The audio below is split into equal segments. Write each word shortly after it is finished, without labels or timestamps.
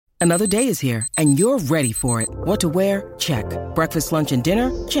Another day is here, and you're ready for it. What to wear? Check. Breakfast, lunch, and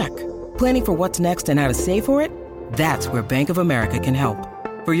dinner? Check. Planning for what's next and how to save for it? That's where Bank of America can help.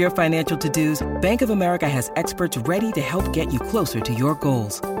 For your financial to-dos, Bank of America has experts ready to help get you closer to your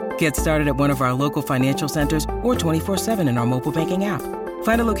goals. Get started at one of our local financial centers or 24/7 in our mobile banking app.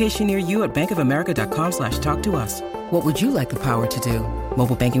 Find a location near you at bankofamerica.com/talktous. What would you like the power to do?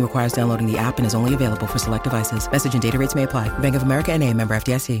 Mobile banking requires downloading the app and is only available for select devices. Message and data rates may apply. Bank of America N.A., member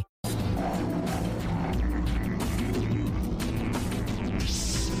FDIC.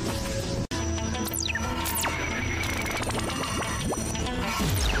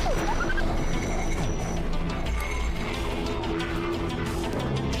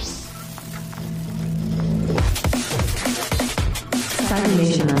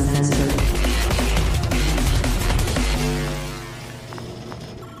 Nation Uncensored.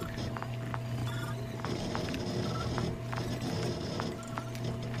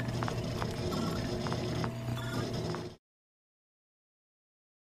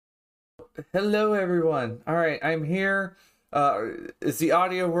 Hello, everyone. All right, I'm here. Is the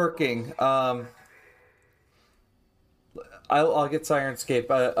audio working? I'll get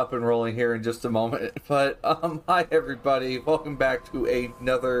Sirenscape up and rolling here in just a moment. But hi, everybody. Welcome back to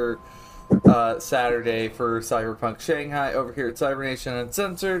another Saturday for Cyberpunk Shanghai over here at Cybernation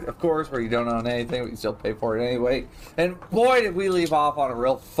Uncensored, of course, where you don't own anything, but you still pay for it anyway. And boy, did we leave off on a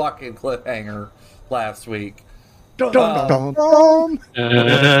real fucking cliffhanger last week. What I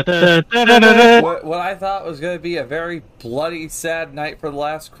thought was going to be a very bloody, sad night for the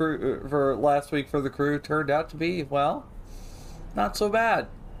last week for the crew turned out to be, well, not so bad.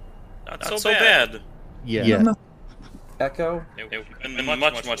 Not so bad. Yeah. Echo? It would have been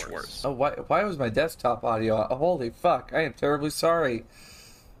much worse. Oh, why was my desktop audio? Oh, holy fuck, I am terribly sorry.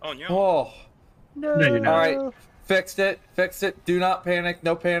 Oh, no. Oh. No, you're not. Alright, fixed it. Do not panic.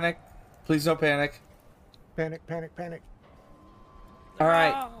 No panic. Please no panic. Panic.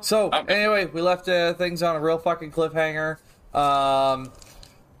 Alright, so, anyway, we left things on a real fucking cliffhanger.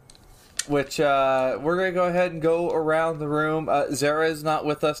 Which, we're going to go ahead and go around the room. Zara is not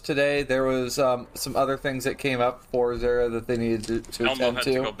with us today. There was some other things that came up for Zara that they needed to attend to. Elmo had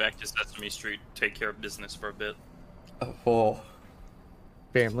to go back to Sesame Street, take care of business for a bit. Oh.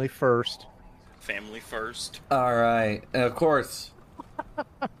 Family first. Alright, and of course,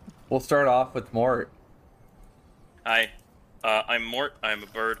 we'll start off with Mort. Hi, I'm Mort. I'm a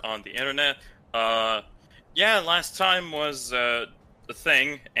bird on the internet. Yeah, last time was the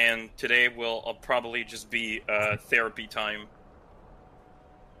thing, and today will probably just be therapy time.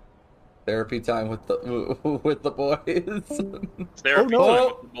 Therapy time with the boys. Therapy time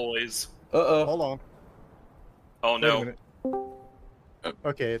with the boys. Uh-oh. Hold on. Oh, Wait no. a minute.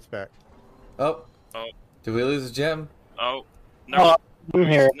 Okay, it's back. Oh. Did we lose Jim? Oh, no. I'm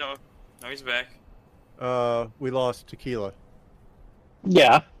here. No, he's back. We lost Tequila.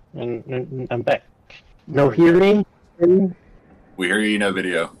 Yeah, and I'm back. No hearing? We hear you, no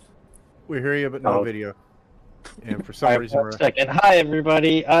video. We hear you, but no video. And for some reason, we're... Second. Hi,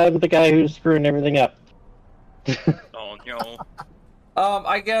 everybody. I'm the guy who's screwing everything up. Oh, no.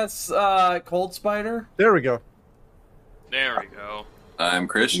 I guess, Cold Spider? There we go. There we go. I'm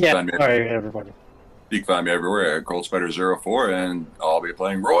Chris. Yeah, sorry, everybody. You can find me everywhere at Cold Spider 04, and I'll be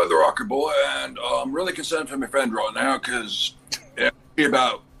playing Roy the Rocker Boy, and I'm really concerned for my friend right now, because he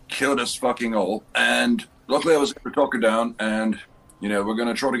about killed us fucking all, and luckily I was able to talk her down, and, you know, we're going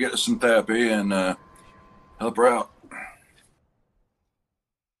to try to get her some therapy and help her out.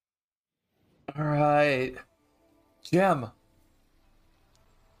 Alright. Jim.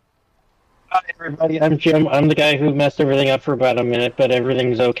 Hi, everybody. I'm Jim. I'm the guy who messed everything up for about a minute, but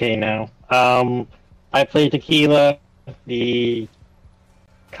everything's okay now. I play Tequila, the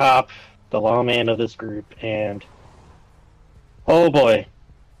cop, the lawman of this group, and oh boy,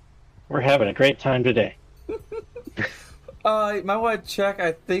 we're having a great time today. You might want to check.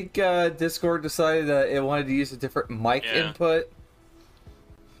 I think Discord decided that it wanted to use a different mic input.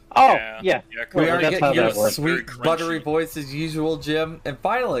 Oh, yeah. We are That's getting your works. sweet, buttery voice as usual, Jim. And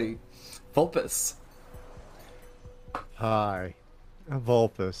finally, Vulpus. Hi, I'm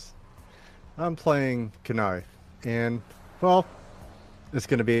Vulpus. I'm playing Knife, and, well, it's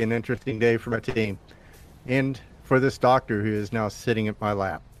going to be an interesting day for my team. And for this doctor who is now sitting at my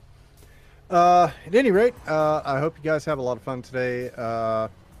lap. At any rate, I hope you guys have a lot of fun today.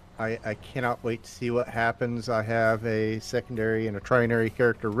 I cannot wait to see what happens. I have a secondary and a trinary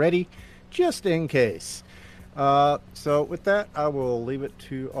character ready, just in case. So with that, I will leave it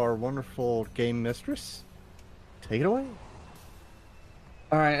to our wonderful game mistress. Take it away.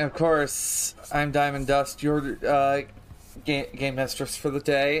 Alright, of course, I'm Diamond Dust, your game mistress for the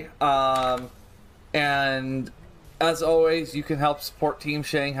day. And as always, you can help support Team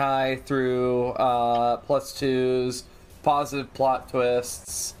Shanghai through +2s, positive plot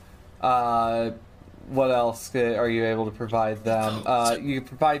twists. What else are you able to provide them? You can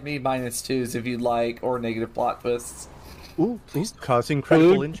provide me -2s if you'd like, or negative plot twists. Ooh, causing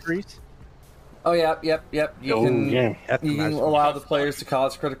critical injuries. Oh, yep. You can allow the fun. players to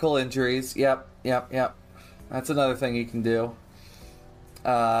cause critical injuries. Yep. That's another thing you can do.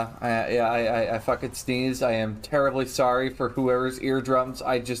 I fucking sneezed. I am terribly sorry for whoever's eardrums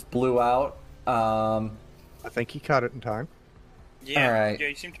I just blew out. I think he caught it in time. Yeah, All right. Yeah,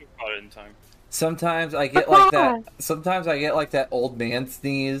 you seem to have caught it in time. Sometimes I get like that. Sometimes I get like that old man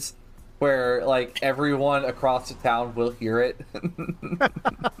sneeze, where like everyone across the town will hear it.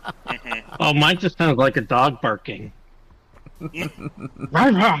 Oh, mine just sounds like a dog barking.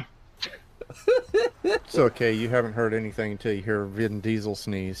 It's okay. You haven't heard anything until you hear Vin Diesel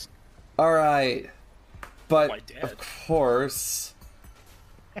sneeze. All right, but My dad. of course,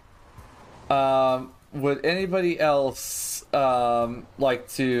 would anybody else like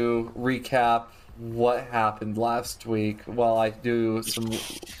to recap what happened last week while I do some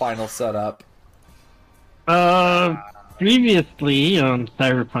final setup? Previously on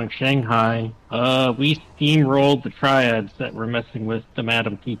Cyberpunk Shanghai, we steamrolled the triads that were messing with the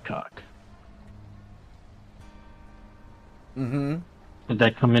Madam Peacock. Mm-hmm. Did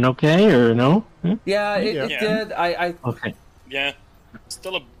that come in okay, or no? Yeah, it Yeah. did. I Okay. Yeah,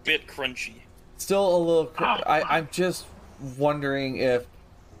 still a bit crunchy. still a little. I'm just wondering if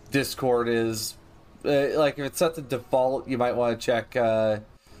Discord is like if it's set to default. You might want to check.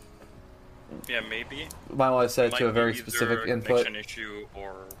 Yeah, maybe. Might want to set it Might to a be very either specific a input. connection issue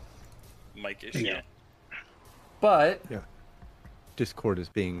or mic issue. Yeah. But Discord is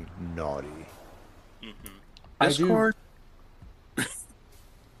being naughty. I Discord?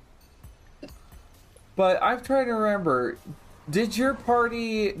 But I'm trying to remember. Did your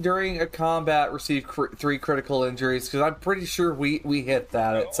party during a combat receive 3 critical injuries? Because I'm pretty sure we hit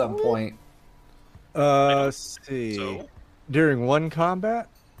that at some point. Let's see. So, During one combat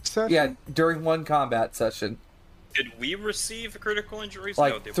session? Yeah, during one combat session, did we receive critical injuries?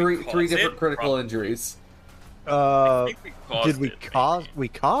 like no, did three we three cause different it? critical Probably. injuries. I think we caused Did we it, cause? maybe. We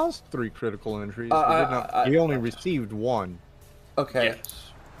caused 3 critical injuries. We, did not, we only received 1. Okay.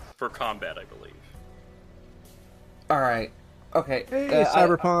 Yes. For combat, I believe. All right. Okay. Hey,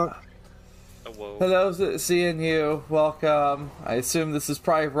 Cyberpunk. Oh, whoa. Hello, seeing you. Welcome. I assume this is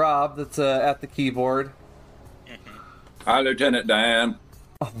probably Rob that's at the keyboard. Hi, Lieutenant Dan.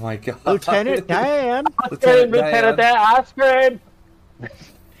 Oh my god. Lieutenant Dan. Lieutenant Dan. ice cream!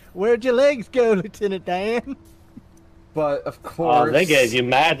 Where'd your legs go, Lieutenant Dan? But of course. Oh, they gave you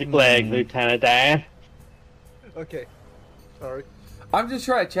magic legs, Lieutenant Dan. Okay. Sorry. I'm just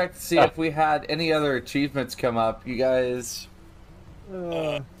trying to check to see if we had any other achievements come up. You guys.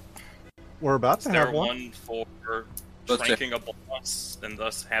 We're about Is to there have one. one for Let's shrinking a boss and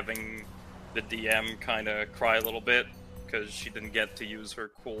thus having the DM kind of cry a little bit because she didn't get to use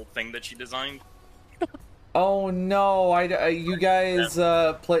her cool thing that she designed? Oh no! You guys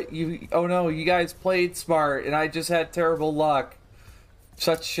play you. Oh no! You guys played smart, and I just had terrible luck.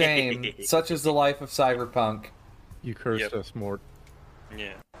 Such shame. Such is the life of Cyberpunk. You cursed Yep. us, Mort.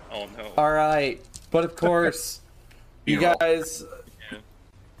 Yeah. Oh no. All right, but of course, you You're guys, Yeah.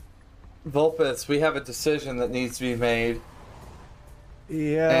 Vulpus, we have a decision that needs to be made,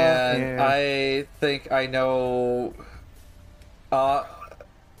 Yeah. and I think I know.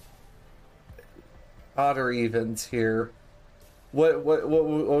 Odd or evens here? What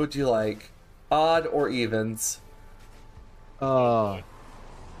would you like? Odd or evens? I'm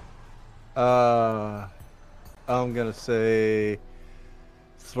gonna say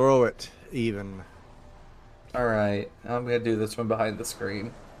throw it even. All right, I'm gonna do this one behind the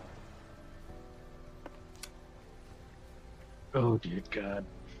screen. Oh, dear God.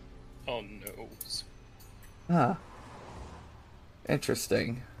 Oh no. Huh.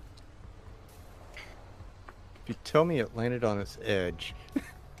 Interesting. If you tell me it landed on its edge.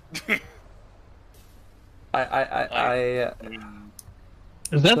 I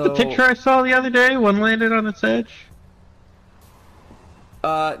Is that the So- picture I saw the other day? One landed on its edge?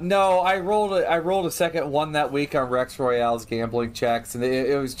 no, I rolled a second one that week on Rex Royale's gambling checks, and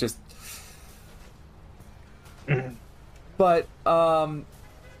it was just. But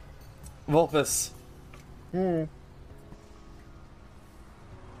Vulpus.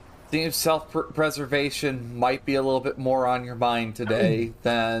 Seems self-preservation might be a little bit more on your mind today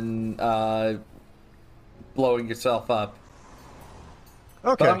than blowing yourself up.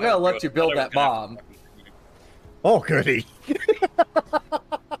 Okay. But I'm gonna let you build that bomb. Oh, goody.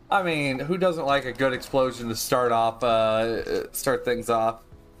 I mean, who doesn't like a good explosion to start things off?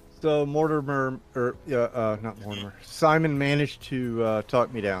 So Mortimer, not Mortimer. Simon managed to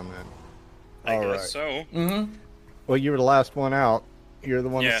talk me down then. I All guess right. so. Mm-hmm. Well, you were the last one out. You're the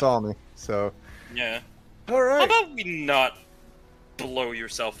one that saw me. So. Yeah. All How right. about we not blow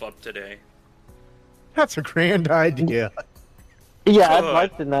yourself up today? That's a grand idea. Yeah, I'd Good.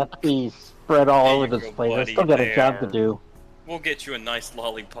 like to not be spread all There over you this go, place. I buddy, still got a job to there. do. We'll get you a nice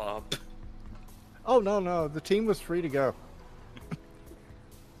lollipop. Oh no, the team was free to go.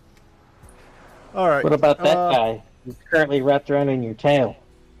 All right. What about that guy who's currently wrapped around in your tail?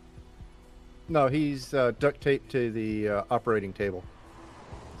 No, he's duct taped to the operating table,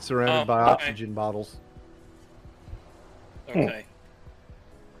 surrounded Oh, by okay. oxygen bottles. Okay.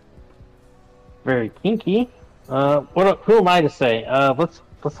 Very kinky. Who am I to say? Let's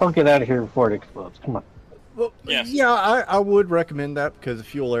all get out of here before it explodes. Come on. Well, Yes. yeah, I would recommend that because a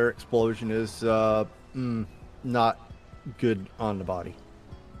fuel air explosion is not good on the body,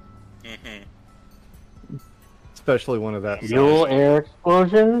 Mm-hmm. especially one of that size. Fuel air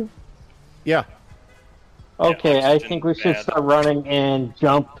explosion? Yeah. Okay, I oxygen think we should bad. start running and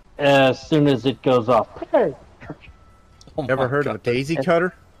jump as soon as it goes off. Hey. Oh Ever my heard God. of a daisy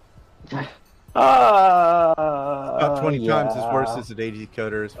cutter? About 20 times as worse as a daisy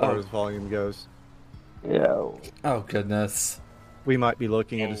cutter as far as volume goes. Yeah. Oh goodness. We might be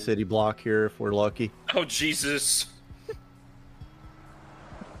looking at a city block here if we're lucky. Oh, Jesus.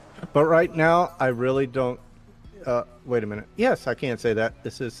 But right now, I really don't... wait a minute. Yes, I can say that.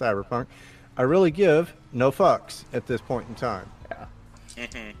 This is Cyberpunk. I really give no fucks at this point in time.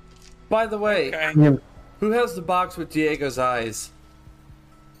 Mm-hmm. By the way, Okay. who has the box with Diego's eyes?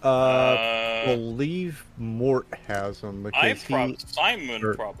 Believe Mort has them because Simon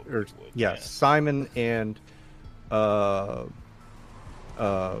probably would. Yes, Simon and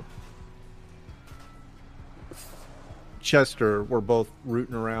Chester were both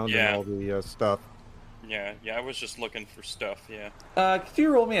rooting around Yeah. in all the stuff. Yeah, I was just looking for stuff, yeah. Could you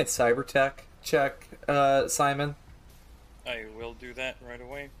roll me a cybertech check, Simon? I will do that right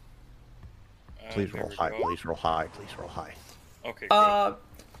away. Please there roll we high. go. Please roll high. Please roll high. Okay, good.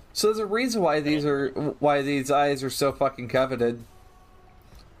 So there's a reason why these eyes are so fucking coveted.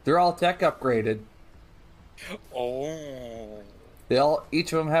 They're all tech upgraded. Oh.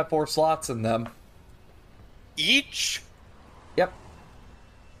 Each of them have 4 slots in them. Each? Yep.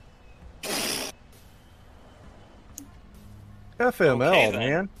 FML, Okay,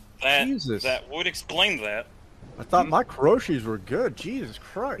 then. man. Jesus. That would explain that. I thought my Kuroshis were good. Jesus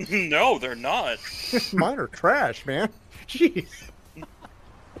Christ. No, they're not. Mine are trash, man. Jeez.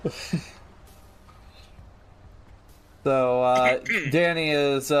 So Danny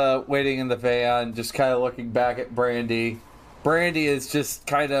is waiting in the van, just kind of looking back at Brandy. Brandy is just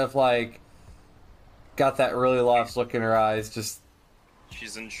kind of like got that really lost look in her eyes. Just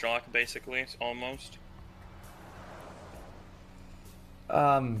She's in shock, basically, almost.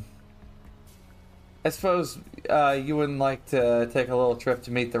 I suppose you wouldn't like to take a little trip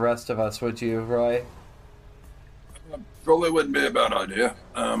to meet the rest of us, would you, Roy? Probably wouldn't be a bad idea.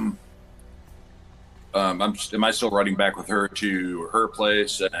 Am I still riding back with her to her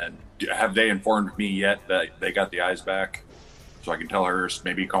place? And have they informed me yet that they got the eyes back, so I can tell her,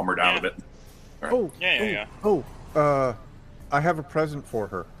 maybe calm her down a bit? Oh, Yeah. I have a present for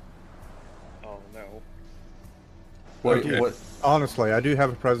her. Oh, no. What? Honestly, I do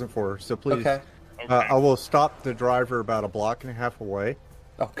have a present for her, so please. Okay. Okay. I will stop the driver about a block and a half away.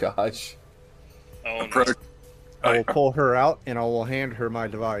 Oh gosh. Oh, no. Approach. I will pull her out and I will hand her my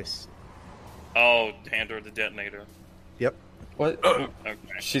device. Oh, hand her the detonator. Yep. What? Okay.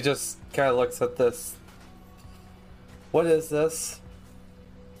 She just kind of looks at this. What is this?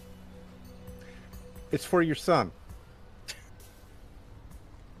 It's for your son.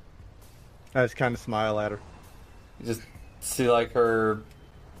 I just kind of smile at her. You just see like her.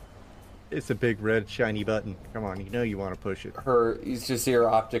 It's a big red shiny button. Come on, you know you want to push it. You just see her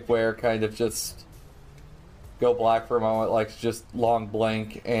optic wear kind of just go black for a moment, like just long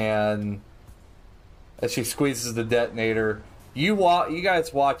blink, and as she squeezes the detonator, you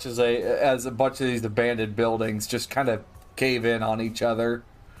guys watch as a bunch of these abandoned buildings just kind of cave in on each other.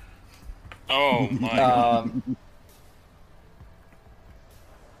 Oh, my.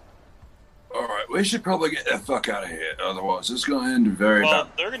 All right, we should probably get the fuck out of here. Otherwise, it's going to end very Well,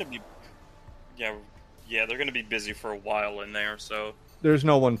 bad. they're going to be... Yeah, they're going to be busy for a while in there, so... There's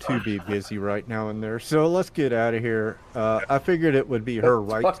no one to be busy right now in there, so let's get out of here. I figured it would be her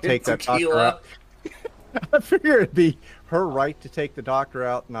right to Fucking take that doctor tequila. out. I figured it'd be her right to take the doctor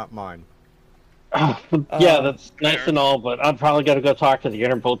out, not mine. Yeah, that's nice fair. and all, but I'm probably gonna go talk to the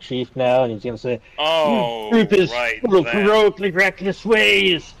Interpol chief now, and he's gonna say, Oh, "Your group is right. full of That. heroically reckless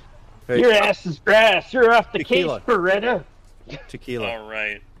ways. Hey, Your ass is grass. You're off the case, Tequila. Beretta." Tequila. All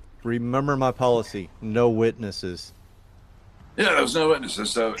right. Remember my policy. No witnesses. Yeah, there was no witnesses,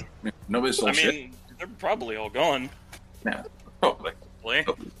 so nobody stole I shit. mean, they're probably all gone. Yeah, probably.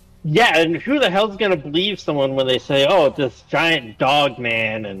 Probably. Yeah, and who the hell's gonna believe someone when they say, "Oh, this giant dog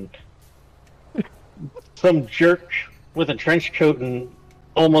man," and some jerk with a trench coat and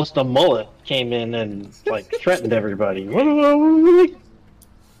almost a mullet came in and like threatened everybody?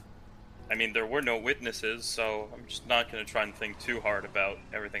 I mean, there were no witnesses, so I'm just not going to try and think too hard about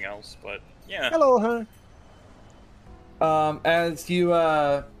everything else, but yeah. Hello, huh? As you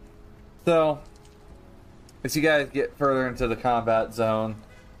guys get further into the combat zone,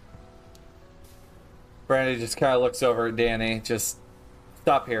 Brandy just kind of looks over at Danny. Just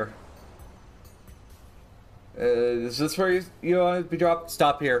stop here. Is this where you want to be dropped?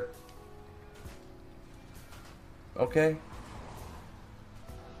 Stop here. Okay.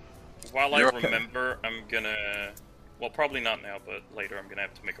 While I You're- remember, I'm gonna... Well, probably not now, but later I'm gonna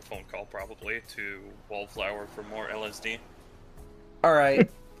have to make a phone call, probably, to Wallflower for more LSD. All right.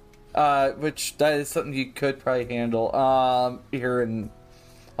 Which that is something you could probably handle. Here in,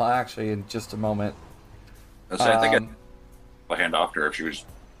 well, actually, in just a moment. I think I'll hand off to her if she was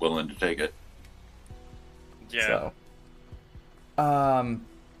willing to take it. Yeah. So,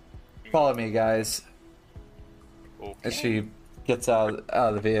 follow me, guys. Okay. As she gets out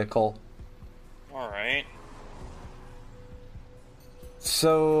of the vehicle. Alright.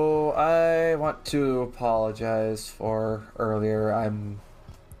 So I want to apologize for earlier. I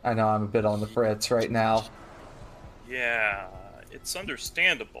know I'm a bit on the fritz right now. Yeah, it's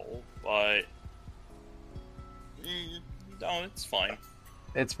understandable, but... no, it's fine.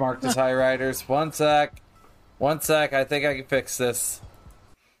 It's marked as high riders. One sec. I think I can fix this.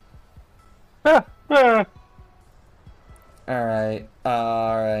 All right.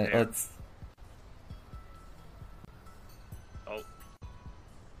 There. Let's. Oh,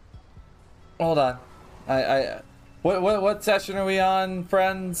 Hold on. What session are we on,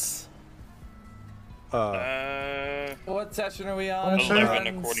 friends? What session are we on, 11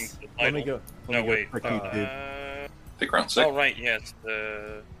 friends? according to the title. Let me go. No, wait. Quick YouTube. I think around 6. Oh, right, yes.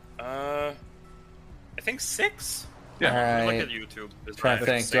 I think 6? Yeah. All Look right. at YouTube. Is Trying to what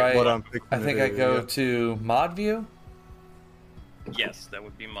I think. say. Do What I'm fixing I to think do, I go yeah. to mod view. Yes, that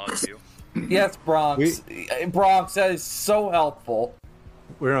would be mod view. Yes, Bronx. Bronx, that is so helpful.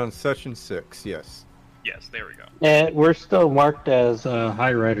 We're on session 6, yes. Yes, there we go. And we're still marked as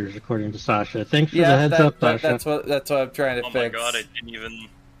high riders, according to Sasha. Thanks for the heads up, Sasha. That's what I'm trying to Oh fix. my god, I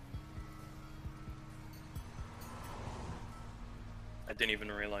didn't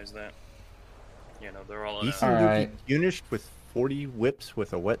even realize that. You know, they're all in Ethan All will right. be punished with 40 whips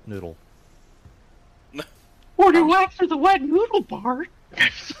with a wet noodle. 40 whacks with a wet noodle bar.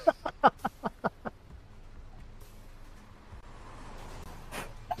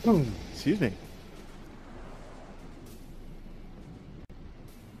 Excuse me.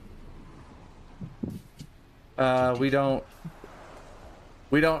 We don't.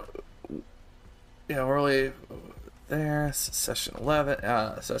 Yeah, we're really there. Session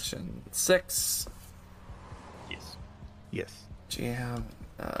 11. Session 6. Yes. Yes. GM.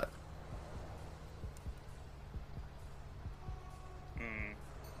 Hmm.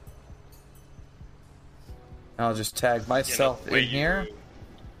 I'll just tag myself the way in here.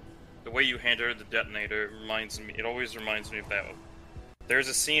 The way you handle the detonator reminds me. It always reminds me of that. There's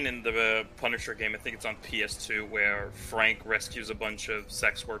a scene in the Punisher game, I think it's on PS2, where Frank rescues a bunch of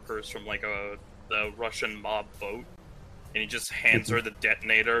sex workers from like the Russian mob boat, and he just hands her the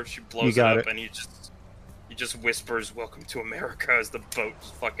detonator. She blows got up, it. and he just whispers, "Welcome to America," as the boat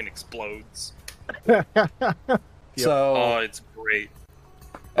fucking explodes. So Oh, it's great.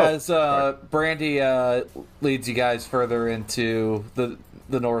 as Brandy leads you guys further into the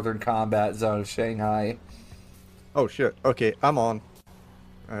northern combat zone of Shanghai. Oh, shit. Okay, I'm on.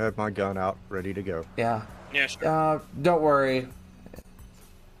 I have my gun out, ready to go. Yeah. Yeah, sure. Don't worry.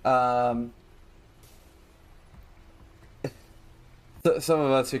 Some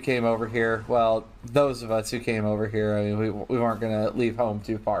of us who came over here, well, those of us who came over here, I mean, we weren't going to leave home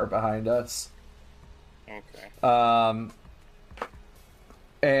too far behind us. Okay.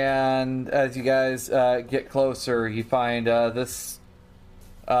 And as you guys get closer, you find this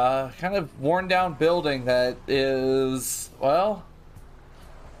kind of worn down building that is, well,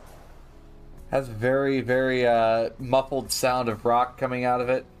 has very, very muffled sound of rock coming out of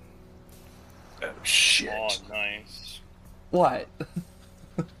it. Oh, shit. Oh, nice. What?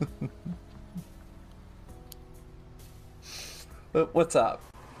 What's up?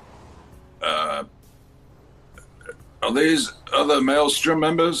 Are these other Maelstrom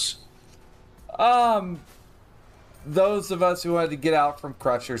members? Those of us who wanted to get out from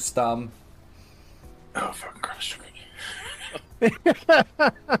Crusher's thumb. Oh, fucking Christ.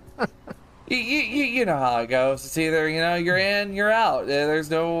 You know how it goes. It's either, you're in, you're out. There's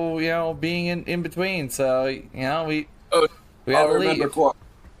no, being in between. So, we I have to remember leave. quite.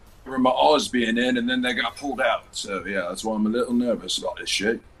 I remember Oz being in, and then they got pulled out. So yeah, that's why I'm a little nervous about this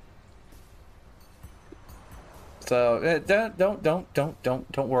shit. So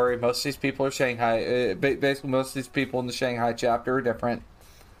don't worry. Most of these people are Shanghai. Basically, most of these people in the Shanghai chapter are different.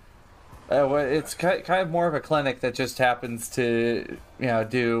 It's kind of more of a clinic that just happens to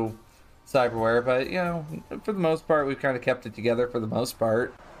do cyberware, but for the most part, we've kind of kept it together for the most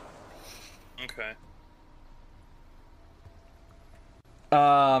part. Okay.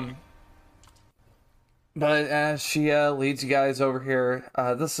 But as she leads you guys over here,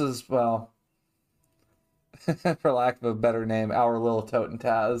 this is, well, for lack of a better name, our little Toten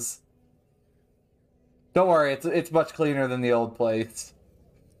Taz. Don't worry, it's much cleaner than the old place.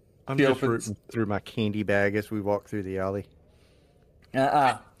 I'm She just opens- rooting through my candy bag as we walk through the alley.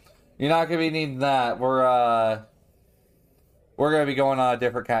 You're not gonna be needing that. We're gonna be going on a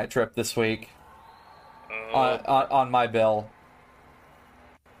different kind of trip this week. On my bill.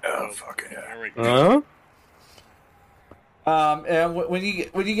 Oh fucking yeah. There we go. And when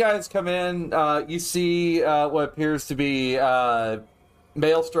you guys come in, you see what appears to be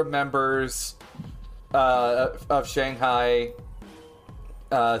Maelstrom members of Shanghai,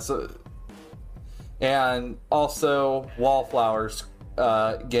 and also Wallflower's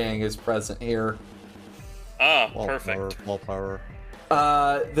gang is present here. Perfect. Wallflower.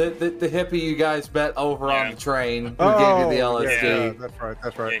 The hippie you guys met over on the train who gave you the LSD. Yeah,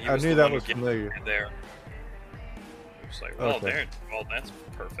 that's right. Yeah, he I was knew the that one who was gave familiar. me there. It's like, well, Okay. that's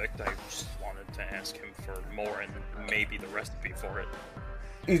perfect. I just wanted to ask him for more and maybe the recipe for it.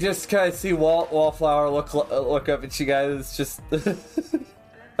 You just kind of see Wallflower look up at you guys, just,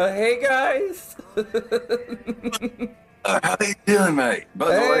 hey guys. How you doing, mate?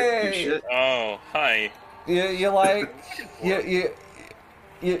 By the way, Hey! good shit. Oh, hi. You like you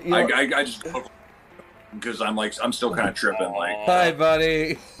I just because I'm still kind of tripping. Like, Hi,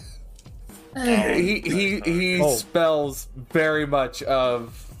 buddy. He Oh. spells very much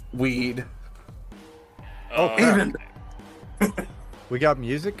of weed. even We got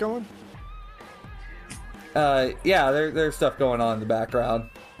music going? Yeah, there's stuff going on in the background.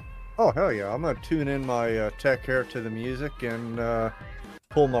 Oh, hell yeah. I'm going to tune in my tech hair to the music and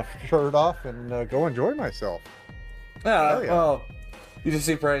pull my shirt off and go enjoy myself. Yeah, Oh, yeah. well, you just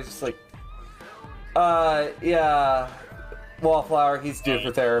see Brandon just like, yeah, Wallflower, he's due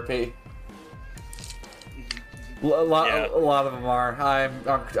for therapy. A lot of them are.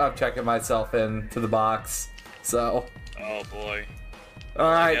 I'm checking myself into the box. So, Oh boy.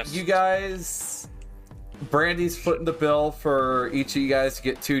 all right, guess- you guys. Brandy's footing the bill for each of you guys to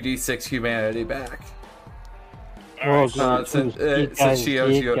get 2d6 humanity back. Alright, Since she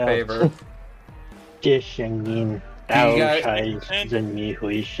owes you a favor. 这声音 Do you 到 guys- 才人你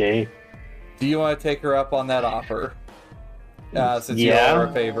会谁 Do you want to take her up on that offer? Since you Yeah. owe her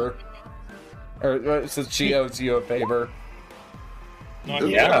a favor. Or since she owes you a favor. No, I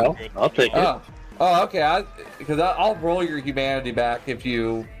think Yeah, that was I'll, good. I'll take it. Oh, okay. Because I'll roll your humanity back if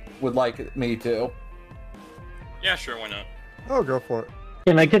you would like me to. Yeah, sure, why not? Oh, go for it.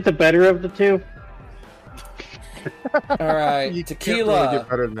 Can I get the better of the two? All right, You can't tequila. really get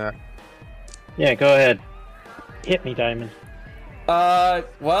better than that. Yeah, go ahead. Hit me, Diamond.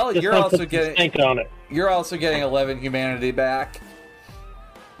 Well, Just you're don't also put the getting stink on it. 11 humanity back.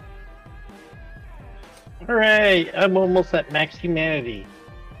 Hooray! I'm almost at max humanity.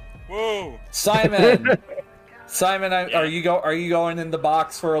 Whoa! Simon, Simon, Yeah. are you going in the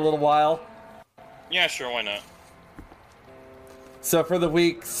box for a little while? Yeah, sure, why not? So for the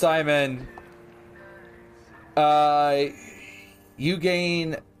week, Simon, you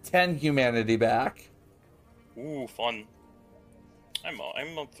gain 10 humanity back. Ooh, fun. I'm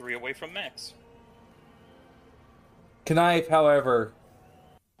 3 away from max. Knife, however,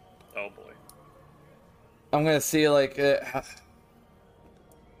 Oh boy. I'm gonna see like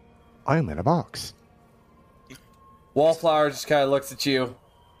I'm in a box. Wallflower just kind of looks at you.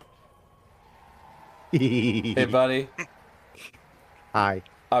 Hey, buddy. Hi.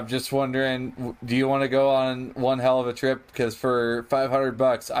 I'm just wondering, do you want to go on one hell of a trip? Because for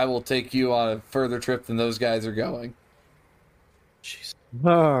 $500, I will take you on a further trip than those guys are going. Jeez. is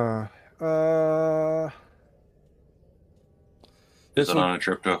This it will, on a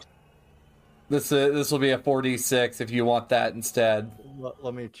trip to? This will be a 4d6 if you want that instead.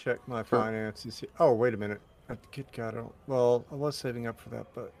 Let me check my finances. Oh, wait a minute. Good God, well, I was saving up for that,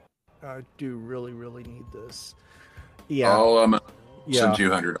 but I do really, really need this. Yeah. I'll Yeah. send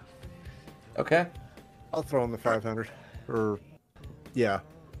 200. Okay. I'll throw in the 500. Or, yeah,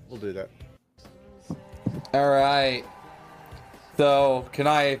 we'll do that. All right. So,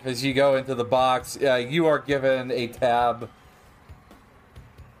 Knife, as you go into the box, you are given a tab.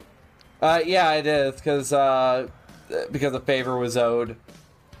 Yeah, it is because a favor was owed,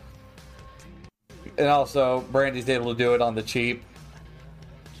 and also Brandy's able to do it on the cheap.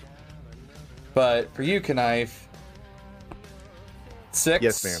 But for you, Knife, 6.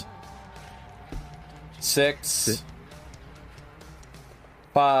 Yes, ma'am. 6.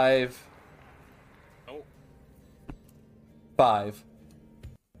 5. Oh. 5.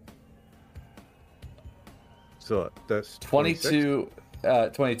 So that's 22.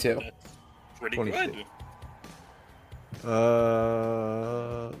 22. That's pretty 22. good.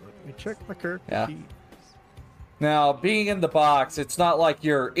 Let me check my character Yeah. sheet. Now, being in the box, it's not like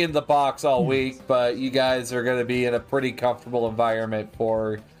you're in the box all week, but you guys are going to be in a pretty comfortable environment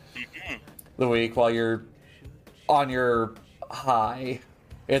for the week while you're on your high.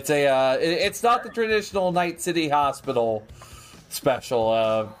 It's it's not the traditional Night City Hospital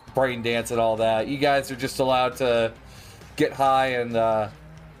special, brain dance and all that. You guys are just allowed to get high and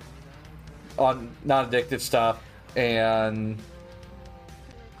on non-addictive stuff and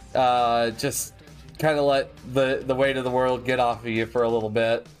just kind of let the weight of the world get off of you for a little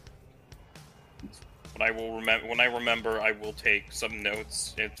bit. When I remember, I will take some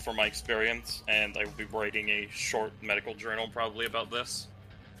notes for my experience, and I will be writing a short medical journal probably about this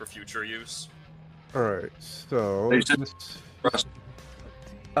for future use. All right, so They said-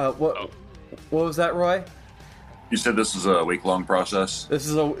 What was that, Roy? You said this is a week-long process? This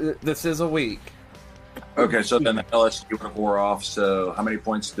is a week. Okay, so then the LSD would have wore off, so how many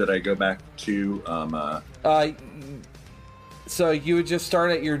points did I go back to? So you would just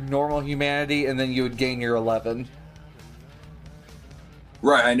start at your normal humanity, and then you would gain your 11.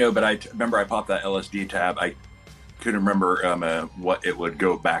 Right, I know, but I remember I popped that LSD tab. I couldn't remember what it would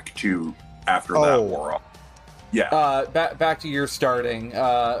go back to after that wore off. Yeah. Back to your starting,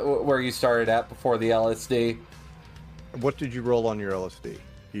 where you started at before the LSD. what did you roll on your LSD?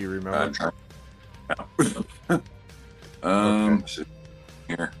 Do you remember? Okay.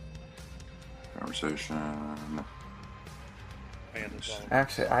 Here. Conversation.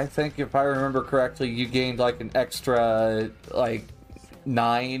 Actually, I think if I remember correctly, you gained like an extra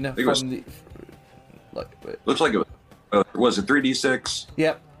 9 it was- from the. Looks like it was it 3d6?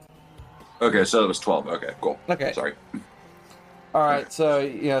 Yep. Okay, so it was 12. Okay, cool. Okay. Sorry. All right.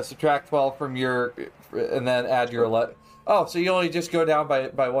 So subtract 12 from your, and then add your 11. Oh, so you only just go down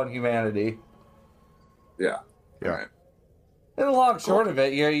by 1 humanity. Yeah. Yeah. All right. In the long short of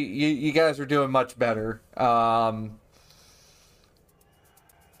it, you guys are doing much better.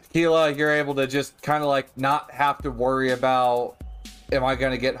 Keela, you're able to just kind of not have to worry about, am I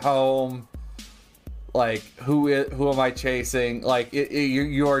going to get home? Who am I chasing?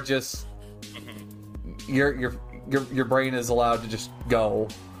 You are just your brain is allowed to just go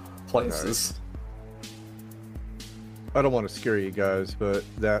places. I don't want to scare you guys, but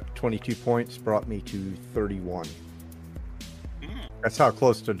that 22 points brought me to 31. That's how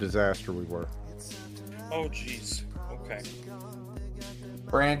close to disaster we were. Oh, jeez. Okay.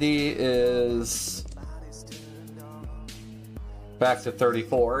 Brandy is back to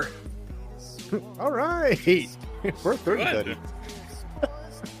 34. All right, we're 30, Good. buddy.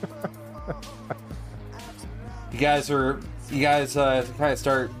 You guys kind of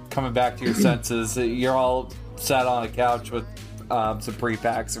start coming back to your senses. You're all sat on a couch with some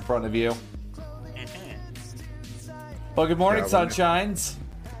pre-packs in front of you. Well, good morning, Yeah, sunshines.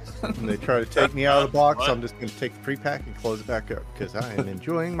 When they try to take me out of the box, I'm just going to take the pre-pack and close it back up because I am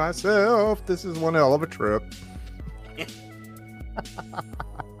enjoying myself. This is one hell of a trip.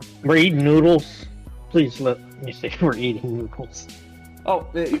 We're eating noodles. Please let me say we're eating noodles. Oh,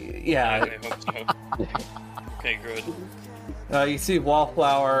 yeah. I hope so. Okay, good. You see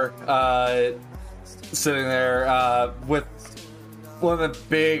Wallflower sitting there with one of the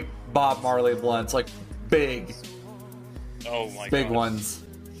big Bob Marley blunts, big Oh my god. big ones.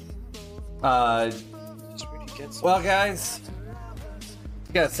 Sweetie, get some. Well, guys,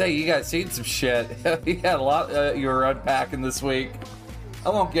 I gotta say, you guys seen some shit. You had a lot you were unpacking this week. I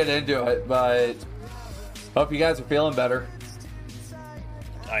won't get into it, but hope you guys are feeling better.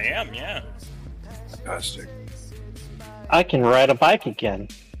 I am, yeah. Fantastic. I can ride a bike again.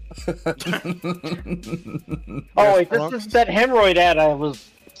 Oh wait, this is that hemorrhoid ad I was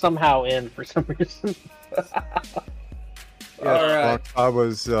somehow in for some reason. Yeah, All right. I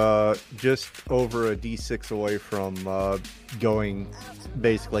was just over a D6 away from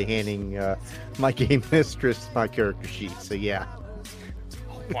basically handing my game mistress my character sheet. So yeah.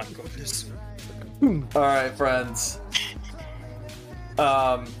 Oh my goodness. All right, friends.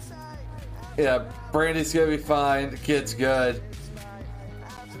 Yeah, Brandy's gonna be fine. The kid's good.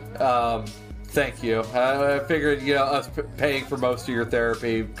 Thank you. I figured, us paying for most of your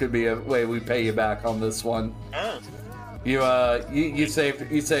therapy could be a way we pay you back on this one. Oh. You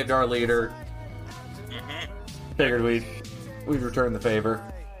saved our leader. Figured we'd return the favor.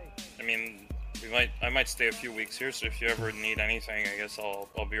 I mean, I might stay a few weeks here, so if you ever need anything, I guess I'll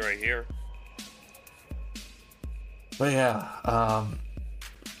be right here. But yeah,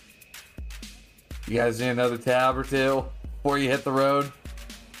 you guys need another tab or two before you hit the road?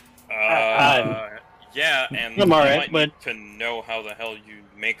 Yeah, and I'm alright, I might but- need to know how the hell you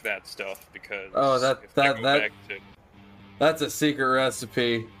make that stuff, because if I go back to... That's a secret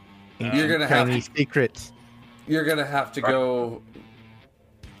recipe. You're gonna Tiny have secrets. You're gonna have to go.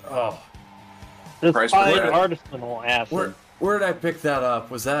 Oh, This Price fine per red. artisanal acid. where did I pick that up?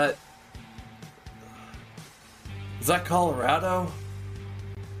 Was that Colorado?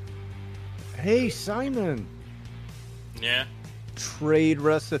 Hey, Simon. Yeah? Trade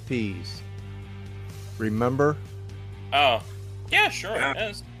recipes. Remember? Oh. Yeah, sure, Yeah.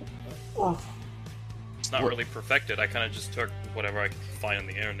 it is. It's not really perfected. I kind of just took whatever I could find on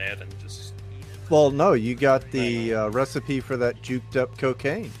the internet and just... Well, no, you got the recipe for that juked up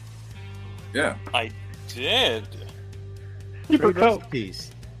cocaine. Yeah. I did. Super Trade coke.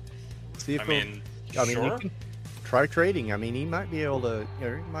 recipes. See if I mean, you sure. can try trading. I mean, he might be able to. He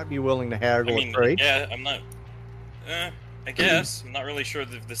might be willing to haggle I mean, a trade. yeah, I'm not... I guess. I'm not really sure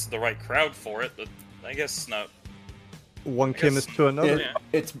if this is the right crowd for it, but I guess it's not... One guess- chemist to another. Yeah.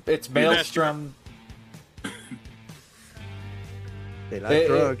 It's Maelstrom. They like It-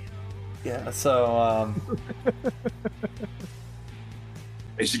 drug. Yeah. So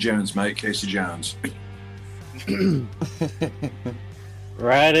Casey Jones, mate. Casey Jones.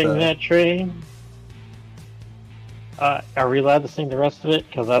 Riding So- that train. Are we allowed to sing the rest of it?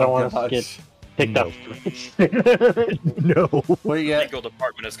 Because I don't want us to get picked up. No. what do you got? Legal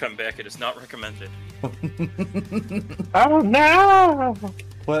department has come back. It is not recommended. Oh no!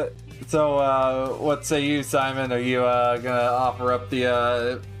 What? So what say you, Simon? Are you gonna offer up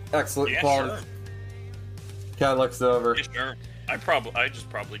the excellent Yeah, quality? sure. Guy looks over. Yeah, sure. I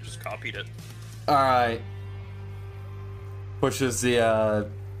probably just copied it. All right. Pushes the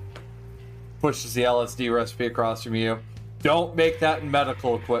LSD recipe across from you. Don't make that in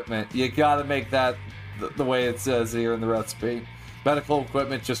medical equipment. You gotta make that the way it says here in the recipe. Medical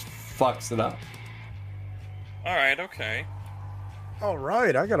equipment just fucks it up. All right, okay. All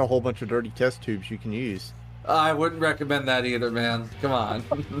right, I got a whole bunch of dirty test tubes you can use. I wouldn't recommend that either, man. Come on.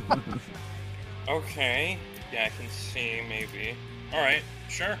 Okay. Yeah, I can see, maybe. Alright,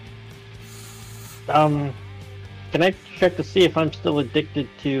 sure. Can I check to see if I'm still addicted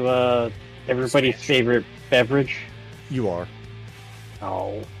to everybody's favorite beverage? You are.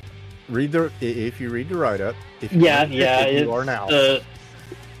 Oh. If you read the write up. Yeah, you are now.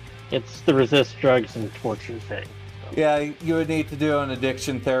 It's the resist drugs and torture thing. Yeah, you would need to do an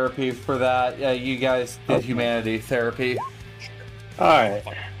addiction therapy for that. You guys did humanity therapy. Alright.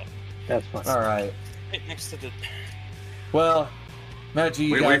 That's fine. All right. Right next to the... Well, Maggie,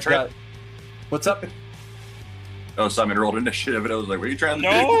 you Wait, guys Trent. got... What's up? Oh, Simon rolled initiative, and I was like, "What are you trying to do?"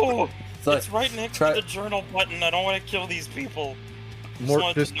 No! So It's right next try- to the journal button. I don't want to kill these people. Mort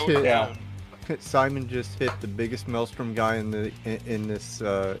want just to note hit. Yeah. Simon just hit the biggest maelstrom guy in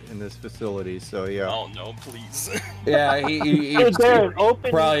this facility. So yeah. Oh no, please. Yeah, he Stood there and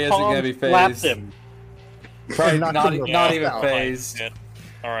opened probably his isn't palms, gonna be slapped phased. him. Probably Knocked not, him the not fuck even out. phased.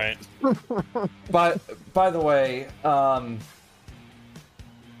 Alright. But by the way,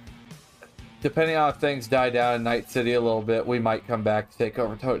 depending on if things die down in Night City a little bit, we might come back to take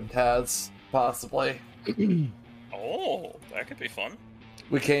over Toten Taz, possibly. Oh, that could be fun.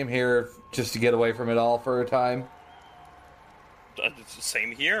 We came here just to get away from it all for a time. It's the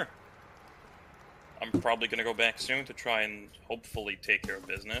same here. I'm probably gonna go back soon to try and hopefully take care of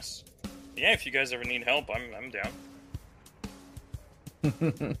business. Yeah, if you guys ever need help, I'm down.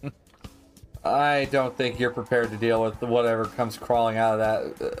 I don't think you're prepared to deal with whatever comes crawling out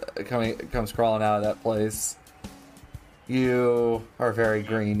of that comes crawling out of that place. You are very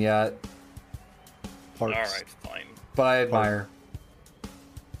green yet, Parts. Alright, fine. but I admire.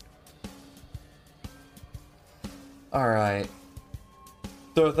 All right.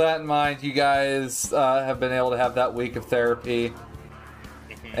 So with that in mind, you guys have been able to have that week of therapy.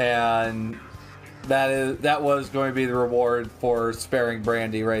 And that was going to be the reward for sparing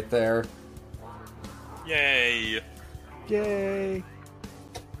Brandy right there. Yay! Yay!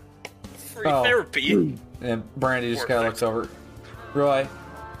 Free therapy. And Brandy just Poor kind of looks over. Roy,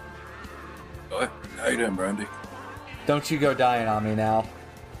 How you doing, Brandy? don't you go dying on me now.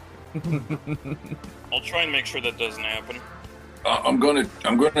 I'll try and make sure that doesn't happen. I'm gonna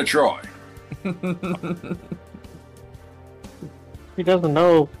try. He doesn't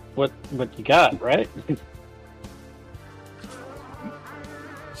know what you got, right?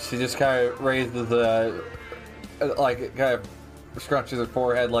 She just kind of raises kind of scrunches her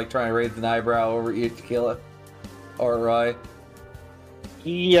forehead, like trying to raise an eyebrow over you, Tequila. Or Roy.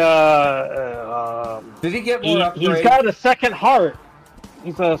 He Did he get more upgrades? he's got a second heart.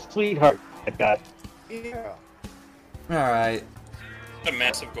 He's a sweetheart, that guy. Yeah. Alright. A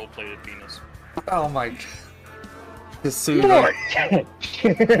massive gold-plated penis. Oh my god. To see Lord.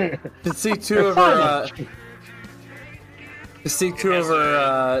 to see two of her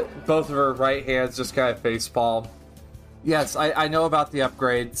both of her right hands just kind of facepalm. Yes, I know about the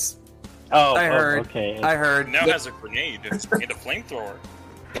upgrades. Oh, I heard. Okay. I heard. Now has a grenade and a flamethrower.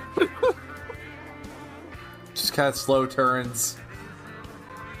 Just kind of slow turns.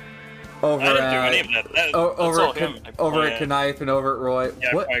 Over I didn't at do any of that. over at Knife and over at Roy.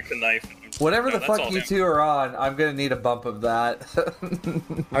 Yeah, What? I can knife. Whatever Yeah, the that's fuck all you him. two are on, I'm gonna need a bump of that.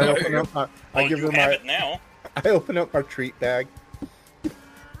 I open up my. I Well, give you her have my. it now. I open up my treat bag. Oh,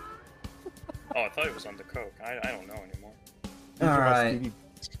 I thought it was on the coke. I don't know anymore. These are my Alright.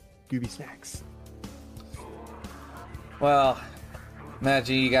 Scooby snacks. Well,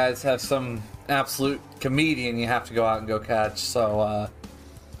 imagine you guys have some absolute comedian you have to go out and go catch, so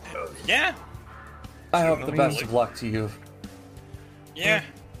Yeah. I hope the best of luck to you. Yeah.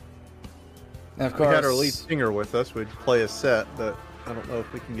 And of We course, had our lead singer with us. We'd play a set, but I don't know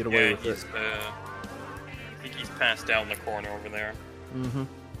if we can get away Yeah, with he's, it. I think he's passed out in the corner over there. Mm-hmm.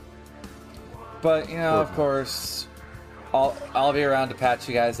 but of course, I'll be around to patch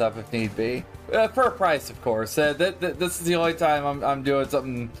you guys up if need be, for a price, of course. This is the only time I'm doing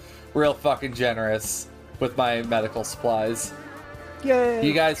something real fucking generous with my medical supplies. Yay!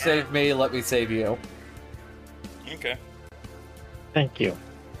 You guys saved me, let me save you. Okay. Thank you.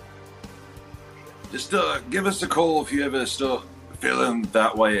 Just give us a call if you ever start feeling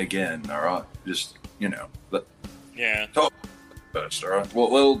that way again. All right, just let Yeah. talk first. All right,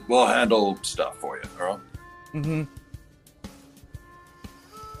 we'll handle stuff for you. All right. Mm-hmm.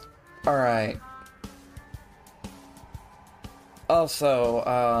 All right.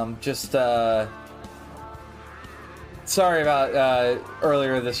 Also, just sorry about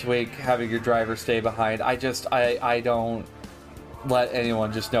earlier this week having your driver stay behind. I don't let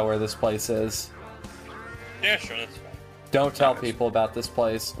anyone just know where this place is. Yeah, sure, that's fine. Don't tell people about this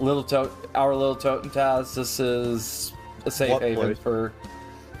place. Our little Totentaz, this is a safe What haven place? for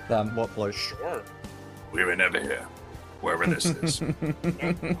them. What place? Sure. We were never here, wherever this is.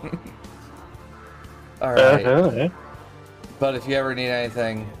 All right. Uh-huh. But if you ever need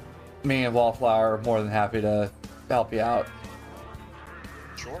anything, me and Wallflower are more than happy to help you out.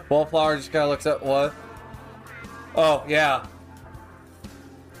 Sure. Wallflower just kind of looks at what? Oh, yeah.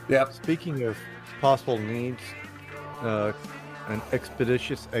 Yep. Speaking of possible needs, an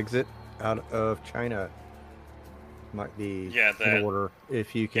expeditious exit out of China might be in order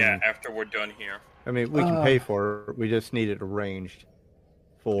if you can. Yeah, after we're done here. I mean, we can pay for it. We just need it arranged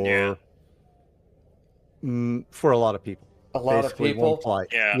for for a lot of people. A lot Basically, of people? one flight.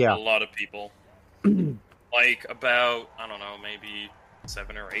 Yeah, a lot of people. Like about, I don't know, maybe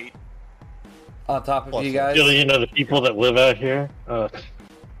 7 or 8. On top of Plus, you guys? The people that live out here.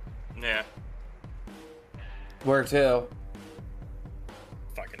 Yeah. Where to?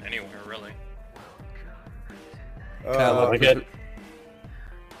 Fucking anywhere, really. Uh, I get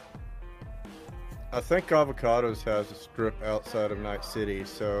I think Avocados has a strip outside of Night City,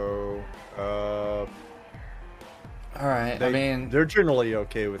 so All right. they're generally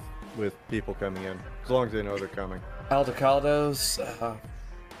okay with people coming in as long as they know they're coming. Aldecaldos.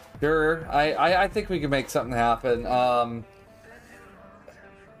 Sure. I think we can make something happen. How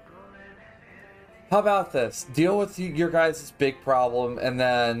about this? Deal with your guys' big problem, and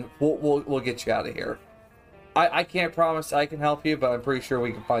then we'll get you out of here. I can't promise I can help you, but I'm pretty sure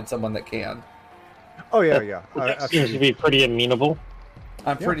we can find someone that can. Oh yeah. that seems to be pretty amenable.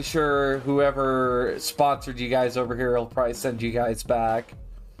 I'm pretty sure whoever sponsored you guys over here will probably send you guys back.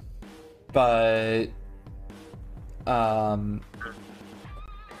 But,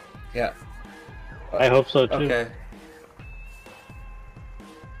 yeah. I hope so too. Okay.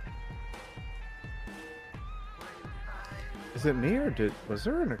 Is it me or was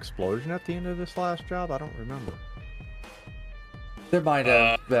there an explosion at the end of this last job? I don't remember. There might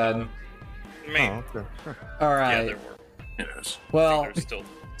have been. Me. Oh, okay. Sure. All Yeah, right. there were. Yes. Well, There's still.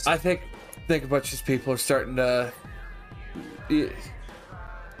 I think a bunch of these people are starting to. I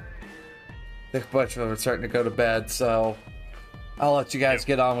think a bunch of them are starting to go to bed, so I'll let you guys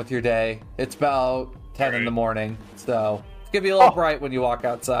get on with your day. It's about 10 in the morning, so it's gonna be a little bright when you walk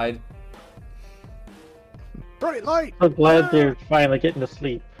outside. Bright light! I'm glad they're finally getting to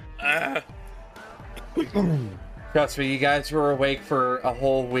sleep. Trust me, you guys were awake for a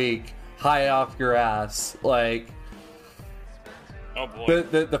whole week, high off your ass. Like, Oh boy.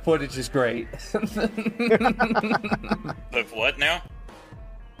 the footage is great. Of what now?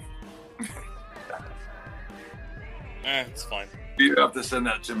 It's fine. You have to send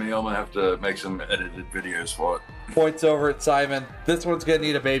that to me. I'm gonna have to make some edited videos for it. Points over at Simon. This one's gonna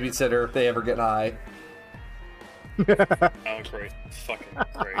need a babysitter if they ever get high. Oh, great. Fucking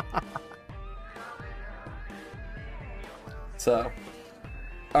great. So,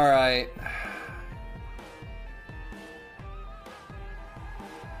 all right.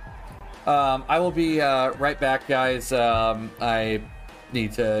 I will be right back, guys. I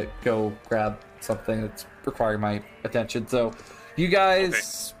need to go grab something that's requiring my attention. So, you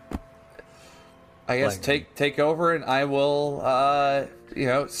guys, I guess take over, and I will,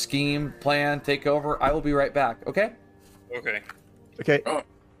 scheme, plan, take over. I will be right back. Okay. Okay. Okay.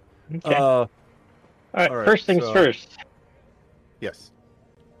 Okay. All right, first things first. Yes.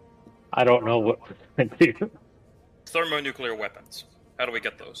 I don't know what we're going to do. Thermonuclear weapons. How do we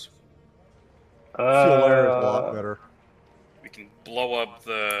get those? Fuel air is a lot better. We can blow up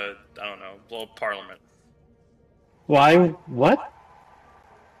blow up Parliament. Why? What?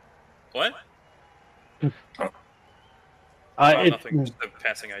 What? Nothing. Just a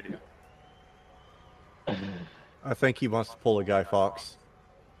passing idea. I think he wants to pull a Guy Fawkes.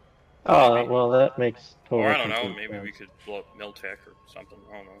 Oh, well, that makes total Or I don't know, complete maybe sense. we could blow up Miltech or something.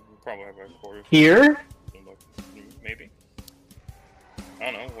 I don't know. We probably have a quarter. Here? Maybe.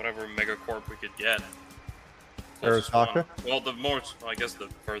 I don't know, whatever megacorp we could get. Arasaka? Well, I guess the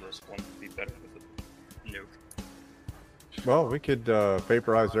furthest one would be better with a nuke. Well, we could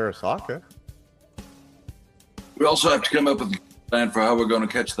vaporize Arasaka. We also have to come up with a plan for how we're going to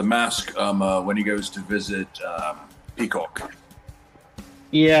catch the mask when he goes to visit Peacock.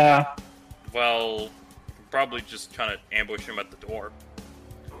 Yeah. Well, we can probably just kind of ambush him at the door.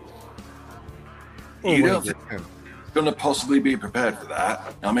 You don't think he's going to possibly be prepared for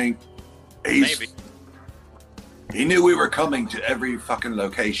that? I mean, Maybe. He knew we were coming to every fucking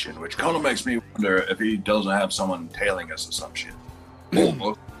location, which kind of makes me wonder if he doesn't have someone tailing us or some shit. That's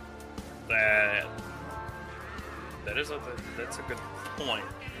a good point.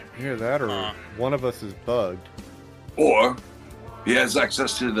 Either that or one of us is bugged. Or he has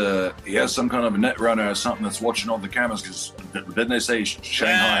access to he has some kind of a net runner or something that's watching all the cameras, because didn't they say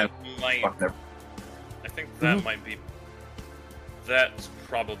Shanghai? I think that might be. That's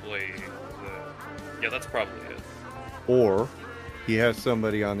probably that's probably it. Or he has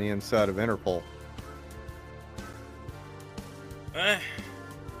somebody on the inside of Interpol. Man,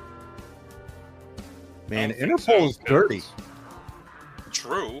 Interpol's dirty.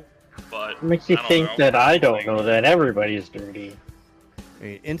 True, but It makes you think that I don't know that everybody's dirty. I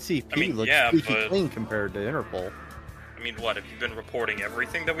mean, NCP looks squeaky clean compared to Interpol. I mean, what, have you been reporting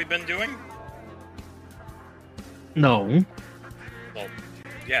everything that we've been doing? No. Well,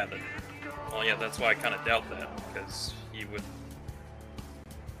 yeah, that's why I kind of doubt that, because he would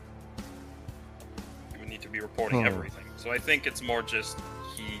need to be reporting everything. So I think it's more just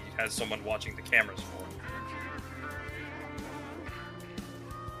he has someone watching the cameras for him.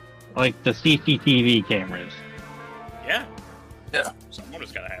 Like the CCTV cameras. Yeah. Yeah. Someone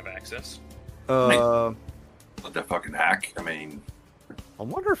has got to have access. Let that fucking hack. I mean, I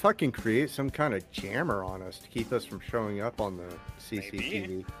wonder if I can create some kind of jammer on us to keep us from showing up on the CCTV.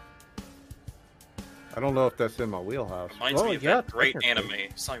 Maybe. I don't know if that's in my wheelhouse. Reminds me of that great anime,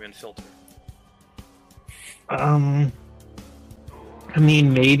 Simon Filter. I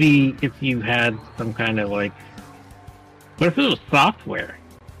mean, maybe if you had some kind of what if it was software?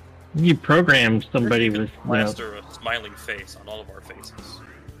 You programmed somebody with plaster a smiling face on all of our faces.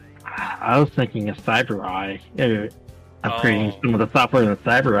 I was thinking of Cyber Eye. Upgrading some of the software in the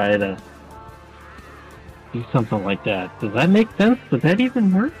Cyber Eye to do something like that. Does that make sense? Does that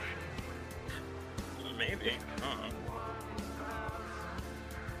even work? Maybe. I don't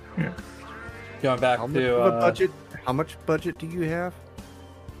know. Yeah. Going back to how much budget do you have?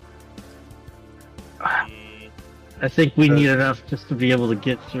 I think we need enough just to be able to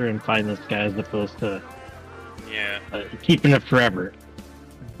get through and find this guy, as opposed to Yeah. Keeping it forever.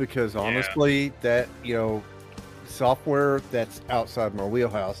 Because honestly, that, software that's outside my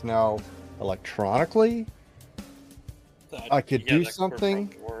wheelhouse. Now, electronically, I could do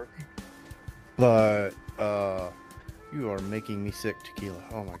something, but you are making me sick, Tequila.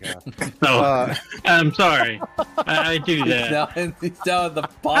 Oh my god. No, I'm sorry. I do that. He's down in the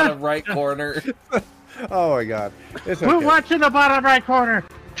bottom right corner. Oh my god. It's okay. We're watching the bottom right corner.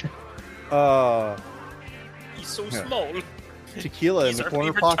 He's so small. Tequila He's in the our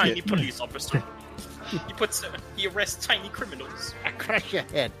corner favorite pocket. tiny police officer. He arrests tiny criminals. I crush your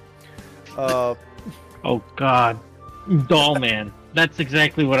head. Oh god. Doll man. That's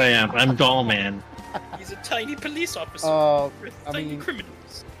exactly what I am. I'm doll man. He's a tiny police officer. Arrests tiny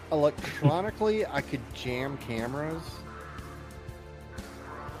criminals. Electronically, I could jam cameras.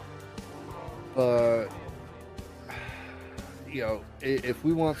 But, if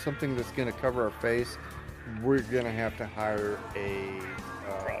we want something that's going to cover our face, we're going to have to hire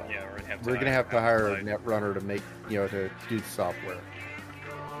we're going to have to hire a net runner to make, to do the software.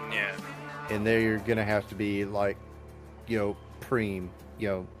 Yeah. And there you're going to have to be like, preem,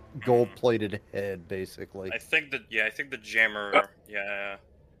 gold-plated head, basically. I think the jammer,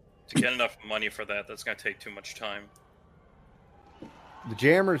 to get enough money for that's going to take too much time. The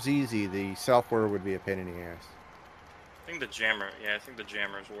jammer's easy. The software would be a pain in the ass. I think the jammer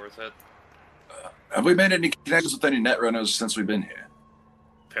is worth it. Have we made any connections with any netrunners since we've been here?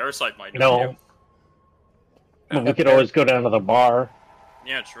 Parasite might No. But we could always go down to the bar.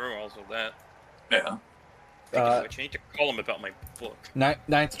 Yeah, true. Also that. Yeah. I need to call him about my book.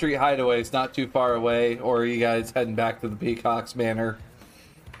 9th Street Hideaway is not too far away, or are you guys heading back to the Peacock's Manor?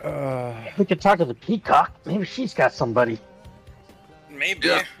 We could talk to the peacock. Maybe she's got somebody. Maybe.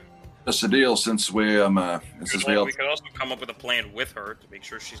 Yeah. That's the deal. Since we we could also come up with a plan with her to make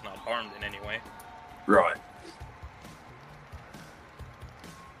sure she's not harmed in any way. Right.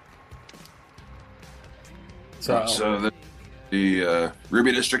 So the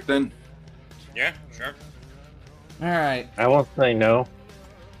Ruby District then? Yeah, sure. All right. I won't say no.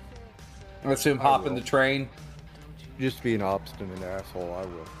 I assume hop in the train. Just be an obstinate asshole, I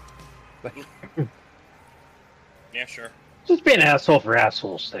will. Yeah, sure. Just be an asshole for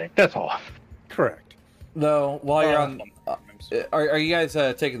asshole's sake. That's all. Correct. Though, while you're on... are you guys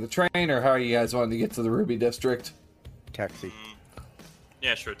taking the train, or how are you guys wanting to get to the Ruby District? Taxi.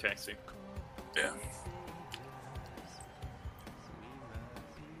 Yeah, sure, taxi. Yeah.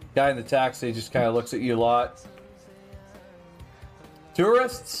 Guy in the taxi just kind of looks at you a lot.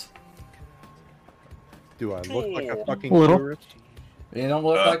 Tourists? Do I look like a fucking Little. tourist? You don't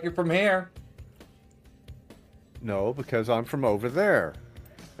look like you're from here. No, because I'm from over there.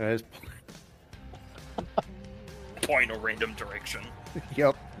 That is... Point a random direction.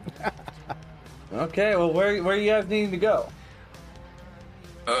 Yep. Okay, well, where you guys needing to go?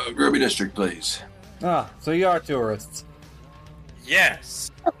 Ruby District, please. Ah, so you are tourists.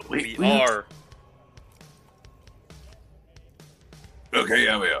 Yes, we are. Okay,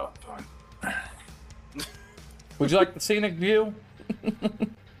 yeah, we are. Fine. Would you like the scenic view?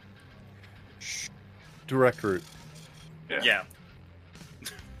 Direct route. Yeah.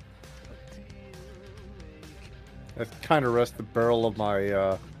 I kind of rest the barrel of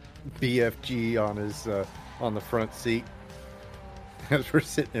my BFG on the front seat as we're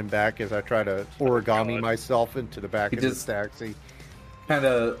sitting in back as I try to origami myself into the back of this taxi. Kind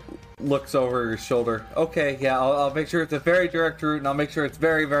of looks over your shoulder. Okay, yeah, I'll make sure it's a very direct route, and I'll make sure it's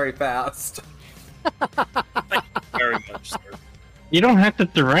very, very fast. Very much, sir. You don't have to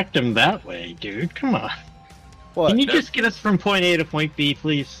direct him that way, dude. Come on. What? Can you just get us from point A to point B,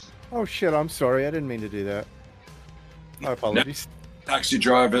 please? Oh shit, I'm sorry. I didn't mean to do that. My apologies. Taxi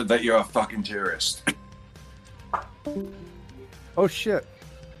driver, that you're a fucking terrorist. Oh shit.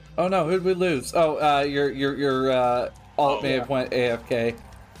 Oh no, who'd we lose? Oh, your alt may have went AFK.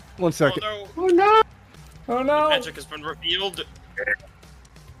 1 second. Oh Oh no! Oh no! no! Magic has been revealed.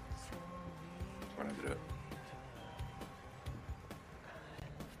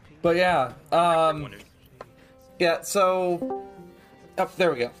 But yeah, yeah. So,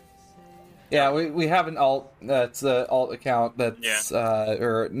 there we go. Yeah, we have an alt. That's an alt account. That's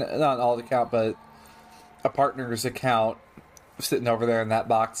or not an alt account, but a partner's account sitting over there in that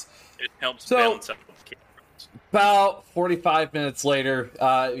box. It helps balance out the cameras. About 45 minutes later,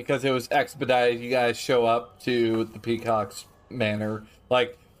 because it was expedited, you guys show up to the Peacock's Manor,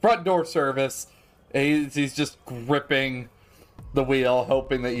 like front door service. He's just gripping the wheel,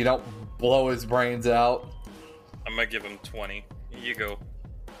 hoping that you don't blow his brains out. I'm gonna give him 20. Here you go.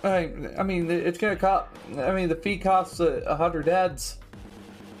 I mean, it's gonna cost. I mean, the fee costs 100 heads.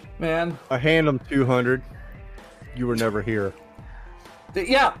 Man, I hand him 200. you were never here.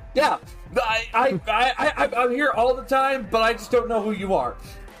 Yeah. I'm here all the time, but I just don't know who you are.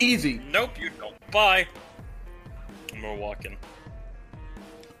 Easy. Nope, you don't. Bye. And we're walking.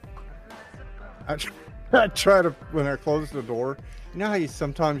 I try to, when I close the door, you know how you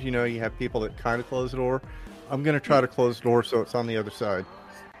sometimes, you have people that kind of close the door? I'm going to try to close the door so it's on the other side.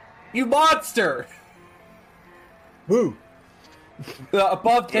 You monster! Who?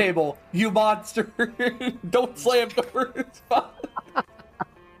 Above table, you monster! Don't slam doors.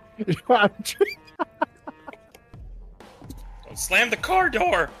 Don't slam the car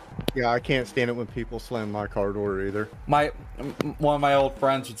door! Yeah, I can't stand it when people slam my car door either. One of my old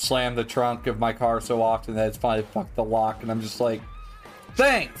friends would slam the trunk of my car so often that it's finally fucked the lock, and I'm just like,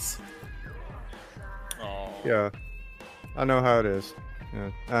 thanks! Oh. Yeah, I know how it is. Yeah.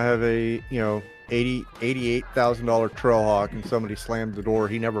 I have a, $88,000 Trailhawk, and somebody slammed the door.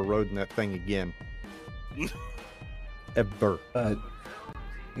 He never rode in that thing again. Ever. As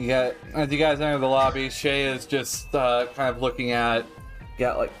you guys enter the lobby, Shay is just kind of looking at,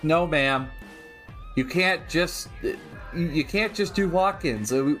 no, ma'am, you can't just do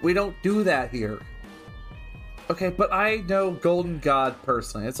walk-ins. We don't do that here. Okay, but I know Golden God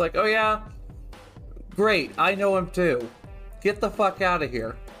personally. It's like, oh yeah, great, I know him too. Get the fuck out of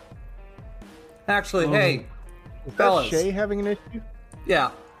here. Actually, hey, is fellas. that Shay having an issue? Yeah.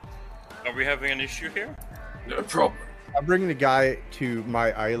 Are we having an issue here? No problem. I'm bringing the guy to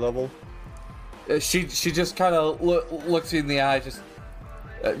my eye level. She just kind of looks you in the eye, just.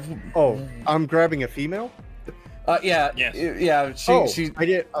 I'm grabbing a female? Yeah. Yes. Yeah. She. I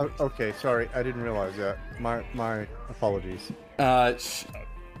did. Okay, sorry, I didn't realize that. My apologies.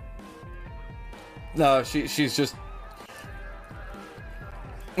 No, she's just.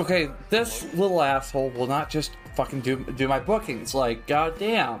 Okay, this little asshole will not just fucking do my bookings. Like,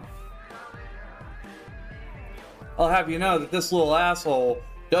 goddamn. I'll have you know that this little asshole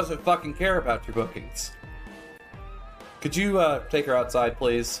doesn't fucking care about your bookings. Could you take her outside,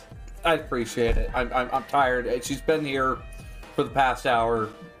 please? I'd appreciate it. I'm tired. She's been here for the past hour,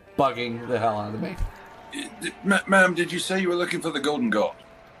 bugging the hell out of me. Ma'am, did you say you were looking for the Golden God?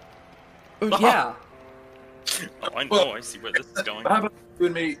 Yeah. Oh, I know. I see where this is going. How about you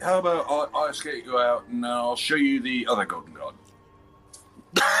and me? How about I escort you out and I'll show you the other Golden God?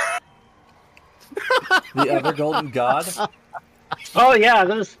 The other Golden God? Oh yeah,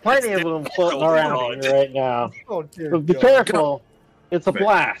 there's plenty of them floating around here right now. Oh, dear But be God. careful, it's a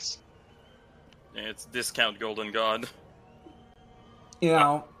blast. Yeah, it's discount Golden God. You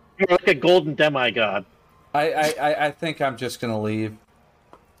know, You're like a golden demigod. I think I'm just gonna leave.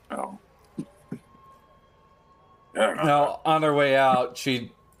 Oh. No, on her way out,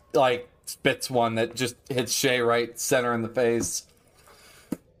 she spits one that just hits Shay right center in the face.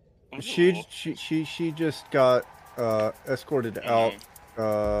 She just got escorted out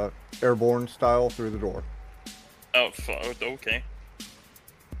airborne style through the door. Oh, okay.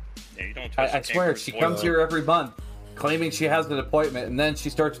 Yeah, you don't touch I the swear, kangaroo's she voice. comes here every month, claiming she has an appointment, and then she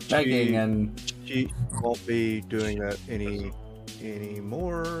starts begging, and She won't be doing that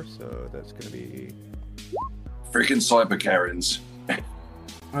anymore, so that's gonna be Freaking cyber Karens.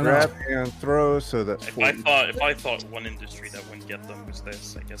 grab and throw, so that's If 40. I thought one industry that wouldn't get them was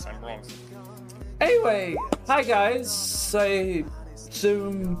this, I guess I'm wrong. Anyway, hi guys. I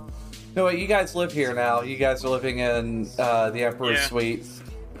assume. No, wait, you guys live here now. You guys are living in the Emperor's Yeah. Suite.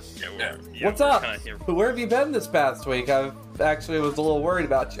 Yeah, What's we're up? kinda here. Where have you been this past week? I actually was a little worried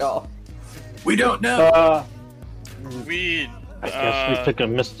about y'all. We don't know. We. I guess we took a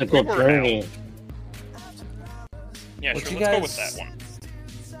mystical we were journey. Yeah, What sure. you Let's go guys- with that one.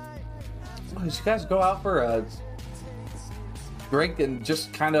 Oh, did you guys go out for a drink and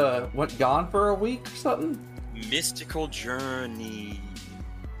just kind of went gone for a week or something? Mystical journey.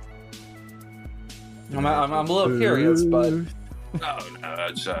 I'm a little curious, but Oh no,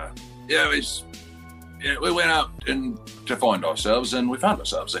 it's we went out to find ourselves and we found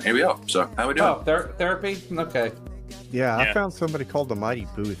ourselves and here we are. So how we doing? oh, therapy. Okay. Yeah, I Yeah. found somebody called the Mighty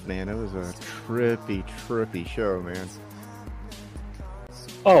Booth, man. It was a trippy show, man.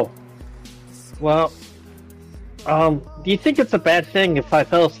 Oh. Well, do you think it's a bad thing if I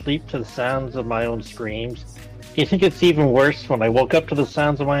fell asleep to the sounds of my own screams? Do you think it's even worse when I woke up to the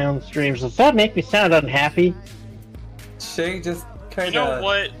sounds of my own screams? Does that make me sound unhappy? Shay just You kind know of.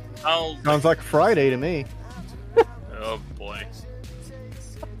 what? Sounds like Friday to me. Oh boy.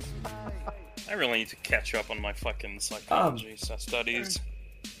 I really need to catch up on my fucking psychology studies.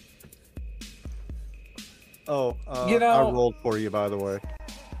 Oh, You know- I rolled for you, by the way.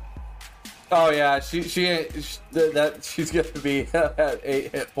 Oh yeah, she's gonna be at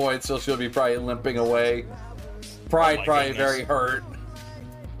 8 hit points, so she'll be probably limping away. Pride my probably goodness. very hurt.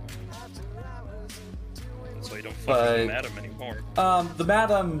 So you don't fucking But- madam anymore. The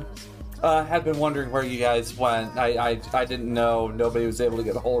madam had been wondering where you guys went. I didn't know. Nobody was able to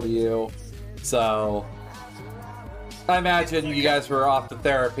get a hold of you. So I imagine you guys were off to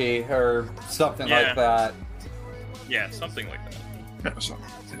therapy or something Yeah. like that. Yeah, something like that. Yeah, so-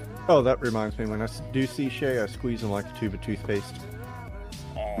 Oh, that reminds me. When I do see Shay, I squeeze him like a tube of toothpaste.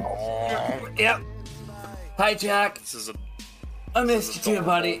 Aww. Yep. Hi, Jack. This is a... I missed you too,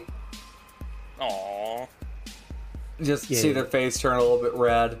 buddy. Aww. Just Yeah. see their face turn a little bit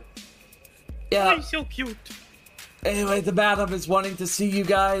red. Yeah. He's so cute. Anyway, the madam is wanting to see you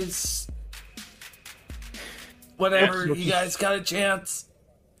guys whenever Yes. you guys got a chance.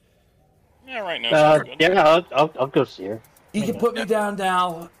 Yeah, right now she's good. Yeah, I'll go see her. You can put me down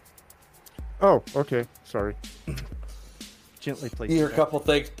now. Oh, okay. Sorry. Gently place. You hear it a down. couple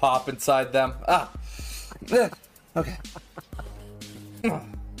things pop inside them. Okay.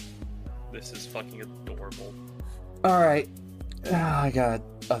 This is fucking adorable. Alright. I got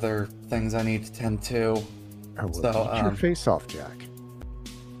other things I need to tend to. I will So, eat your face off, Jack.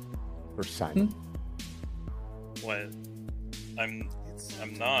 Or Simon. What? I'm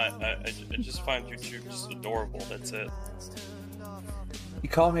not. I just find you two just adorable. That's it. You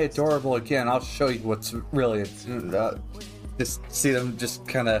call me adorable again, I'll show you what's really... just see them just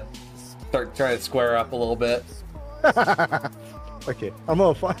kind of start trying to square up a little bit. Okay, I'm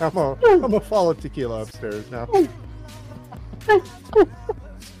gonna follow Tequila upstairs now.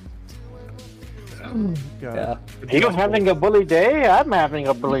 God. Yeah. Are you having a bully day? I'm having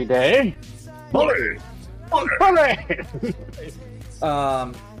a bully day. Bully! Bully!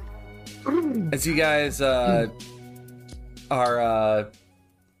 As you guys are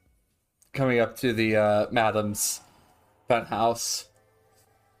coming up to the madam's penthouse,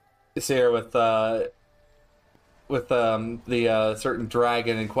 is here with the certain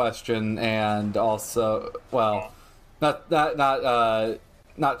dragon in question, and also, well, not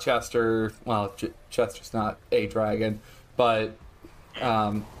Chester. Well, Chester's not a dragon, but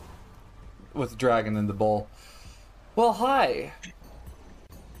with the dragon in the bowl. Well, hi.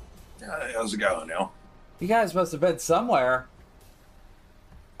 How's it going now? You guys must have been somewhere.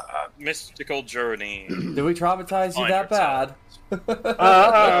 Mystical journey. Did we traumatize you Find that bad?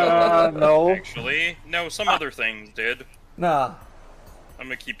 No. Actually, no. Some other things did. Nah. I'm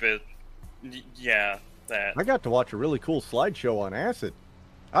gonna keep it. Yeah, that. I got to watch a really cool slideshow on acid.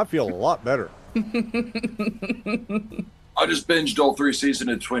 I feel a lot better. I just binged all 3 seasons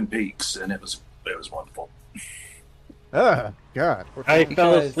of Twin Peaks, and it was wonderful. Ah, God. I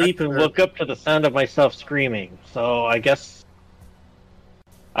fell Because- asleep and woke up to the sound of myself screaming. So I guess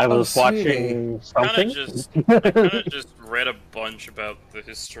I was sweetie. watching I something. kind of just read a bunch about the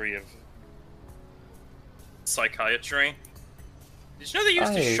history of psychiatry. Did you know they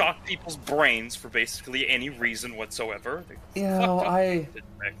used to I- shock people's brains for basically any reason whatsoever? They You know, fucked up I-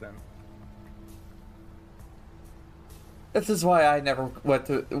 shit back then. This is why I never went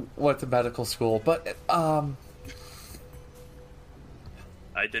to medical school. But I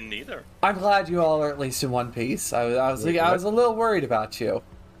didn't either. I'm glad you all are at least in one piece. I was Wait, I was a little worried about you.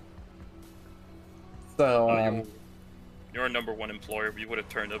 So You're a number one employer. You would have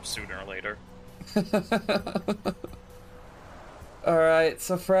turned up sooner or later. all right.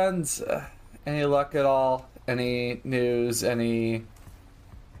 So friends, any luck at all? Any news? Any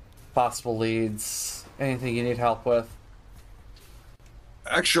possible leads? Anything you need help with?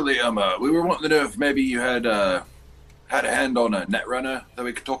 Actually, we were wanting to know if maybe you had a hand on a netrunner that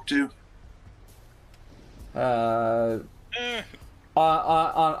we could talk to. Eh,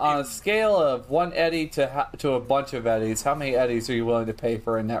 On a scale of one Eddie to a bunch of Eddies, how many Eddies are you willing to pay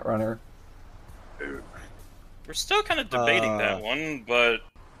for a netrunner? we're still kind of debating that one, but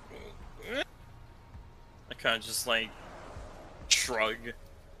I kind of just like shrug.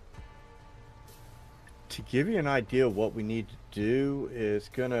 To give you an idea of what we need to do is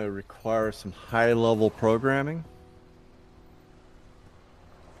going to require some high-level programming.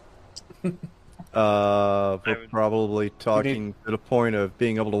 We're would- probably talking to the point of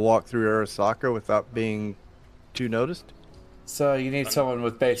being able to walk through Arasaka without being too noticed. So you need someone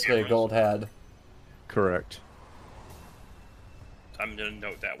with basically a gold head. Correct. I'm gonna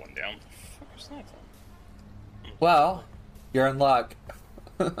note that one down. What the fuck is that? Well, you're in luck.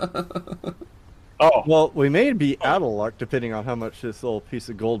 Oh, Well, we may be out of luck depending on how much this little piece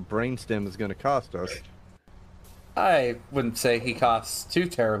of gold brainstem is going to cost us. I wouldn't say he costs too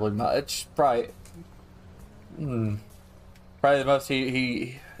terribly much. Probably the most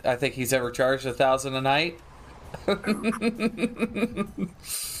he I think he's ever charged 1,000 a night.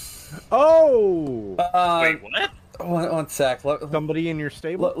 Oh! Wait, what? One sec. Somebody in your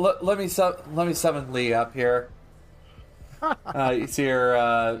stable? Let me summon Lee up here. You see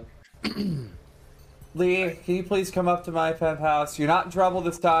her. Lee, can you please come up to my penthouse? You're not in trouble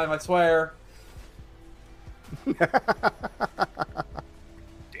this time, I swear.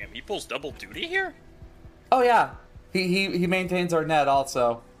 Damn, he pulls double duty here? Oh yeah, he maintains our net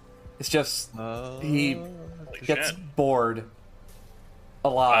also. It's just he gets bored a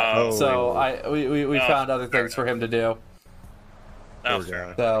lot, so we found other things for him to do. Oh, fair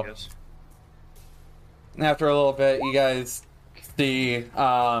enough, So I guess. after a little bit, you guys see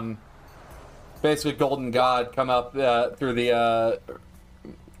basically Golden God come up through the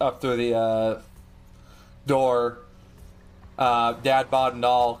door. Dad, Bod, and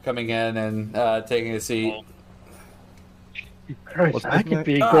all coming in and taking a seat. Christ, I could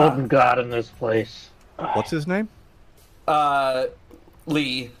be a golden god in this place. What's his name?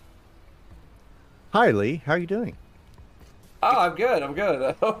 Lee. Hi, Lee. How you doing? Oh, I'm good.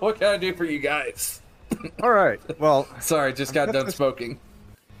 What can I do for you guys? All right. Well, Sorry, just got done smoking.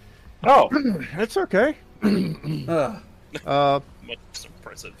 Oh, it's okay. Ugh. Much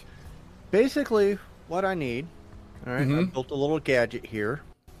impressive. Basically, what I need. All right, I built a little gadget here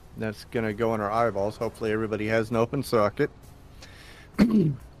that's going to go in our eyeballs. Hopefully, everybody has an open socket.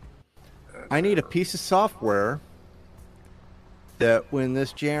 I need a piece of software that when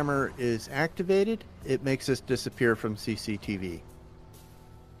this jammer is activated, it makes us disappear from CCTV.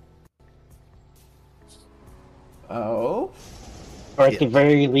 Oh? or at the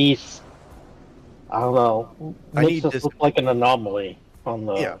very least, I don't know, I makes need us this- look like an anomaly on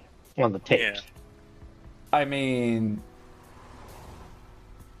the tape. Yeah. I mean,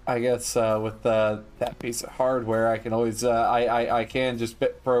 I guess with that piece of hardware, I can always I can just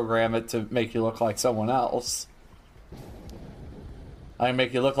program it to make you look like someone else. I can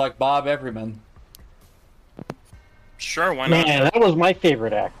make you look like Bob Everyman. Sure, why not? Man, that was my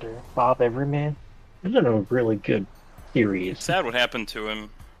favorite actor, Bob Everyman. He's in a really good series. Sad what happened to him.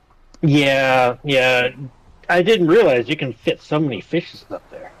 Yeah. I didn't realize you can fit so many fishes up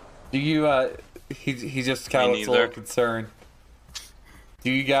there. Do you? He just kind of Me looks a little neither. concerned.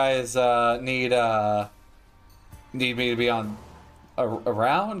 Do you guys need me to be on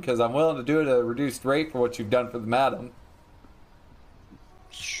around? Because I'm willing to do it at a reduced rate for what you've done for the madam.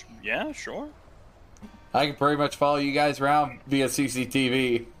 Yeah, sure. I can pretty much follow you guys around via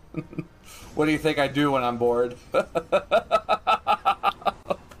CCTV. What do you think I do when I'm bored?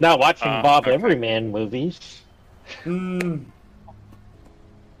 Not watching Bob okay. Everyman movies. I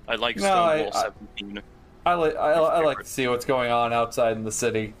like No, Stonewall I- 17. I like to see what's going on outside in the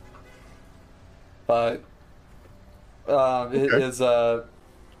city, but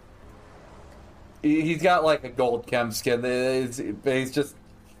he's got like a gold chem skin.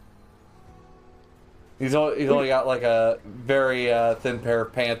 He's only got like a very thin pair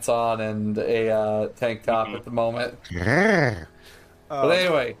of pants on and a tank top at the moment. But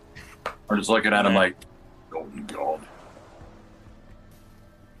anyway, I'm just looking at him like, golden god.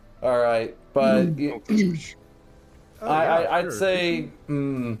 all right, but I'd sure. say.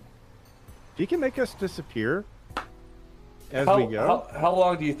 If you can make us disappear as How, we go, how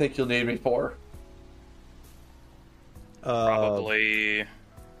long do you think you'll need me for? Probably,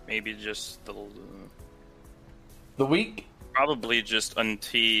 maybe just The week? probably just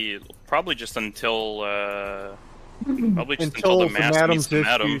until until until the the mask madam's meets the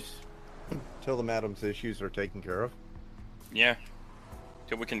madam. issues, until the madam's issues are taken care of. Yeah,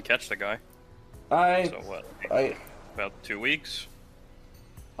 till we can catch the guy. I So what? I About 2 weeks.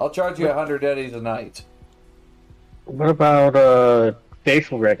 I'll charge you 100 eddies a night. What about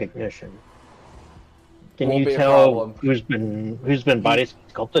facial recognition? Can Won't you be a tell problem. who's been body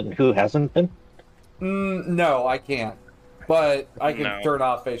sculpted and who hasn't been? No, I can't. But I can No. turn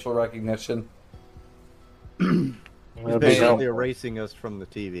off facial recognition. He's That'd be basically helpful. erasing us from the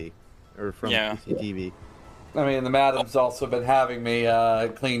TV or from Yeah. CCTV. I mean, the madam's also been having me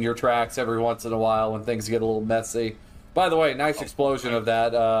clean your tracks every once in a while when things get a little messy. By the way, nice explosion of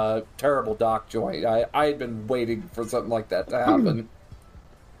that terrible dock joint. I had been waiting for something like that to happen.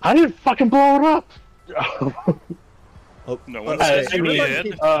 I didn't fucking blow it up. Oh, No one I says you mean,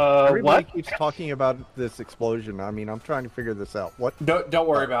 did. everybody what? keeps talking about this explosion. I mean, I'm trying to figure this out. What? Don't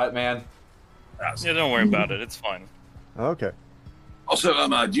worry about it, man. Yeah, don't worry about it. It's fine. Okay. Also,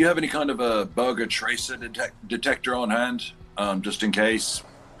 do you have any kind of a bug or tracer detector on hand, just in case?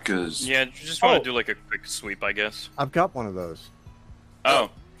 Because Yeah, you just want to do like a quick sweep, I guess. I've got one of those.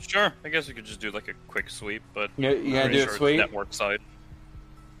 Oh, sure. I guess we could just do like a quick sweep, but You gonna pretty do a sure it's sweep? network side.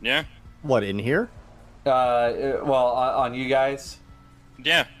 Yeah, What, in here? Well, on you guys.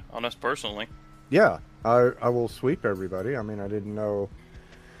 yeah. On us personally. Yeah. I will sweep everybody. I mean, I didn't know.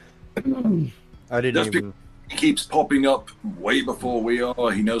 I didn't Just even. He keeps popping up way before we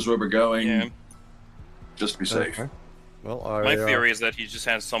are. He knows where we're going. Yeah. Just to be safe. Okay. Well, My theory is that he just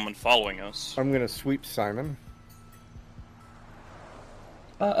has someone following us. I'm gonna sweep Simon.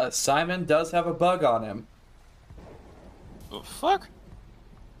 Simon does have a bug on him. The fuck?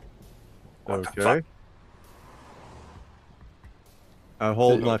 What the Okay. fuck? I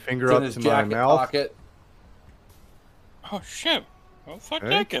hold It's my in- finger it's in up his to my jacket mouth. pocket. Oh shit! Oh fuck Okay.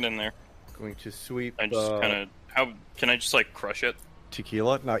 that get in there. Going to sweep I just kind of how can I just like crush it?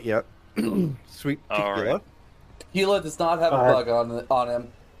 tequila. Not yet. Sweep All tequila. right. Tequila does not have a bug on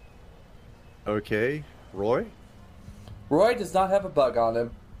him. Okay. Roy. Roy does not have a bug on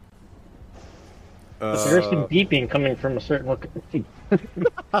him. There's some beeping coming from a certain location.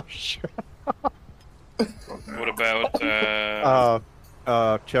 Sure. What about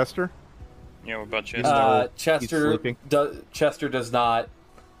Chester. yeah? What about you? No, he's Chester sleeping. Chester does not.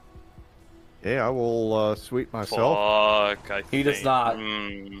 Yeah, I will sweep myself. Fuck! He does not.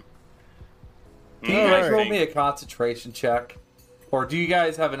 Mm. Can you guys roll me a concentration check? Or do you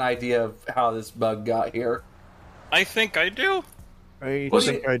guys have an idea of how this bug got here? I think I do, I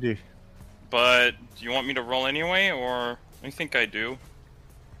Listen. think I do. but do you want me to roll anyway, or I think I do.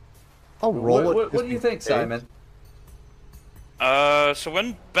 I'll roll it. What just do you in think, case. Simon?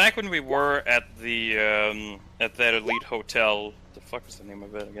 So back when we were at the at that elite hotel, the fuck is the name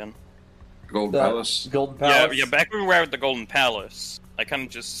of it again? Golden Palace. Golden Palace? Yeah, back when we were at the Golden Palace, I kind of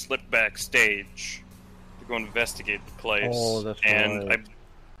just slipped backstage to go investigate the place, Oh, that's and right. I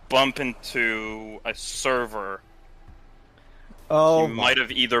bump into a server. Oh, He might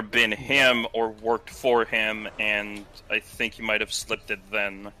have either been him or worked for him, and I think he might have slipped it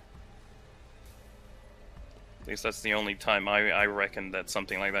then. At least that's the only time I reckon that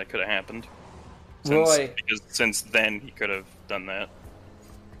something like that could have happened. Because since then he could have done that.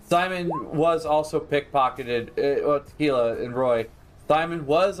 Simon was also pickpocketed. Tequila and Roy. Simon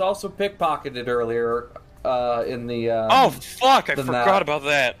was also pickpocketed earlier in the. Oh fuck! I than forgot that. about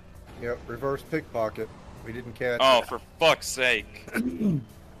that. Yep, reverse pickpocket. We didn't catch Oh, it. for fuck's sake!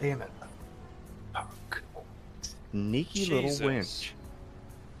 Damn it. Fuck. Sneaky Jesus. little winch.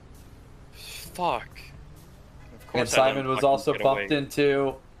 Fuck. Of And course I let Simon him was fucking also get bumped away.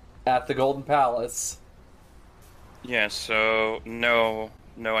 into at the Golden Palace. Yeah. So no,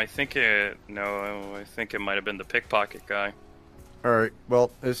 I think it might have been the pickpocket guy. Alright,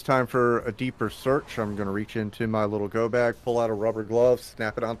 well, it's time for a deeper search. I'm going to reach into my little go bag, pull out a rubber glove,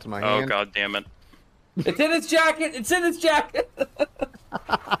 snap it onto my Oh hand. god damn it! It's in his jacket! It's in his jacket! You're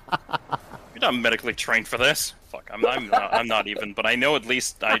not medically trained for this. Fuck, I'm not even. But I know at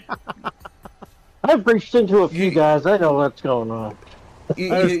least I. I've reached into a few guys. I know what's going on.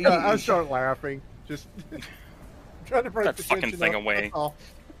 I start laughing. Just trying to break That the fucking tension thing up. away. That's all.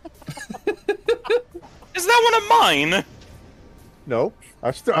 Is that one of mine? Nope.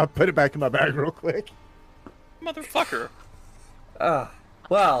 I put it back in my bag real quick. Motherfucker.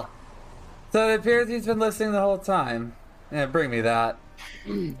 Well, so it appears he's been listening the whole time. Yeah, bring me that.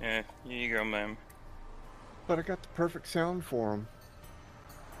 Yeah, here you go, ma'am. But I got the perfect sound for him.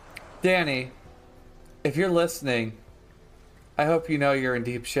 Danny, if you're listening, I hope you know you're in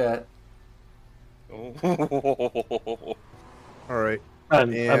deep shit. Oh. Alright.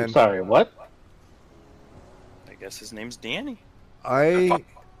 I'm And- sorry, what? I guess his name's Danny. I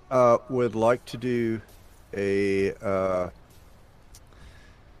would like to do a.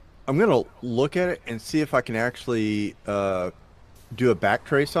 I'm gonna look at it and see if I can actually do a back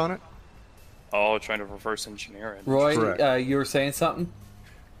trace on it. Oh, trying to reverse engineer it. Roy, Correct. you were saying something?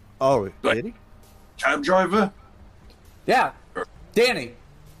 Oh, Like- did he? Cab driver? Yeah. Danny,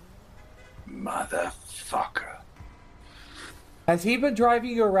 Motherfucker. has he been driving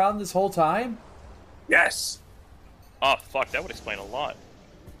you around this whole time? Yes. Oh fuck, that would explain a lot.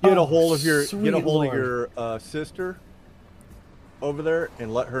 Get a Oh, hold of your sweet Lord. your sister over there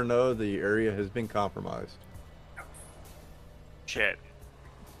and let her know the area has been compromised. Shit.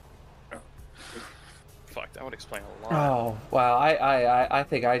 Fuck, that would explain a lot. Oh wow! I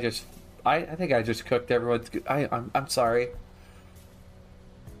think I just cooked everyone's. I'm sorry.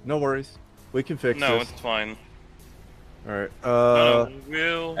 No worries, we can fix No, this. it's fine. All right. No,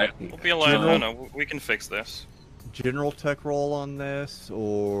 we'll be alive. General? No, we can fix this. General tech roll on this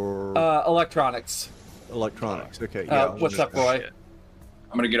or Electronics. electronics? Okay. Yeah. What's up, Roy? Shit.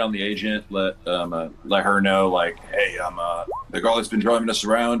 I'm gonna get on the agent, let her know, like, hey, the girl that's been driving us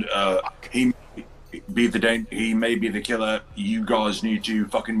around, he may be the killer. You guys need to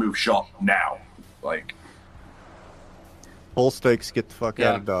fucking move shop now. Like, Full stakes, get the fuck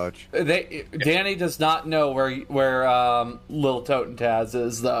out of Dodge. Danny does not know where Lil Totentaz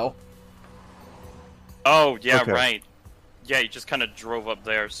is, though. Oh, yeah, Okay. right. Yeah, he just kind of drove up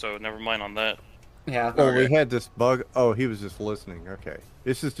there, so never mind on that. Yeah. Oh, we had this bug. Oh, he was just listening. Okay.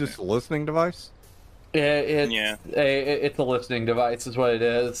 This is just a listening device? It's a listening device, is what it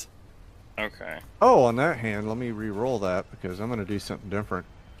is. Okay. Oh, on that hand, let me re-roll that because I'm going to do something different.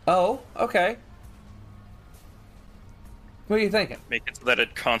 Oh, okay. What are you thinking? Make it so that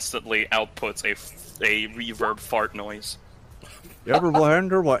it constantly outputs a reverb fart noise. You ever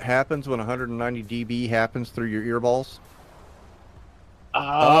wonder what happens when 190 dB happens through your earballs?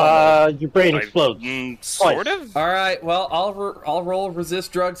 Your brain explodes. Sort of? All right. Well, I'll roll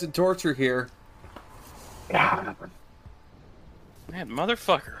resist drugs and torture here. God. Man,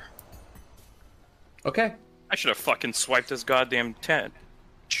 motherfucker. Okay. I should have fucking swiped his goddamn tent.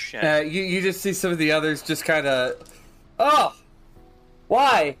 Shit. You just see some of the others just kind of. Oh,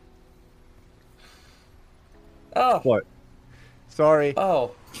 why? Oh. What? Sorry.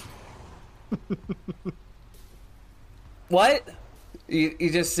 Oh. What? You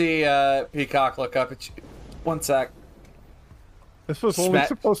just see Peacock look up at you. One sec. This was only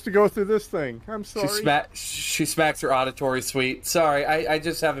supposed to go through this thing. I'm sorry. She smacks her auditory suite. Sorry, I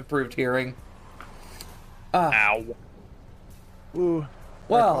just have improved hearing. Ow. Ooh.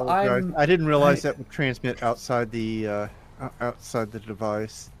 Well, I didn't realize that would transmit outside the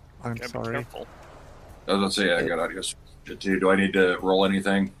device. I'm Gotta be sorry. careful. Let's see, I got audio. Do I need to roll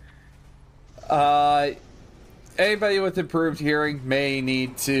anything? Anybody with improved hearing will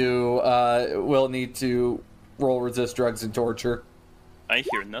need to roll resist drugs and torture. I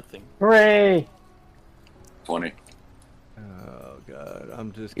hear nothing. Hooray! 20. Oh god,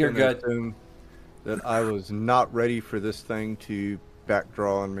 I'm just You're gonna good. assume that I was not ready for this thing to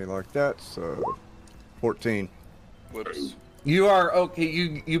backdraw on me like that. So, 14. Whoops. You are okay.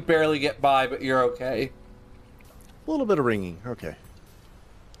 You barely get by, but you're okay. A little bit of ringing. Okay.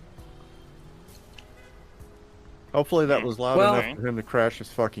 Hopefully that was loud Well- enough for him to crash his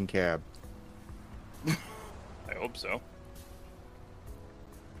fucking cab. I hope so.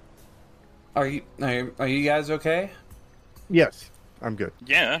 Are you guys okay? Yes, I'm good.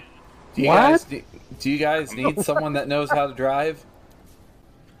 Yeah. Do you guys need someone that knows how to drive?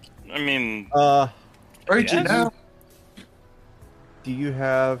 I mean, Right Yes. now. Do you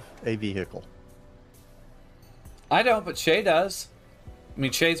have a vehicle? I don't, but Shay does. I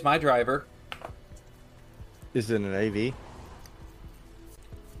mean, Shay's my driver. Is it an AV?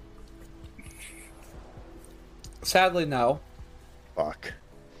 Sadly, no. Fuck.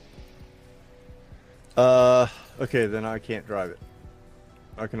 Okay, then I can't drive it.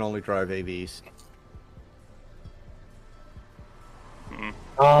 I can only drive AVs.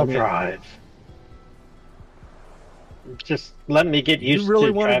 I'll drive. Just let me get used really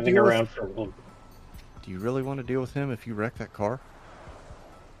to wanna driving deal with- around for a little bit. Do you really want to deal with him if you wreck that car?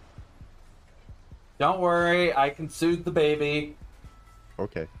 Don't worry, I can soothe the baby.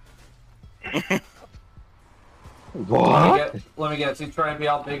 Okay. What? Let me guess. He's trying to be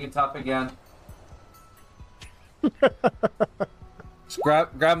all big and tough again. Just grab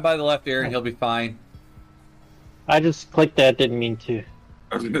him by the left ear and he'll be fine. I just clicked that, didn't mean to.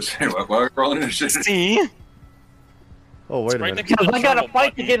 I was going to say, why are we rolling this shit? see? Oh, wait a Right minute. next to Because the I got to turbo fight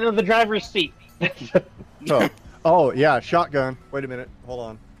to button. get into the driver's seat. Oh, yeah, shotgun. Wait a minute. Hold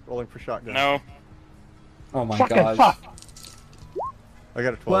on. Rolling for shotgun. No. Oh my Fucking god. fuck. I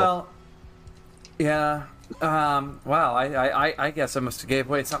got a 12. Well, yeah. Wow. I guess I must have gave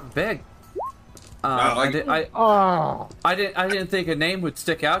away something big. I didn't think a name would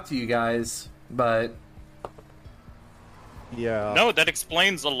stick out to you guys, but yeah. No, that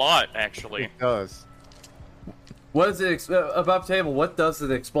explains a lot, actually. It does. what is it above table? What does it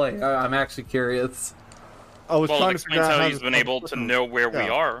explain? I'm actually curious. I was Well, it trying to figure explains out how how he's to been able to know where we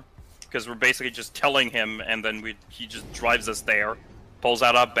Yeah. are. Because we're basically just telling him, and then he just drives us there, pulls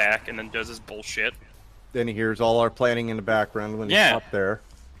out our back, and then does his bullshit. Then he hears all our planning in the background when Yeah. he's up there.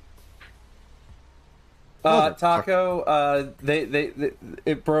 Taco,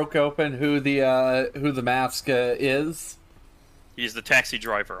 it broke open who the mask is. He's the taxi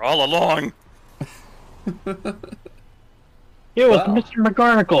driver all along. It was Wow. Mr.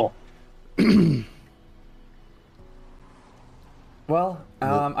 McGarnacle. Well,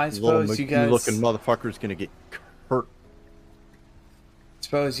 I suppose you guys. looking motherfucker's gonna get hurt.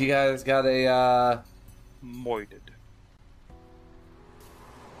 Suppose you guys got a. Moided.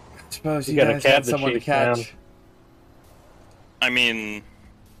 Suppose You you got a guys cab got to someone to chase down. catch. I mean...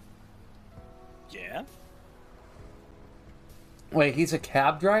 Yeah? Wait, he's a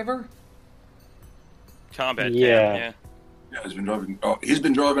cab driver? Combat Yeah. cab, Yeah, he's been driving. Oh, he's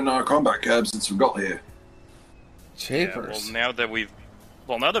been driving our combat cab since we got here. Chapers. Yeah, now that we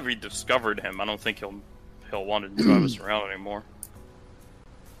discovered him, I don't think he'll want to drive us around anymore.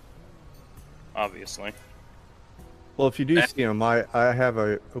 Obviously. Well, if you do see him, I have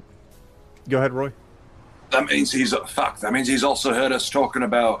a. Oh, go ahead, Roy. That means he's fuck. That means he's also heard us talking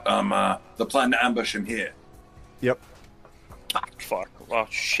about the plan to ambush him here. Yep. Fuck. Oh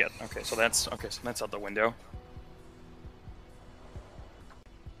shit. Okay, so that's out the window.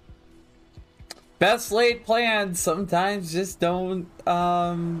 Best laid plans sometimes just don't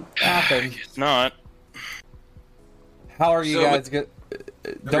happen. It's not. How are you So, guys?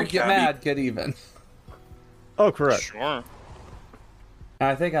 Don't get mad. Get even. Oh, correct. Sure.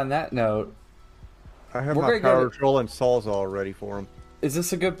 I think on that note, I have We're my gonna power go drill and sawzall ready for him. is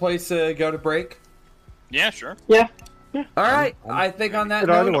this a good place to go to break? Yeah, sure. Yeah. All right. I think on that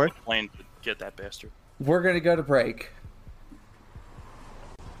But either note, way, Plane to get that bastard. we're gonna go to break.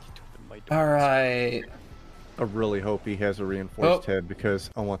 All right. I really hope he has a reinforced head because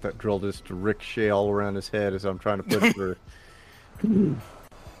I want that drill just to ricochet all around his head as I'm trying to push through.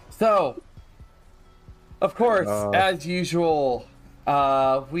 So, of course, as usual,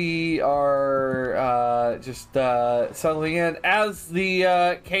 we are just settling in as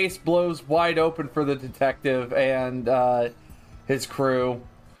the case blows wide open for the detective and his crew.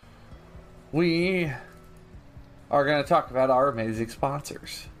 We are going to talk about our amazing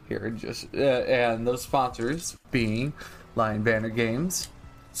sponsors here, and those sponsors being Lion Banner Games,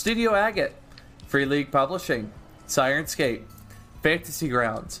 Studio Agate, Free League Publishing, Sirenscape, Fantasy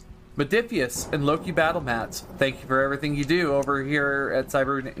Grounds, Modifius, and Loki Battle Mats. Thank you for everything you do over here at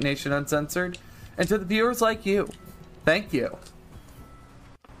Cyber Nation Uncensored. And to the viewers like you, thank you.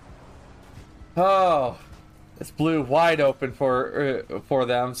 Oh, this blew wide open for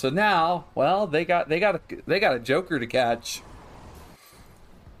them. So now, well, they got a joker to catch.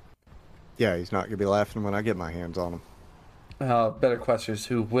 Yeah, he's not gonna be laughing when I get my hands on him. Better question is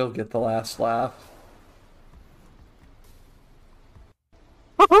who will get the last laugh.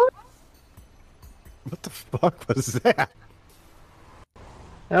 What the fuck was that?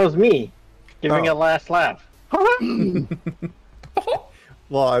 That was me giving a last laugh.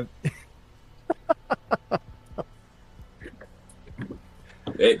 Well,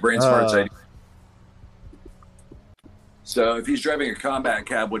 Hey, brain smarts. So, if he's driving a combat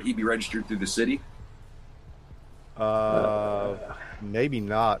cab, would he be registered through the city? maybe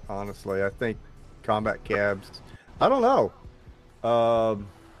not. Honestly, I think combat cabs. I don't know.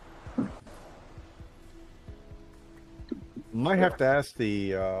 Might have to ask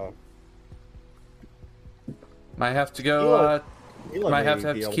the. Might have to go. Might have to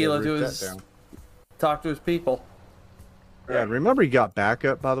have be able Tequila root do that his down. talk to his people. Yeah, and remember, you got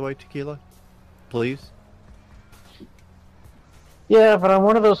backup, by the way, Tequila. Please. Yeah, but I'm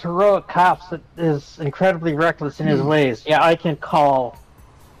one of those heroic cops that is incredibly reckless in his ways. Yeah, I can call.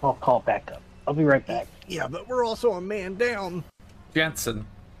 I'll call backup. I'll be right back. Yeah, but we're also a man down. Jensen.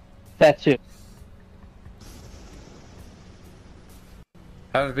 That too.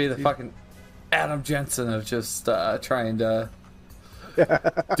 Having to be the fucking Adam Jensen of just trying to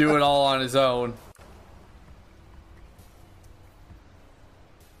do it all on his own.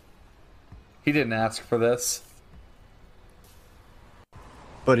 He didn't ask for this.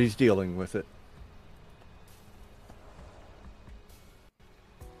 But he's dealing with it.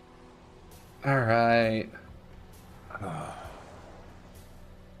 All right. How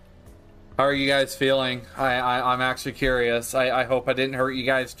are you guys feeling? I'm actually curious. I hope I didn't hurt you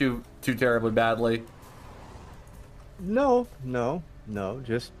guys too terribly badly. No.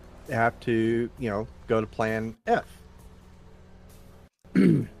 Just have to, go to plan F.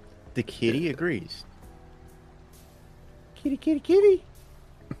 The kitty agrees. Kitty, kitty, kitty.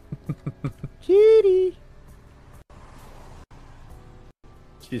 Kitty.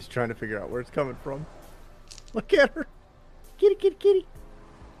 She's trying to figure out where it's coming from. Look at her. Kitty, kitty, kitty.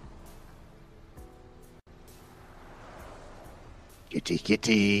 Kitty,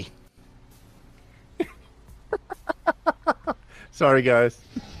 kitty. Sorry, guys.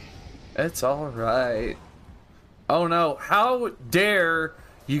 It's all right. Oh no! How dare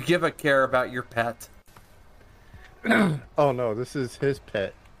you give a care about your pet? Oh no, this is his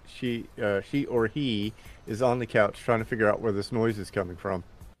pet. She or he is on the couch trying to figure out where this noise is coming from.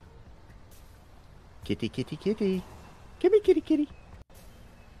 Kitty, kitty, kitty. Kitty, kitty, kitty.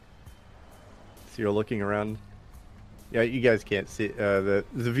 So you're looking around. Yeah, you guys can't see the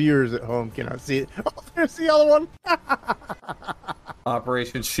viewers at home cannot see it. Oh, there's the other one.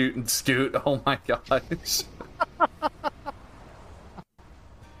 Operation Shoot and Scoot. Oh my gosh.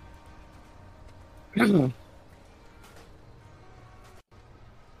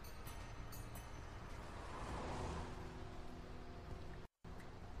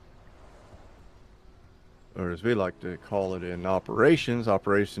 as we like to call it in operations,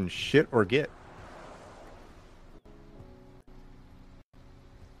 Operation Shit or Get.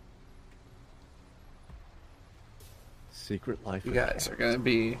 Secret Life. You guys are gonna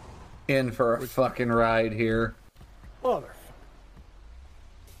be in for a fucking ride here. Motherfucker.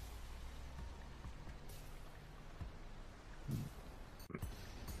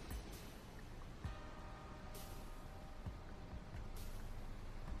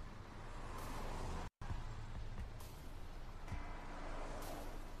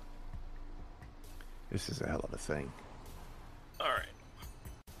 This is a hell of a thing. Alright.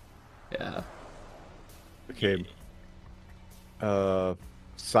 Yeah. Okay.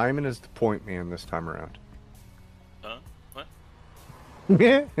 Simon is the point man this time around. What?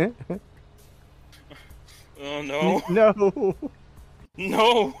 No. Oh no. No.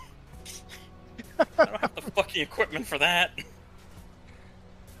 No! I don't have the fucking equipment for that.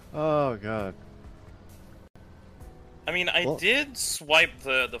 Oh god. I mean, I Well- did swipe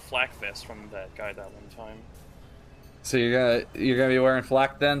the flak vest from that guy that one time. So you're gonna be wearing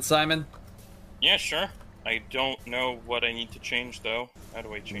flak then, Simon? Yeah, sure. I don't know what I need to change though. How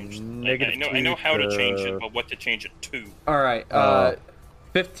do I change? Negative I know how to change to- it, but what to change it to? All right.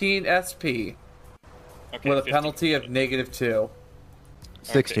 15 SP Okay, with a 50. penalty of -2.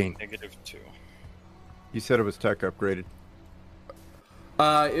 16. Okay, -2. You said it was tech upgraded.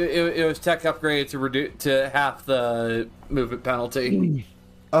 It was tech upgraded to reduce to half the movement penalty.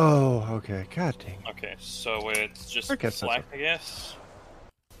 Oh, okay. God dang. Okay, so it's just I guess that's flak, I guess.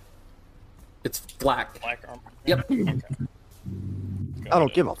 It's flak. Black armor. Yep. Okay. I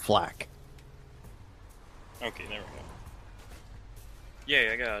don't give a flack. Okay, there we go.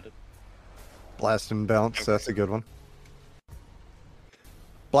 Yay, I got it. Blast and bounce. That's a good one.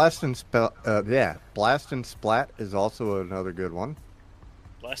 Blast and Blast and splat is also another good one.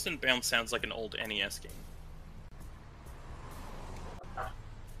 Blast and Bounce sounds like an old NES game.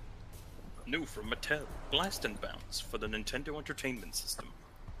 New from Mattel, Blast and Bounce for the Nintendo Entertainment System.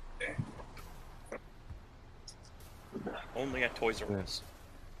 Only at Toys R Us.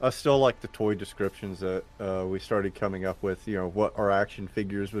 I still like the toy descriptions that we started coming up with. You know what our action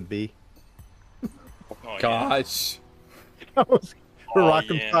figures would be. Oh, Gosh. That was Oh,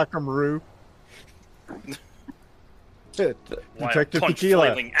 Rock'em yeah. Sock'em Roo. Wild Detective punch Tequila.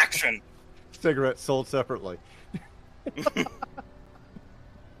 flailing action. Cigarettes sold separately.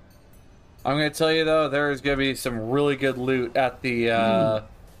 I'm gonna tell you though, there is gonna be some really good loot at the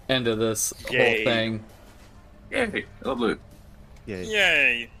end of this Yay. whole thing. Yay, love loot. Yeah.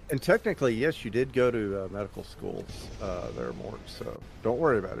 Yay! And technically, yes, you did go to medical schools there, Mort. So don't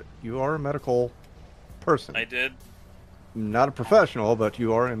worry about it. You are a medical person. I did. Not a professional, but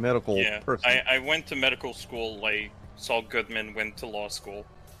you are a medical Yeah, person. I went to medical school. I Saul Goodman went to law school.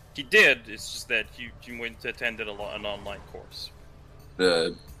 He did. It's just that he went to attended an online course.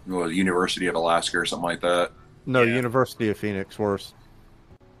 The University of Alaska or something like that. No, Yeah. University of Phoenix, worse.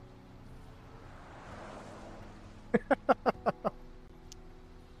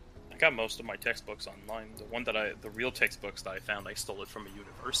 I got most of my textbooks online. The real textbooks that I found, I stole it from a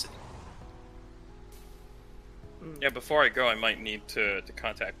university. Yeah, before I go, I might need to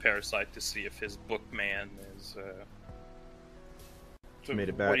contact Parasite to see if his bookman is Made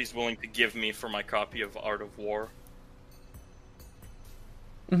it back. what he's willing to give me for my copy of Art of War.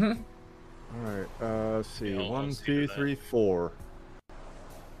 All right. Let's see. Yeah, I'll 1, see 2, that. 3, 4.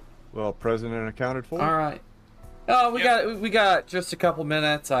 Well, president accounted for. All right. Oh, Yep. we got just a couple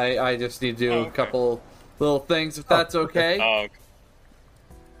minutes. I just need to do Oh, a okay. couple little things if that's okay. Oh,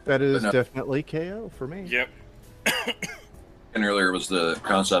 That is No. definitely KO for me. yep. And earlier was the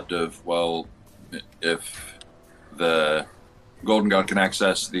concept of, well, if the Golden God can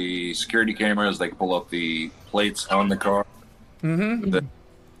access the security cameras, they can pull up the plates on the car. Mm-hmm.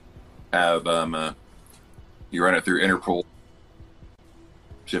 Have you run it through Interpol,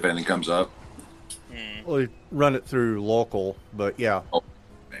 see if anything comes up. Well, you run it through local, but yeah, But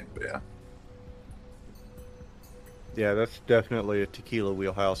yeah, yeah, that's definitely a tequila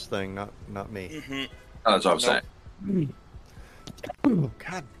wheelhouse thing, not me. Hmm. that's what I'm saying. Ooh,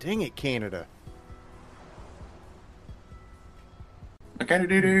 God dang it, Canada! Okay,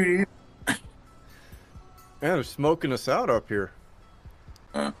 do. Man, they're smoking us out up here.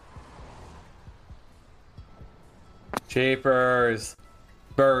 Cheapers.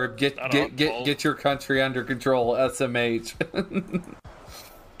 Bird, Not our fault. get your country under control, SMH.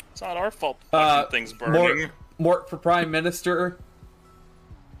 It's not our fault. Uh, Things burning. Mort for Prime Minister.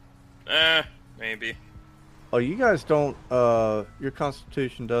 Maybe. Oh, you guys don't. Your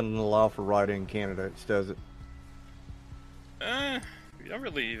constitution doesn't allow for writing in Canada, does it? We don't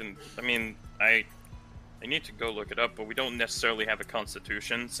really even. I mean, I I need to go look it up, but we don't necessarily have a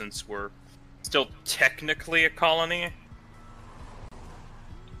constitution since we're still technically a colony.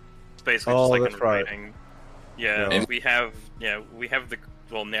 It's basically just like that's an right. writing. Yeah, Yeah. we have the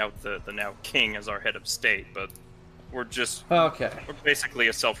now the now king as our head of state, but we're basically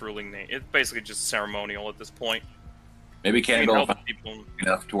a self-ruling nation. It's basically just ceremonial at this point. Maybe I mean, Cannonball help people.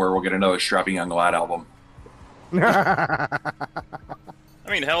 enough to where we'll get another Strapping Young Lad album. I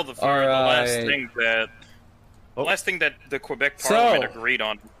mean, hell, the last thing that the Quebec Parliament agreed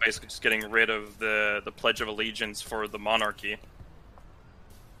on was basically just getting rid of the Pledge of Allegiance for the monarchy.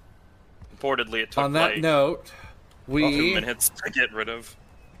 Reportedly, it took On that note, 2 minutes to get rid of.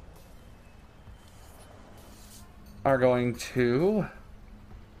 Are going to,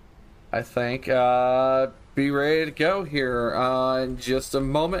 I think, be ready to go here in just a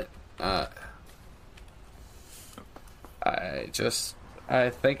moment. I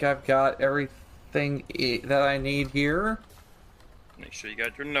think I've got everything that I need here. Make sure you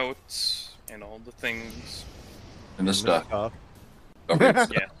got your notes and all the things. And the stuff. Yeah,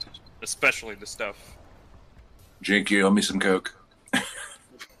 especially the stuff. Jake, you owe me some Coke.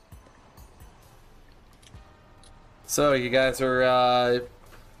 So you guys are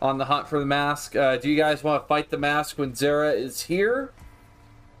on the hunt for the mask. Do you guys want to fight the mask when Zara is here?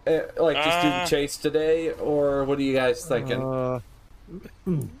 Just do the chase today, or what are you guys thinking?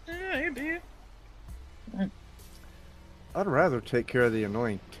 Maybe. I'd rather take care of the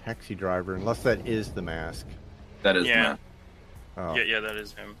annoying taxi driver, unless that is the mask. That is Yeah. Oh. Yeah, that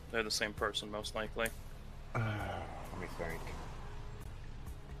is him. They're the same person, most likely. Let me think.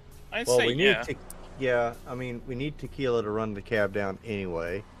 I'd Well, say we yeah. need I mean, we need Tequila to run the cab down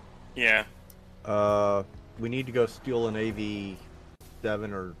anyway. Yeah. We need to go steal an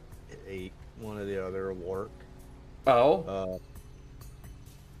AV-7 or 8, one or the other will work. Oh?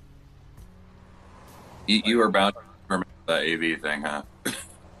 You are bound to remember that AV thing, huh?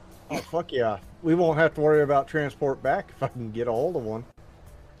 Oh, fuck yeah. We won't have to worry about transport back if I can get a hold of one.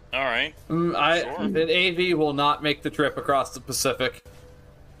 Alright. An AV will not make the trip across the Pacific.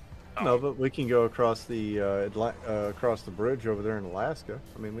 No, but we can go across the across the bridge over there in Alaska.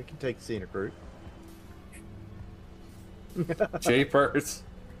 I mean, we can take the scenic route. Jeepers.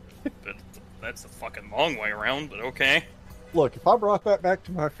 But that's a fucking long way around, but okay. Look, if I brought that back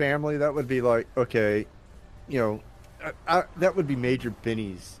to my family, that would be like, okay, you know, that would be major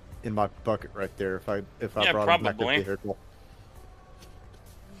bennies in my bucket right there if I brought it back to the vehicle.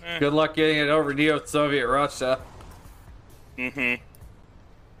 Good luck getting it over Neo-Soviet Russia. Mm-hmm.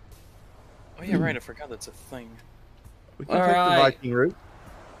 Oh yeah, right, I forgot that's a thing. We can take the Viking route.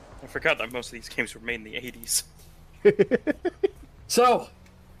 I forgot that most of these games were made in the 80s. So,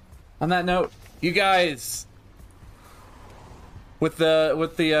 on that note, you guys, with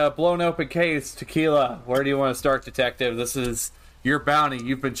the blown open case, Tequila, where do you want to start, Detective? This is your bounty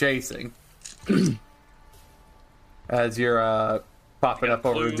you've been chasing. As you're popping up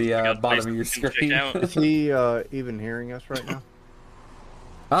over the bottom of your screen. Is he even hearing us right now?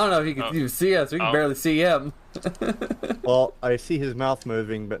 I don't know if he can even see us. We can barely see him. Well, I see his mouth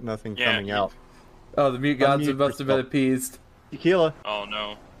moving, but nothing coming out. Oh, the mute gods must have been appeased. Tequila. Oh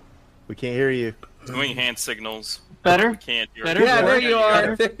no. We can't hear you. Doing hand signals. Better? We can't hear Better? you. Yeah, there you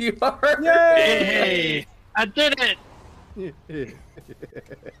are. There you are. Yay! I did it!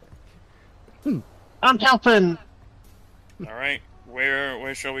 I'm helping! Alright,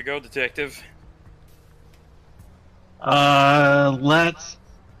 where shall we go, Detective? Let's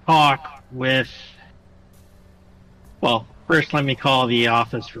talk with... Well, first let me call the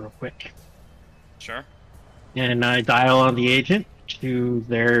office real quick. Sure. And I dial on the agent to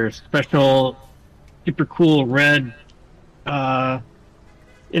their special, super cool red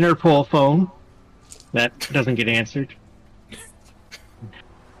Interpol phone. That doesn't get answered.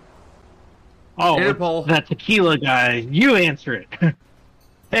 Oh, Interpol. that Tequila guy. You answer it.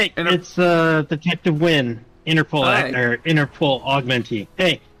 Hey, it's Detective Wynn, Interpol or Interpol augmentee.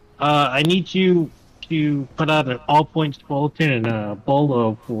 Hey, I need you to put out an all-points bulletin and a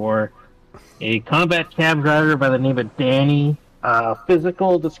bolo for a combat cab driver by the name of Danny.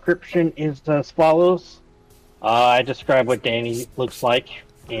 Physical description is as follows. I describe what Danny looks like,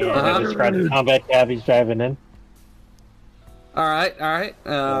 and I describe the combat cab he's driving in. All right.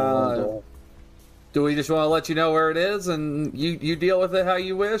 Do we just want to let you know where it is, and you deal with it how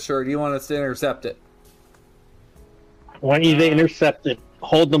you wish, or do you want us to intercept it? I want you to intercept it,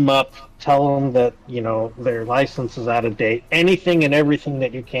 hold them up, tell them that, their license is out of date. Anything and everything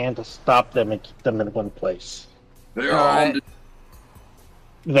that you can to stop them and keep them in one place. They're armed.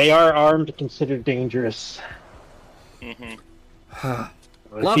 They are armed, considered dangerous.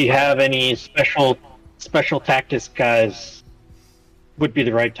 Mm-hmm. If you have any special special tactics guys would be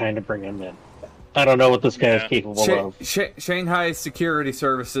the right time to bring him in. I don't know what this guy is capable of. Shanghai security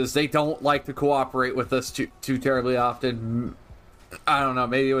services, they don't like to cooperate with us too terribly often. I don't know,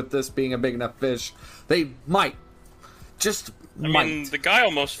 maybe with this being a big enough fish, they might. I mean, the guy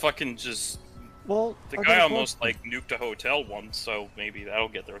almost fucking just... Well, the guy almost, like, nuked a hotel once, so maybe that'll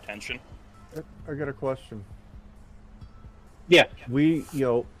get their attention. I got a question. Yeah. We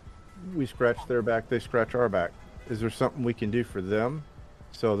scratch their back, they scratch our back. Is there something we can do for them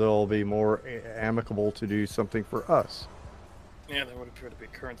so they'll be more amicable to do something for us? Yeah, that would appear to be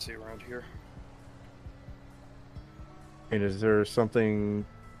currency around here. And is there something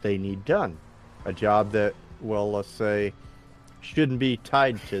they need done? A job that, well, let's say, shouldn't be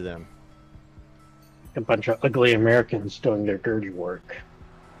tied to them? A bunch of ugly Americans doing their dirty work.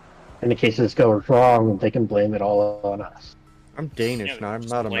 In the case this goes wrong, they can blame it all on us. I'm Danish now, I'm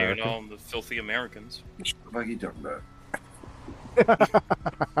not blame American. it on the filthy Americans. What are you talking about?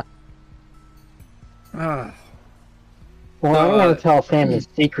 Well, I don't want to tell a family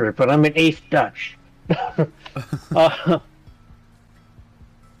secret, but I'm an eighth Dutch. Let's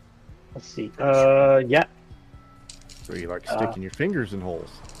see. Yeah. So you like sticking your fingers in holes?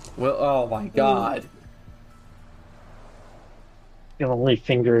 Well, oh my god. You can only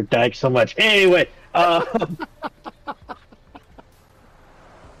finger a dike so much. Anyway,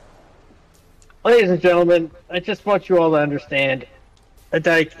 ladies and gentlemen, I just want you all to understand, a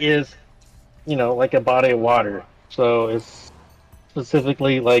dike is, like a body of water. So it's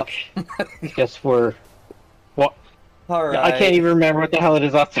specifically like, I guess for what? All right. I can't even remember what the hell it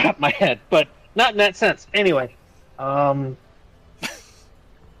is off the top of my head, but not in that sense. Anyway,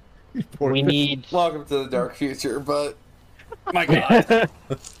 we need. Welcome to the dark future, but my god.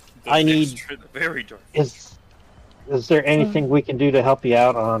 I need. Very dark. Is there anything we can do to help you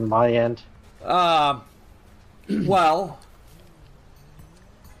out on my end? Well,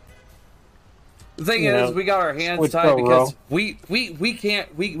 the thing is, we got our hands tied because we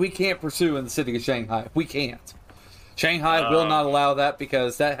can't pursue in the city of Shanghai. We can't. Shanghai will not allow that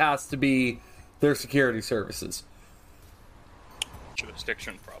because that has to be their security services.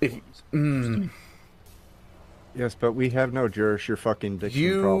 Jurisdiction problems. Yes, but we have no jurisdiction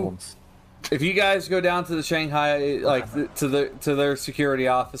problems. If you guys go down to the Shanghai, to their security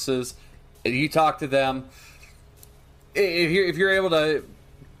offices, and you talk to them, if you're able to,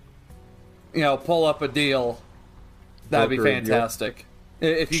 pull up a deal, that'd be fantastic.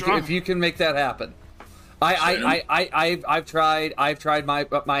 If you can make that happen, I've tried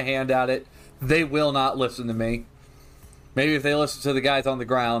my hand at it. They will not listen to me. Maybe if they listen to the guys on the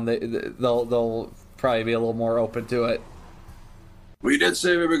ground, they'll probably be a little more open to it. We did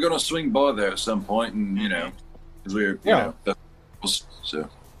say we were going to swing by there at some point, and because we were, so.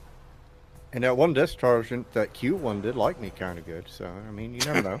 And that one desk sergeant, that cute one, did like me kind of good. So I mean, you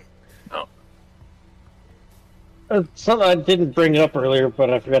never know. Oh. Something I didn't bring up earlier, but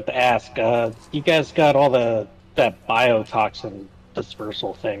I forgot to ask. You guys got all that biotoxin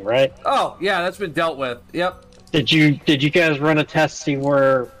dispersal thing, right? Oh yeah, that's been dealt with. Yep. Did you guys run a test to see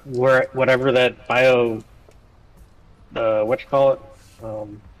where whatever that what you call it?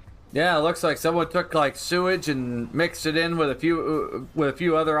 Yeah, it looks like someone took sewage and mixed it in with a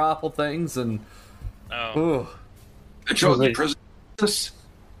few other awful things, and They chose the prison.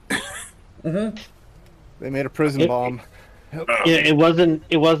 They made a prison bomb. Yeah, it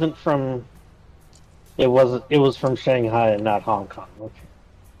wasn't from. It was from Shanghai and not Hong Kong. Okay.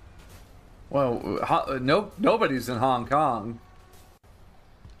 Well, nobody's in Hong Kong.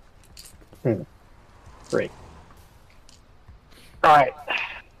 Great. All right.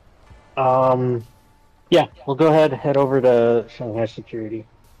 Yeah, we'll go ahead and head over to Shanghai Security.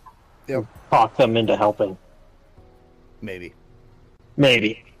 Yep. Talk them into helping. Maybe.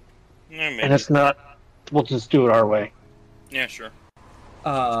 Maybe. Yeah, maybe. And if not, we'll just do it our way. Yeah, sure.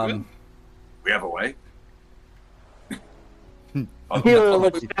 We have a way. He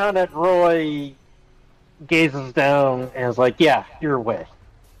looks down at Roy, gazes down, and is like, "Yeah, your way."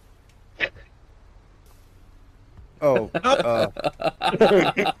 Oh.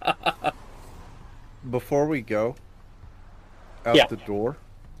 Before we go out the door,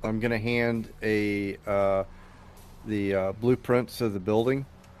 I'm gonna hand the blueprints of the building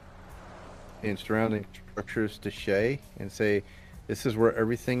and surrounding structures to Shay and say, "This is where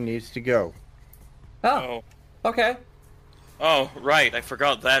everything needs to go." Oh. Okay. Oh, right. I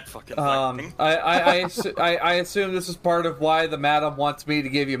forgot that fucking thing. I assume this is part of why the madam wants me to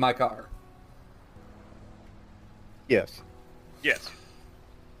give you my car. Yes. Yes.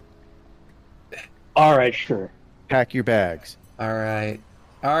 All right, sure. Pack your bags. All right,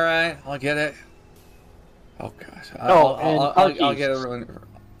 I'll get it. Oh gosh. I'll get everyone.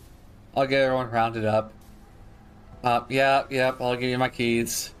 I'll get everyone rounded up. Yeah. I'll give you my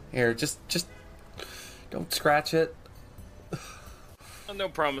keys. Here, just don't scratch it. No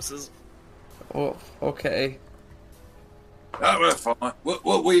promises. Oh, okay. We're fine.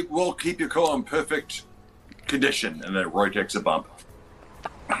 We'll keep your car in perfect condition, and then Roy takes a bump.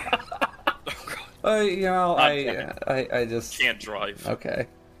 I just Can't drive. Okay.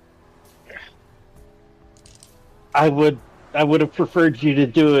 I would have preferred you to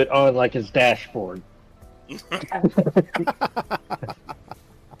do it on like his dashboard.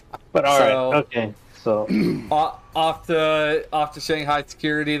 But all right, okay. So off to Shanghai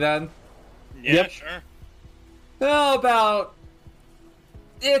security then. Yeah, Yep. sure. Well,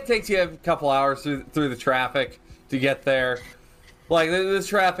 it takes you a couple hours through the traffic to get there. Like this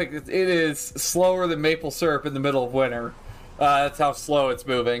traffic, it is slower than maple syrup in the middle of winter. That's how slow it's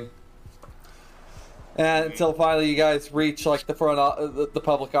moving. And until finally you guys reach like the the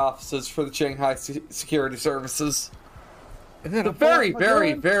public offices for the Shanghai Security Services. It's a very,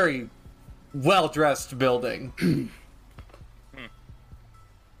 very, very well-dressed building.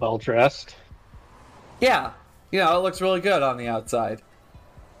 well dressed. Yeah, it looks really good on the outside.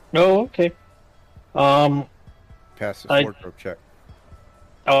 Oh, okay. Pass the wardrobe check.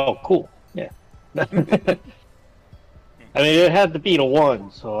 Oh, cool. Yeah. I mean, it had to beat a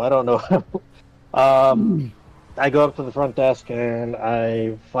 1, so I don't know. I go up to the front desk and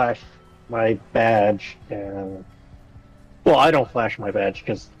I flash my badge, and well, I don't flash my badge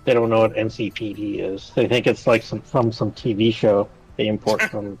because they don't know what NCPD is. They think it's like from some TV show they import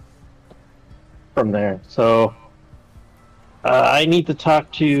from there. So I need to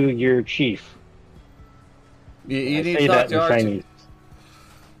talk to your chief. You need to talk to our chief.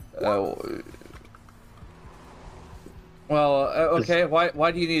 Okay.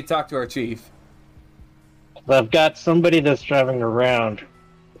 Why do you need to talk to our chief? I've got somebody that's driving around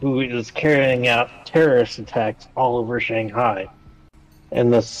who is carrying out terrorist attacks all over Shanghai.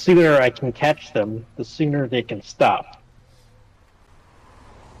 And the sooner I can catch them, the sooner they can stop.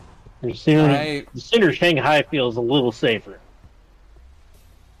 The sooner Shanghai feels a little safer.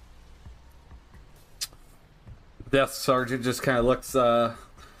 Desk sergeant just kind of looks.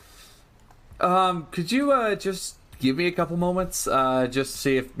 Could you just give me a couple moments, just to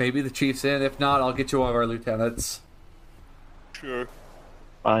see if maybe the chief's in? If not, I'll get you one of our lieutenants. Sure.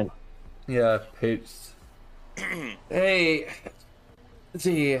 Fine. Yeah, Paige. Hey,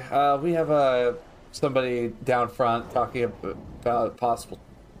 see, we have somebody down front talking about possible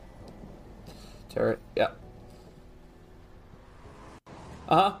terror. Yeah.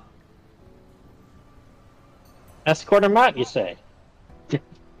 Uh-huh. Escort him out, you say?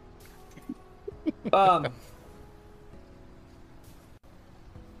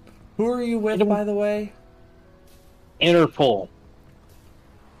 Who are you with, by the way? Interpol.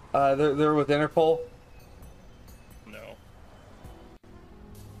 They're with Interpol? No.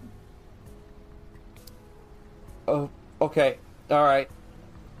 Oh, okay. All right.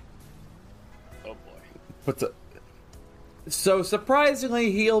 Oh boy. What's up? So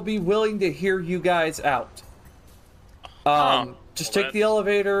surprisingly, he'll be willing to hear you guys out. Just take the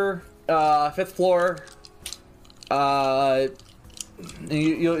elevator, 5th floor.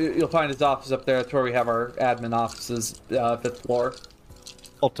 You'll find his office up there. That's where we have our admin offices, 5th floor.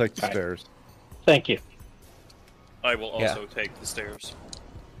 I'll take the stairs. Thank you. I will also take the stairs.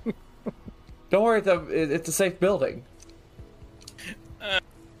 Don't worry, it's a safe building.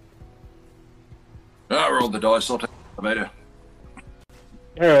 I rolled the dice. I'll take the elevator.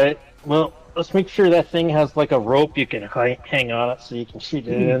 Alright, well, let's make sure that thing has like a rope you can hang on it so you can shoot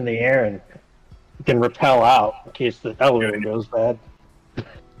it in the air and you can rappel out in case the elevator goes bad.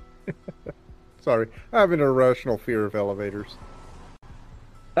 Sorry, I have an irrational fear of elevators.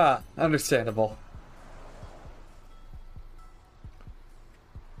 Understandable.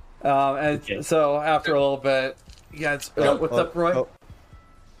 So after a little bit, you guys, what's up, Roy?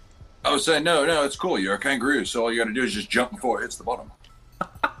 I was saying, no, it's cool. You're a kangaroo, so all you gotta do is just jump before it hits the bottom.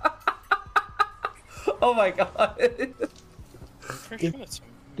 Oh my god.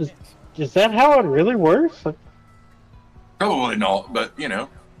 Is that how it really works? Probably not, but you know.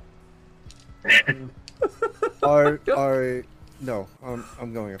 No,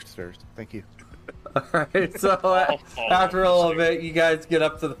 I'm going upstairs. Thank you. Alright, so after a little bit, you guys get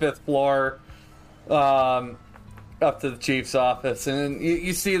up to the 5th floor, up to the chief's office, and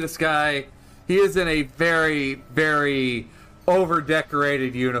you see this guy. He is in a very, very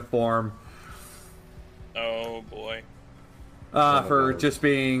over-decorated uniform. Oh boy. For just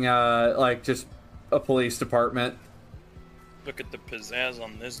being, just a police department. Look at the pizzazz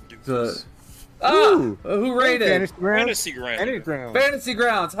on this dude. Ooh. Who rated? Fantasy Grounds. Fantasy Ground. Fantasy Grounds. Fantasy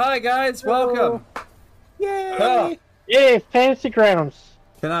Grounds. Hi guys, welcome. Yay! Oh, Yay, Fantasy Grounds.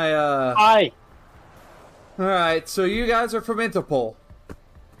 can I? Hi. All right. So you guys are from Interpol.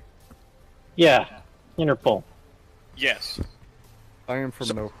 Yeah, Interpol. Yes. I am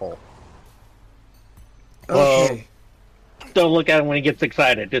from No Fault. Okay. Don't look at him when he gets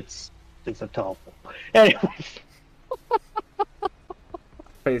excited. It's a tall. Anyways,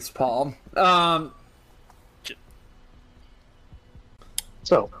 Face palm.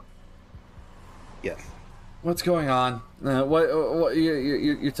 so Yes. What's going on? What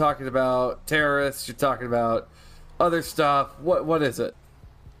you're talking about? Terrorists? You're talking about other stuff? What is it?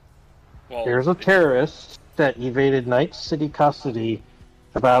 Well, there's a terrorist that evaded Night City custody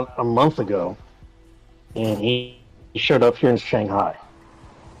about a month ago, and he showed up here in Shanghai.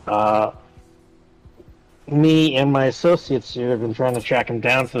 Me and my associates here have been trying to track him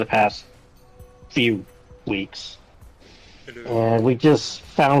down for the past few weeks, and we just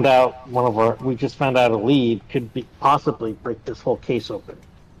found out a lead could be possibly break this whole case open.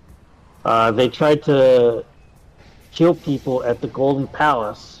 They tried to kill people at the Golden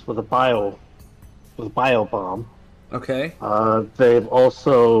Palace with a bio bomb. Okay. They've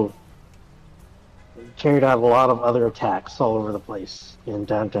also carried out a lot of other attacks all over the place in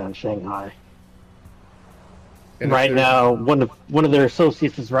downtown Shanghai. And Right if now, one of their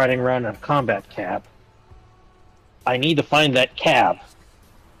associates is riding around in a combat cab. I need to find that cab.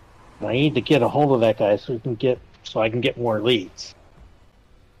 I need to get a hold of that guy so I can get more leads.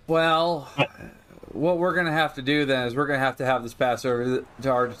 Well, what we're going to have to do then is we're going to have this pass over to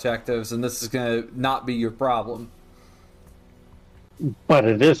our detectives, and this is going to not be your problem. But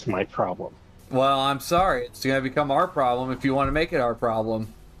it is my problem. Well, I'm sorry. It's going to become our problem if you want to make it our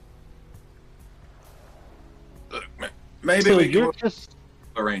problem. Look, maybe So we you're can just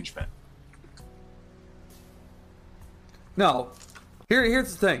arrangement. No.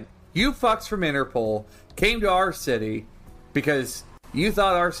 Here's the thing. You fucks from Interpol came to our city because you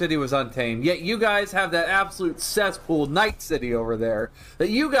thought our city was untamed, yet you guys have that absolute cesspool Night City over there that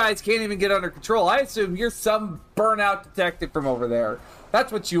you guys can't even get under control. I assume you're some burnout detective from over there.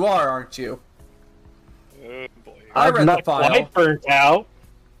 That's what you are, aren't you? Oh boy. I I'm read not the file. quite burnt out.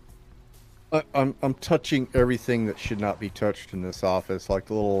 I'm touching everything that should not be touched in this office, like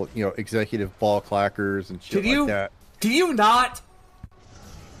the little, executive ball clackers and shit like that. Do you not?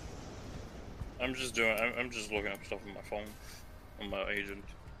 I'm just looking up stuff on my phone. On my agent.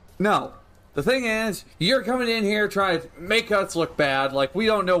 No. The thing is, you're coming in here trying to make us look bad, like we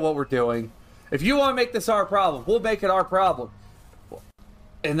don't know what we're doing. If you want to make this our problem, we'll make it our problem.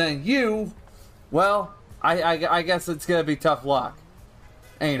 And then you, well, I guess it's going to be tough luck.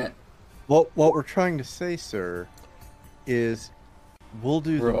 Ain't it? What we're trying to say, sir, is we'll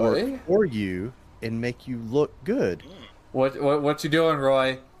do the Roy? work for you and make you look good. What you doing,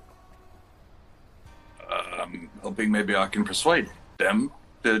 Roy? Hoping maybe I can persuade them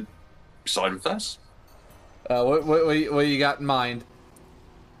to side with us. What you got in mind?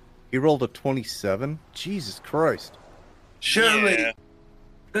 He rolled a 27. Jesus Christ. Surely Yeah.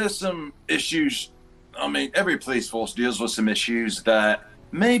 there's some issues. I mean, every police force deals with some issues that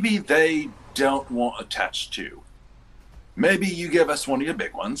maybe they don't want attached to. Maybe you give us one of your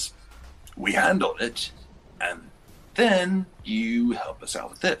big ones, we handle it, and then you help us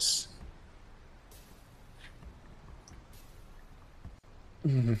out with this.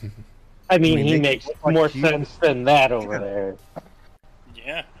 I mean, We he make makes it look like more you- sense than that over there.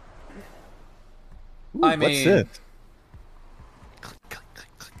 Yeah. Ooh, I what's mean- this?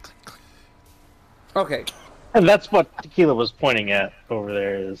 Okay. And that's what Tequila was pointing at over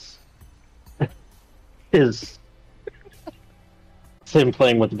there is it's him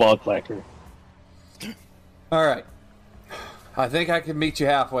playing with the ball clacker. All right. I think I can meet you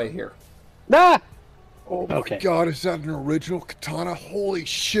halfway here. Ah! Oh my Okay. god, is that an original katana? Holy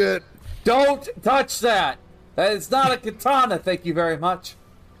shit. Don't touch that. That is not a katana. Thank you very much.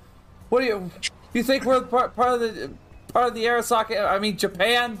 What do you think we're part of the Arasaka? I mean,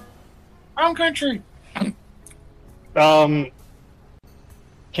 Japan. Home country. Can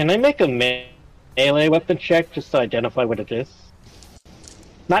I make a melee weapon check just to identify what it is?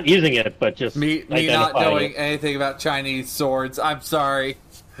 Not using it, but just Me not identifying knowing it. anything about Chinese swords. I'm sorry,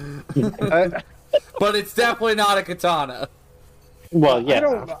 I, but it's definitely not a katana. Well,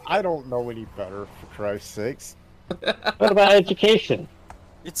 yeah. I don't know any better, for Christ's sakes. What about education?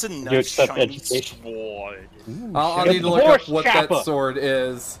 It's a you nice accept shiny education? sword. I'll Get need to the look up horse what chopper. that sword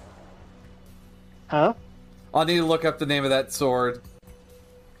is. Huh? I'll need to look up the name of that sword.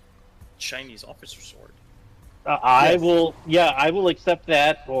 Chinese officer sword. I Yes. will. Yeah, I will accept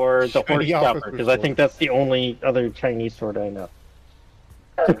that or the horse Shiny chopper officer because I sword. think that's the only other Chinese sword I know.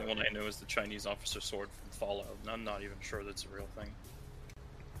 The only one I know is the Chinese officer sword from Fallout, and I'm not even sure that's a real thing.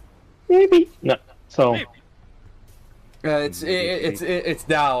 Maybe no. So Maybe. It's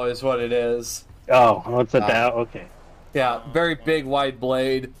Dao is what it is. it's a Dao. Okay. Yeah, very big, wide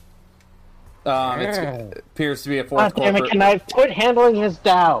blade. It appears to be a fourth God damn it! corporate. Can I quit handling his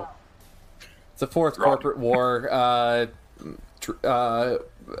Dao? It's a fourth corporate war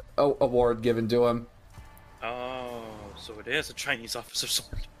award given to him. Oh, so it is a Chinese officer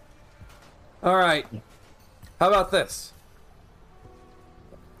sword. All right. How about this?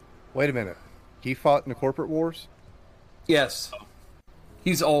 Wait a minute. He fought in the corporate wars? Yes.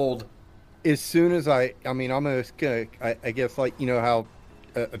 He's old. As soon as I'm almost gonna, I guess, like, you know how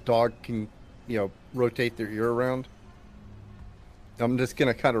a dog can, rotate their ear around? I'm just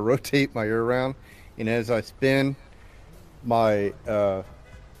gonna kind of rotate my ear around, and as I spin, I'm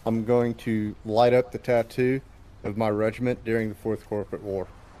going to light up the tattoo of my regiment during the Fourth Corporate War.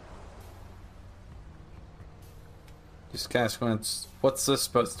 Just kind of squints. What's this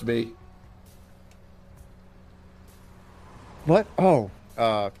supposed to be? What? Oh,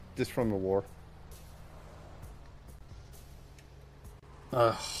 just from the war.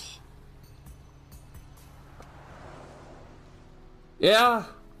 Ugh. Yeah,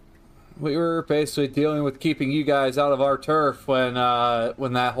 we were basically dealing with keeping you guys out of our turf when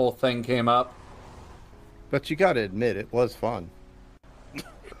that whole thing came up. But you got to admit, it was fun.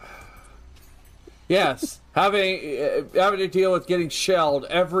 Yes, having to deal with getting shelled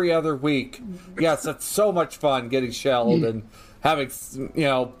every other week. Yes, that's so much fun getting shelled and having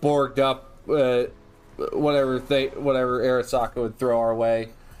borged up whatever Arasaka would throw our way,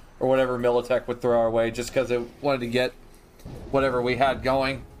 or whatever Militech would throw our way, just because it wanted to get whatever we had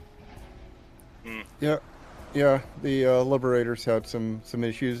going. Yeah, the Liberators had some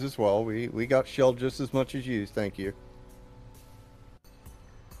issues as well. We got shelled just as much as you. Thank you.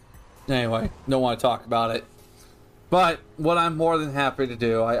 Anyway, don't want to talk about it. But what I'm more than happy to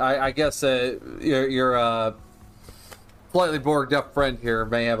do, I guess your slightly borged up friend here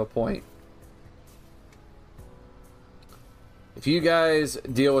may have a point. If you guys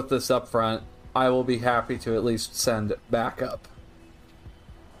deal with this up front, I will be happy to at least send backup.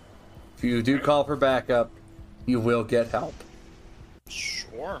 If you do call for backup, you will get help.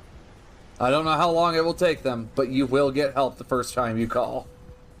 Sure. I don't know how long it will take them, but you will get help the first time you call.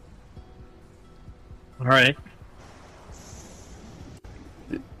 All right.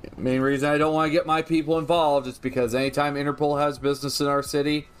 Main reason I don't want to get my people involved is because anytime Interpol has business in our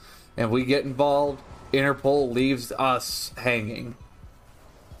city and we get involved, Interpol leaves us hanging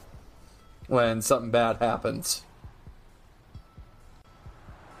when something bad happens.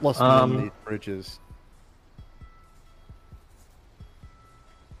 Let's mend these bridges.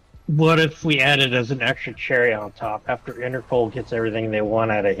 What if we added as an extra cherry on top? After Interpol gets everything they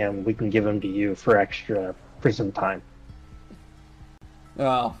want out of him, we can give him to you for extra prison time.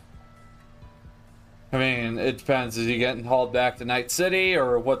 Well, I mean, it depends. Is he getting hauled back to Night City,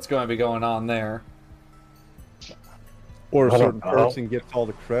 or what's going to be going on there? Or a I certain don't know. person gets all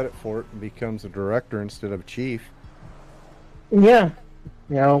the credit for it and becomes a director instead of a chief. Yeah.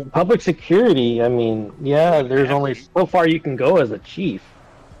 Public security, I mean, there's only so far you can go as a chief.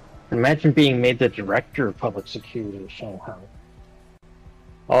 Imagine being made the director of public security in Shanghai.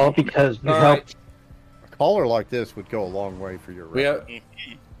 All because you All helped. A caller like this would go a long way for your We record.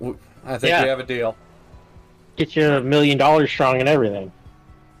 have, I think Yeah. we have a deal. Get you $1 million strong and everything.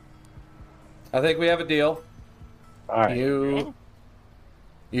 I think we have a deal. All right.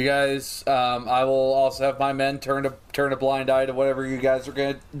 You guys, I will also have my men turn a blind eye to whatever you guys are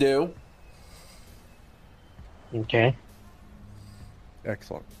going to do. Okay.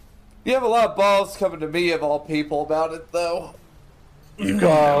 Excellent. You have a lot of balls coming to me, of all people, about it, though.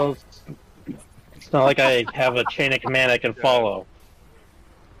 Well, it's not like I have a chain of command I can follow.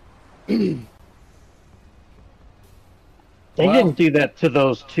 They didn't do that to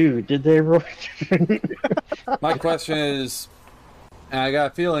those two, did they, Roy? My question is, and I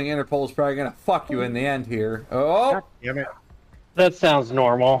got a feeling Interpol's probably going to fuck you in the end here. Oh, Damn it. That sounds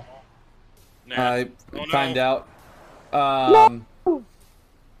normal. I Oh, no. find out.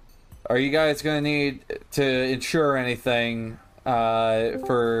 Are you guys going to need to insure anything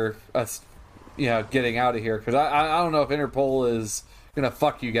for us, getting out of here? Because I don't know if Interpol is going to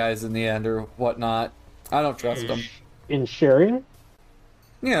fuck you guys in the end or whatnot. I don't trust them. Insuring?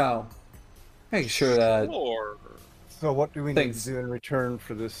 Making sure that Or So what do we Thanks. need to do in return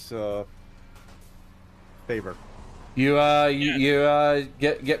for this favor? you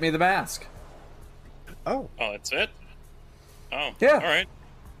get me the mask. Oh, Oh, that's it? Oh, Yeah. alright.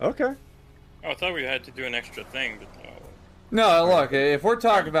 okay. Oh, I thought we had to do an extra thing, but no. No, look, if we're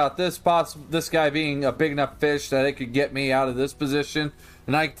talking about this guy being a big enough fish that it could get me out of this position,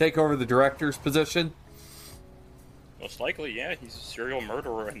 and I can take over the director's position. Most likely, yeah, he's a serial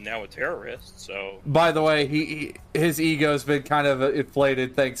murderer and now a terrorist, so... By the way, his ego's been kind of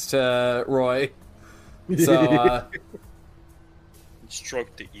inflated thanks to Roy. So,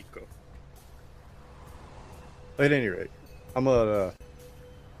 Stroke the ego. At any rate, I'm gonna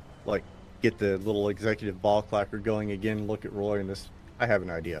get the little executive ball clacker going again. Look at Roy and this. I have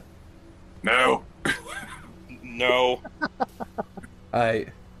an idea. No. No. I You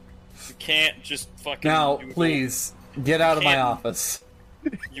can't just fucking... now Newton- please get out of my can't- office.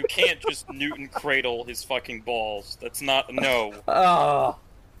 You can't just Newton cradle his fucking balls. That's not... No. Oh,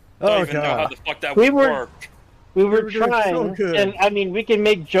 Don't even know how God. the fuck that We would were- work. We were doing so trying, good. and I mean, we can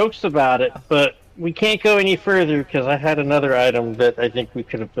make jokes about it, but we can't go any further because I had another item that I think we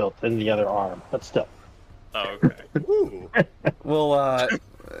could have built in the other arm. But still, Oh, okay. Ooh. well,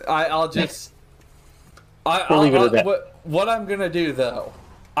 I'll just. We'll leave it at that. What I'm gonna do though,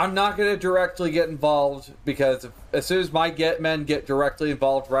 I'm not gonna directly get involved because as soon as my men get directly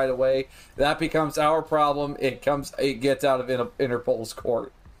involved right away, that becomes our problem. It gets out of Interpol's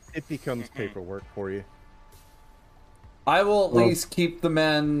court. It becomes paperwork for you. I will at least keep the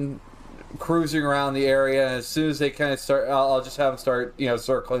men cruising around the area. As soon as they kind of start, I'll just have them start,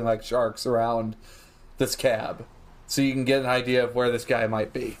 circling like sharks around this cab, so you can get an idea of where this guy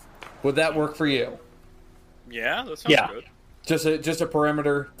might be. Would that work for you? Yeah, that sounds Yeah. good. Just a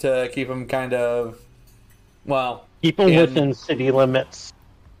perimeter to keep them kind of, keep them And- within city limits.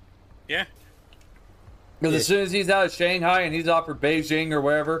 Yeah. because as soon as he's out of Shanghai and he's offered Beijing or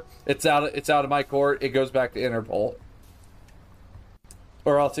wherever, it's out of my court. It goes back to Interpol,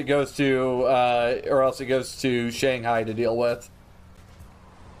 or else it goes to Shanghai to deal with.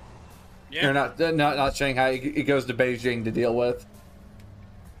 Yeah. Or not Shanghai. It goes to Beijing to deal with.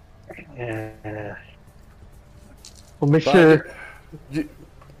 We'll make sure.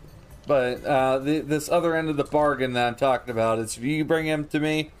 But this other end of the bargain that I'm talking about is if you bring him to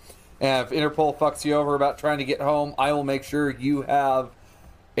me, and if Interpol fucks you over about trying to get home, I will make sure you have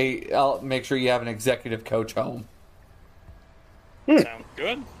an executive coach home. Sounds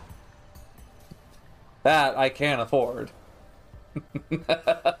good. That I can't afford.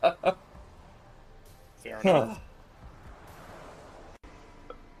 Fair enough.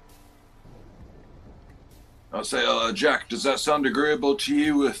 I'll say, Jack, does that sound agreeable to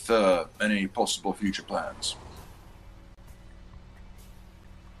you with any possible future plans?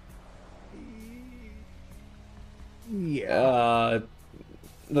 Yeah.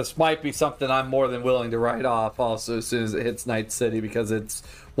 This might be something I'm more than willing to write off also as soon as it hits Night City because it's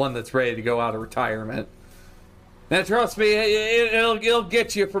one that's ready to go out of retirement. And trust me, it'll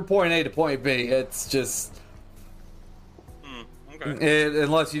get you from point A to point B. It's just... Okay.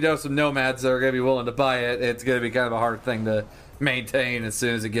 unless you know some nomads that are going to be willing to buy it, it's going to be kind of a hard thing to maintain as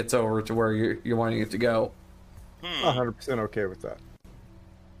soon as it gets over to where you're wanting it to go. 100% okay with that.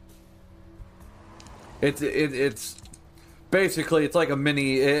 It's basically it's like a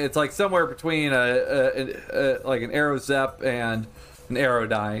mini. It's like somewhere between like an Aerozep and an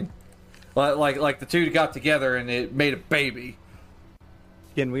Aerodyne. Like the two got together and it made a baby.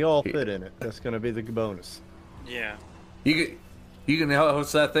 Can we all fit in it? That's going to be the bonus. Yeah. You can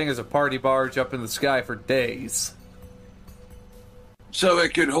host that thing as a party barge up in the sky for days. So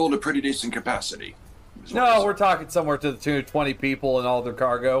it could hold a pretty decent capacity. is what No, you're we're talking somewhere to the tune of 20 people and all their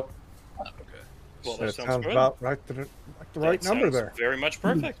cargo. saying. Okay. Well, That that sounds sounds good. about right. The right That number sounds there. Very much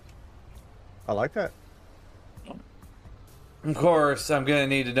perfect. I like that. Of course, I'm going to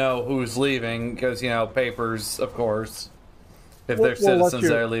need to know who's leaving because, papers, of course. If We'll- there's we'll let citizens you-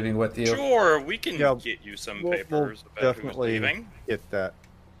 that are leaving with you. Sure, we can Yeah, get you some We'll papers about who's definitely leaving. get that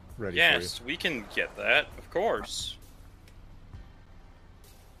ready Yes, we can get that, of course.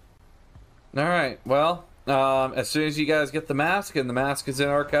 All right. Well, as soon as you guys get the mask and the mask is in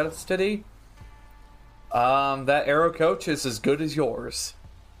our custody, that arrow coach is as good as yours.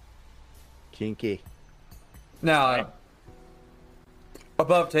 for you. Kinky. Now,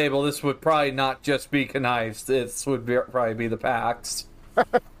 above table, this would probably not just be Knives. This would probably be the packs.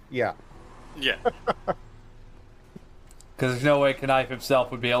 Yeah. Yeah. Because there's no way Knife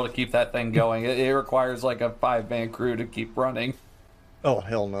himself would be able to keep that thing going. It requires like a 5-man crew to keep running. Oh,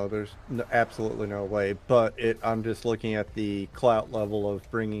 hell no. There's absolutely no way. But I'm just looking at the clout level of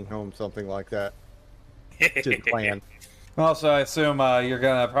bringing home something like that to the clan. Also, I assume you're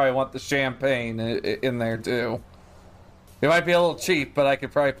going to probably want the champagne in there too. It might be a little cheap, but I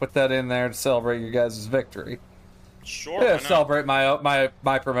could probably put that in there to celebrate your guys' victory. Sure. Yeah, why not? celebrate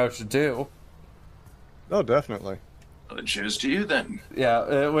my promotion too. Oh, definitely. Well, cheers to you then.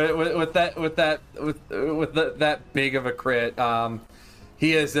 Yeah, with that big of a crit,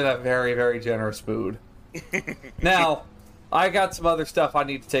 he is in a very, very generous mood. Now, I got some other stuff I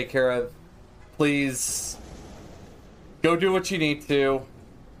need to take care of. Please, go do what you need to.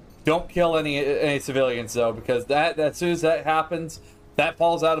 Don't kill any civilians though, because that as soon as that happens, that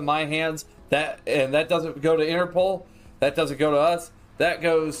falls out of my hands. That doesn't go to Interpol. That doesn't go to us. That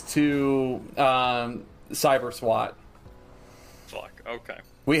goes to Cyber SWAT. Fuck. Okay.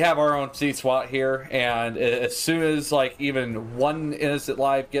 We have our own C-SWAT here, and as soon as like even one innocent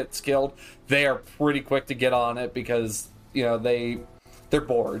life gets killed, they are pretty quick to get on it because they're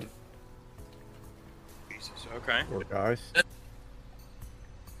bored. Jesus. Okay. Poor guys.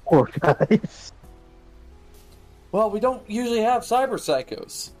 Poor guys. Well, we don't usually have cyber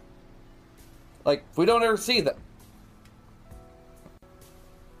psychos. Like, we don't ever see them.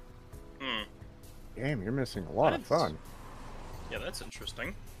 Damn, you're missing a lot of fun. Yeah, that's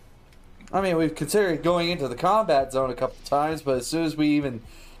interesting. I mean, we've considered going into the combat zone a couple times, but as soon as we even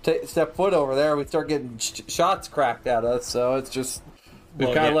step foot over there, we start getting shots cracked at us. So it's just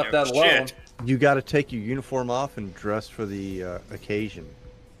we've kind of left that alone. Shit. You got to take your uniform off and dress for the occasion.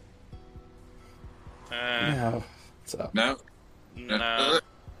 Yeah. So No. No. I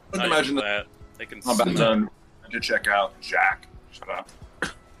Not imagine even that. that. They can Combat smell. zone to check out Jack. Shut up.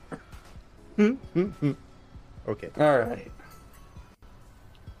 Okay. all right.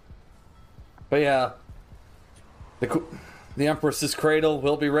 But yeah, the Empress's Cradle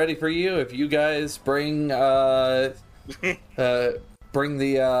will be ready for you if you guys bring me the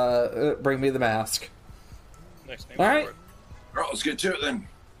mask. Next name All right. for it. All right, let's get to it then.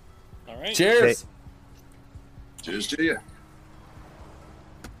 All right. Cheers. Cheers to you.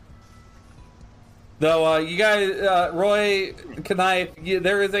 Though you guys, Roy,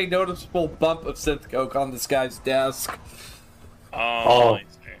 there is a noticeable bump of synth coke on this guy's desk. Oh. I see.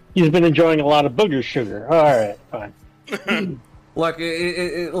 He's been enjoying a lot of booger sugar. All right, fine. Look,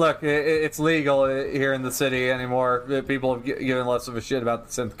 it's legal here in the city anymore. People have given less of a shit about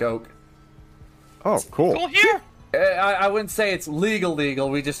the synth coke. Oh, cool. Cool here. I wouldn't say it's legal. We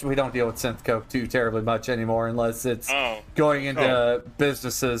don't deal with synth coke too terribly much anymore, unless it's going into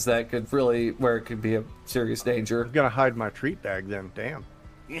businesses that could really where it could be a serious danger. I'm gonna hide my treat bag then. Damn.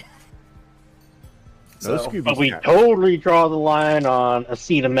 No So- Scooby But we snacks. totally draw the line on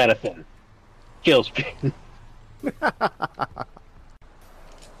acetaminophen. Kills people.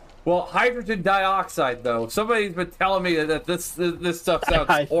 Well, hydrogen dioxide, though. Somebody's been telling me that this stuff sounds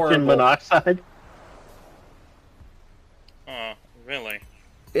Hydrogen horrible. monoxide. Oh, really?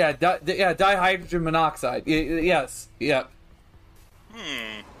 Yeah, dihydrogen monoxide. Yes, yeah.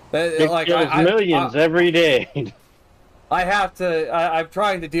 It kills millions every day. I'm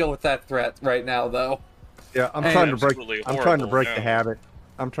trying to deal with that threat right now, though. Yeah, I'm Hey, trying to break. absolutely I'm trying to break horrible, the no. habit.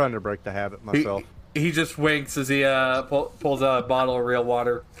 I'm trying to break the habit myself. He just winks as he pulls out a bottle of real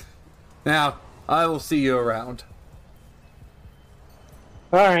water. Now, I will see you around.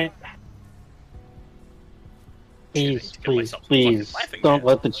 All right. Please, kill please, myself. please, Fucking laughing, don't man.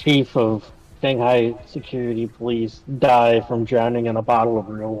 let the chief of Shanghai security police die from drowning in a bottle of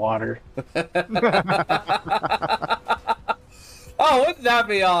real water. Oh, wouldn't that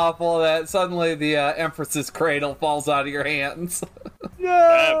be awful that suddenly the Empress's Cradle falls out of your hands?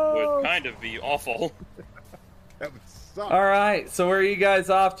 That would kind of be awful. That would suck. All right, so where are you guys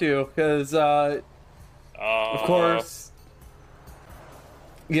off to? Because, of course,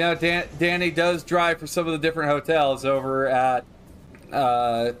 Danny does drive for some of the different hotels over at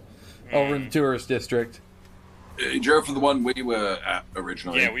over in the tourist district. You drove for the one we were at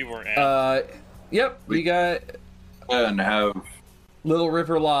originally. Yeah, we were at. Yep, you got And have Little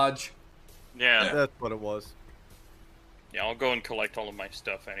River Lodge. Yeah. That's what it was. Yeah, I'll go and collect all of my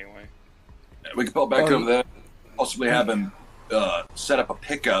stuff anyway. we could pop back over there, possibly have him set up a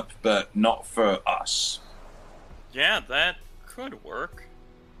pickup, but not for us. Yeah, that could work.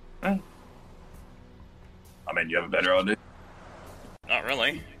 I mean, you have a better idea. Not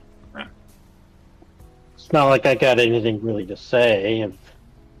really. It's not like I got anything really to say, and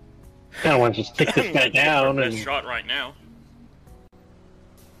kind of want to just kick this guy down. Best And shot right now.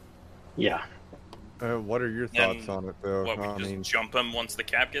 yeah, What are your thoughts on it, though? What, we I just mean, jump him once the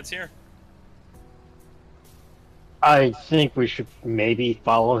cab gets here? I think we should maybe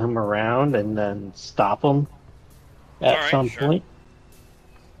follow him around and then stop him at Alright, some sure. point.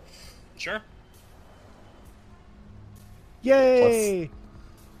 Sure. yay!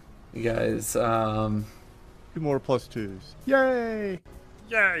 You guys, 2 more plus 2s. Yay!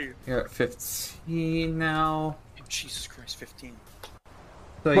 Yay! You're at 15 now. Oh, Jesus Christ, 15.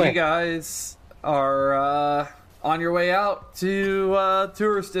 So you guys are on your way out to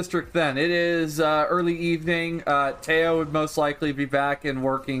tourist district then. It is early evening. Teo would most likely be back and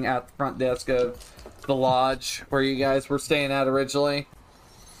working at the front desk of the lodge where you guys were staying at originally.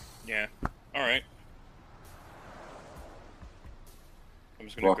 Yeah. Alright. I'm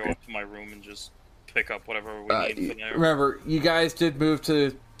just gonna go up to my room and just pick up whatever we need from there. Remember, you guys did move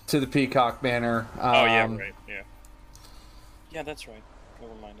to the Peacock Manor. Oh, yeah, right, yeah. Yeah, that's right.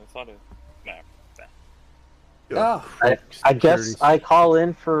 Never mind, I thought it... Nah. Oh, I guess I call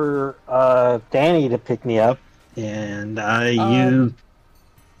in for Danny to pick me up, and I use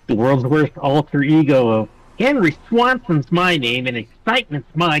the world's worst alter ego of Henry Swanson's my name and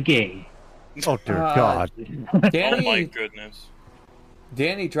excitement's my game. Oh, dear God. Danny, oh, my goodness.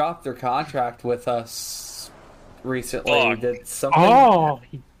 Danny dropped their contract with us recently. Fuck. Did something? Oh,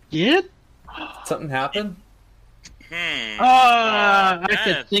 he did? Something happen? I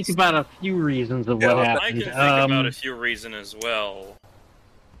could think about a few reasons of what happened. I can think about a few reasons as well.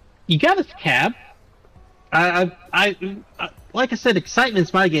 You got his cab. I like I said,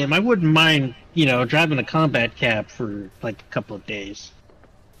 excitement's my game. I wouldn't mind, driving a combat cab for like a couple of days.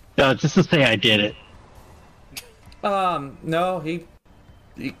 Just to say I did it. No, he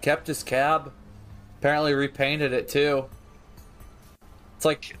kept his cab. Apparently repainted it too. It's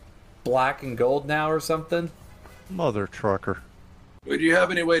like black and gold now or something. Mother trucker. Do you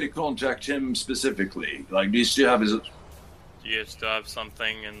have any way to contact him specifically? Like, do you still have his... Do you still have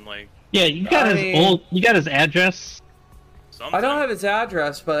something and like... Yeah, you got you got his address? Something? I don't have his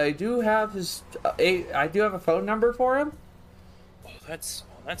address, but I do have his... I do have a phone number for him. Oh, that's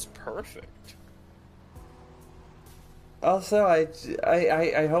perfect. Also,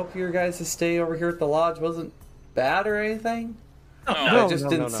 I hope your guys' stay over here at the lodge wasn't bad or anything. I just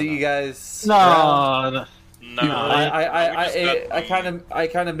didn't see you guys. No. No. I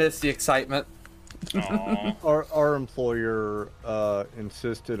kind of miss the excitement. Our employer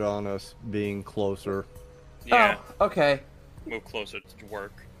insisted on us being closer. Yeah. Oh, okay. Move closer to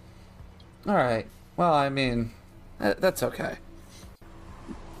work. All right. Well, I mean, that's okay.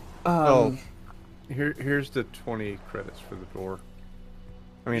 Here's the 20 credits for the door.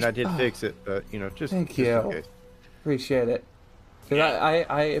 I mean, I did fix it, but just thank just you. in case. Appreciate it. Because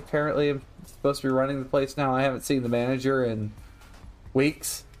I apparently am supposed to be running the place now. I haven't seen the manager in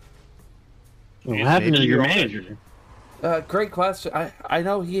weeks. What happened to your manager? Great question. I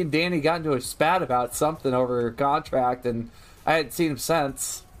know he and Danny got into a spat about something over a contract, and I hadn't seen him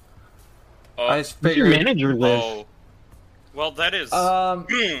since. I just Where's your figured. manager live? Oh. Well, that is A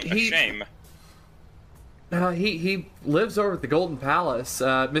shame. He lives over at the Golden Palace.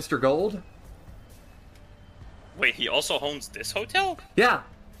 Mr. Gold. Wait, he also owns this hotel? Yeah.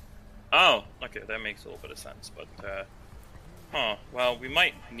 Oh, okay, that makes a little bit of sense, but, well, we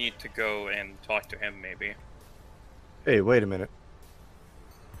might need to go and talk to him, maybe. Hey, wait a minute.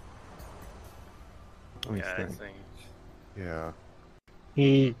 Let me Yeah, I think. think... Yeah.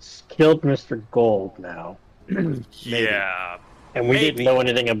 He's killed Mr. Gold now. Yeah, And we didn't know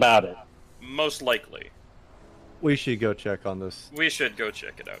anything about it. most likely. We should go check on this. We should go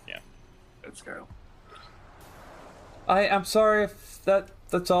check it out, yeah. Let's go. I'm sorry if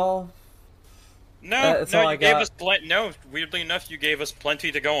that's all. No, That's all I you gave got. us no, weirdly enough, you gave us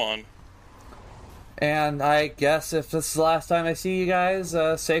plenty to go on. And I guess if this is the last time I see you guys,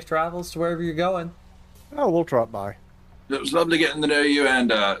 safe travels to wherever you're going. Oh, we'll drop by. It was lovely getting to know you,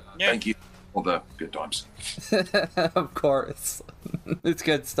 and thank you for all the good times. Of course. It's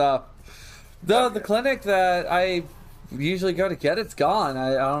good stuff. Though the clinic that I usually go to get it's gone.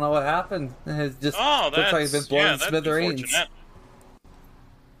 I don't know what happened. It just looks like it's been blown to smithereens. Unfortunate.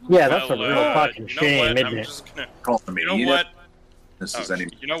 Yeah, that's a Well, real fucking you know shame, what? isn't I'm it? just gonna. Call me. You know what? This Oh, is any.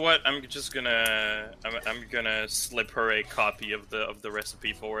 you know what? I'm just gonna. I'm gonna slip her a copy of the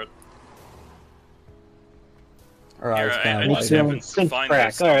recipe for it. Or I was Here, kind I of just like, happen to find crack,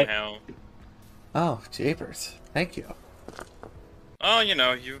 this alright. somehow. oh, jeepers. Thank you. Oh,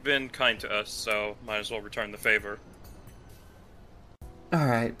 you've been kind to us, so might as well return the favor. All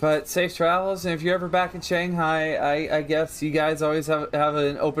right, but safe travels, and if you're ever back in Shanghai, I guess you guys always have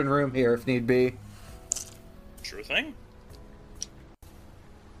an open room here if need be. Sure thing.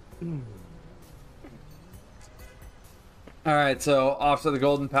 All right, so off to the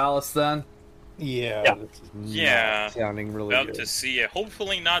Golden Palace then. Yeah. Yeah. Sounding really About good. to see a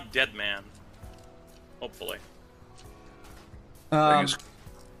hopefully not dead man. Hopefully. As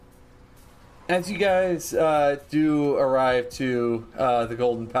you guys do arrive to the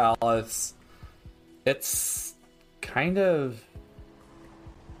Golden Palace, It's kind of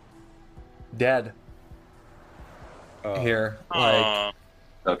dead here.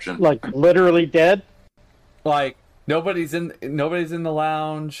 Exception. Like literally dead. Like nobody's in the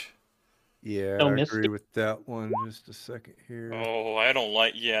lounge. Yeah, No I Misty? agree with that one. Just a second here. Oh, I don't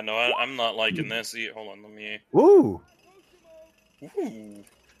like. Yeah, no, I'm not liking this. Hold on, let me. Ooh! Ooh.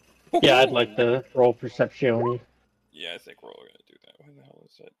 Yeah, I'd like to roll perception. Yeah, I think we're all gonna do that. Where the hell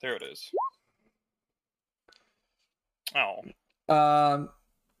is it? There it is. Oh, Um,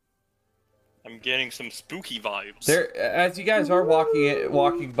 I'm getting some spooky vibes. there, as you guys are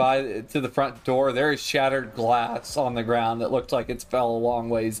walking by to the front door, there is shattered glass on the ground that looks like it's fell a long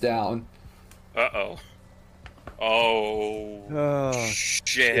ways down. Uh-oh. Oh,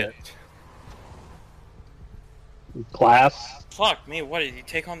 shit. Glass. Fuck me, what, did he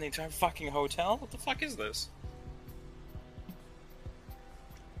take on the entire fucking hotel? What the fuck is this?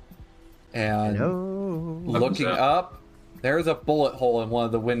 And Hello. looking up, there's a bullet hole in one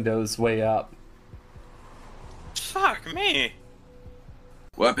of the windows way up. Fuck me.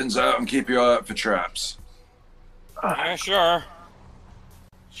 Weapons out and keep your eye out for traps. Yeah, sure.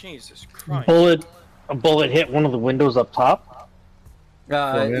 Jesus Christ. A bullet hit one of the windows up top.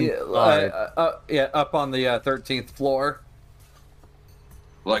 From Yeah, up on the 13th floor.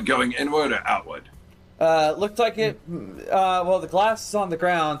 Like going inward or outward? Looked like it. Well, the glass is on the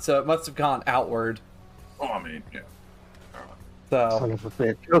ground, so it must have gone outward. Oh, I mean, yeah. So Son of a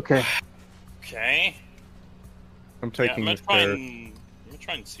bitch. Okay. Okay. I'm Yeah, taking I'm this gonna there.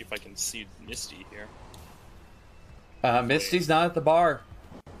 try and see if I can see Misty here. Misty's not at the bar.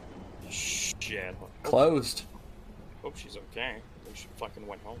 Shit. Closed. Hope she's okay. I think she fucking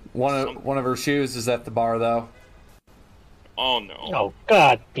went home. One of her shoes is at the bar though. Oh no. Oh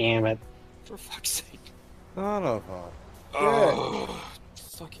god damn it. For fuck's sake. Son of a... Oh,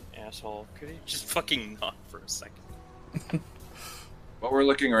 fucking asshole. Could he just fucking not for a second? While we're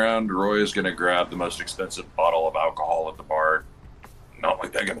looking around, Roy is going to grab the most expensive bottle of alcohol at the bar. Not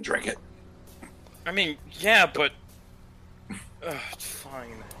like they're going to drink it. I mean, yeah, but... it's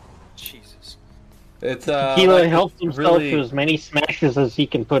fine. Jesus. It's Tequila like, helps himself really. to as many smashes as he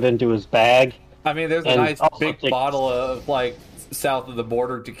can put into his bag. I mean, there's a and nice also big takes- bottle of like south of the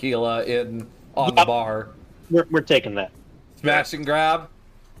border tequila on the bar. We're taking that. Smash and grab.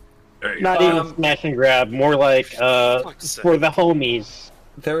 There you Not go. even smash and grab, more like Fuck's sake. for the homies.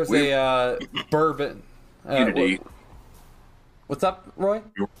 There's a bourbon. Immunity. What's up, Roy?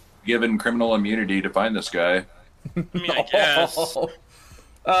 Given criminal immunity to find this guy. I mean, I guess.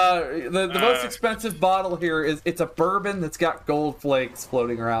 The most expensive bottle here it's a bourbon that's got gold flakes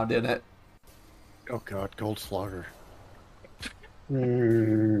floating around in it. Oh god, Goldslogger.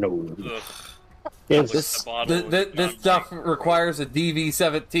 No. Ugh. It's This, The bottle this stuff requires a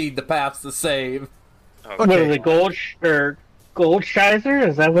DV-17 to pass the save. Okay. what is it, Goldscheiser?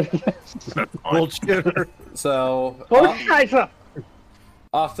 Is that what it is? Gold shitter. So Goldscheiser!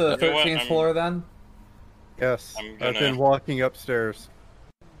 off to the You know what, 13th floor then. Yes, I'm I've gonna- been walking upstairs.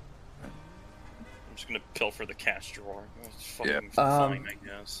 I'm just gonna pilfer the cash drawer. It's fucking Yeah. fine, I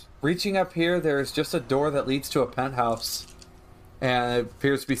guess. Reaching up here, there's just a door that leads to a penthouse, and it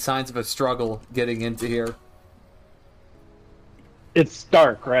appears to be signs of a struggle getting into here. It's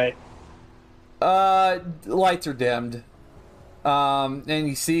dark, right? Lights are dimmed. And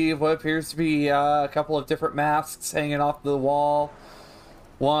you see what appears to be a couple of different masks hanging off the wall.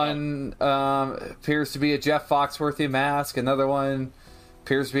 One appears to be a Jeff Foxworthy mask. Another one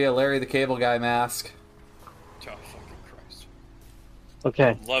appears to be a Larry the Cable Guy mask. Oh, fucking Christ.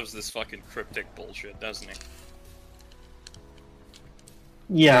 Okay. Loves this fucking cryptic bullshit, doesn't he?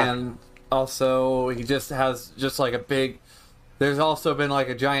 Yeah. And also, he just has just like a big... There's also been like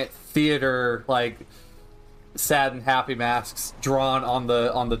a giant theater, like, sad and happy masks drawn on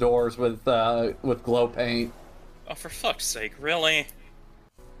the doors with glow paint. Oh, for fuck's sake, really?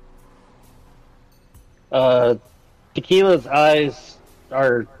 Tequila's eyes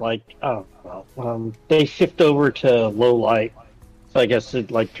are like, they shift over to low light. So I guess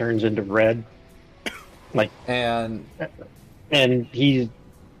it like turns into red. And And he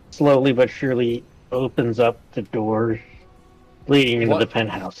slowly but surely opens up the door leading into What- the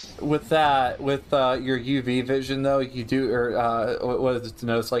penthouse. with that, with your UV vision though, you do, or what is it to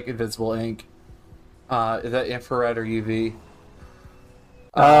notice, like invisible ink? Is that infrared or UV?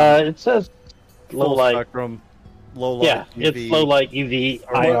 It says low Full light. spectrum, low light. Yeah, UV. it's low light UV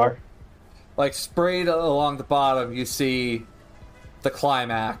IR. Like sprayed along the bottom, you see the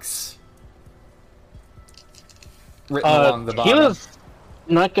climax written along the bottom. Tequila's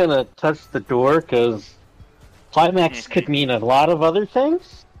not gonna touch the door because climax could mean a lot of other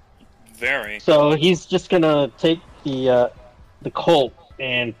things. Very. So he's just gonna take the Colt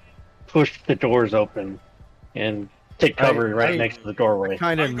and push the doors open and take cover right next to the doorway.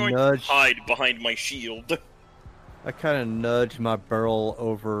 Kind of I'm going nudge. to hide behind my shield. I kind of nudge my barrel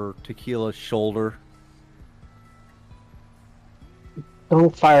over Tequila's shoulder.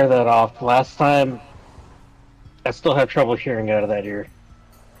 Don't fire that off. Last time, I still have trouble hearing out of that ear.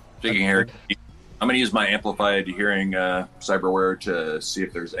 Speaking here, I'm going to use my amplified hearing cyberware to see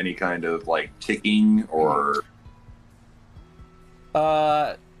if there's any kind of like ticking or.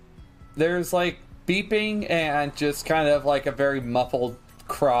 There's like beeping and just kind of like a very muffled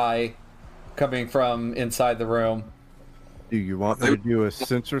cry coming from inside the room. Do you want me to do a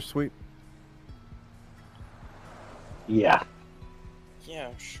sensor sweep? Yeah.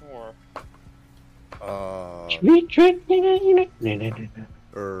 Yeah, sure.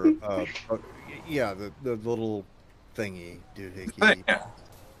 Yeah, the little thingy, doohickey Yeah.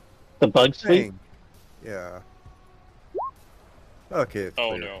 The bug sweep? thing. Yeah. Okay, it's Oh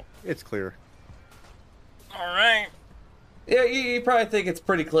clear. no. It's clear. Alright. Yeah, you probably think it's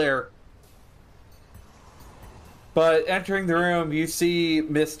pretty clear. But entering the room, you see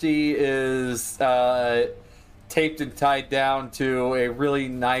Misty is taped and tied down to a really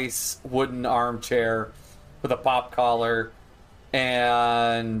nice wooden armchair with a pop collar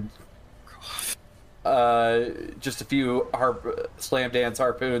and just a few slam dance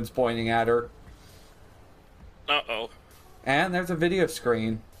harpoons pointing at her. Uh-oh. And there's a video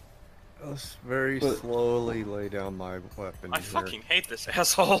screen. Let's very slowly lay down my weapon. I here. fucking hate this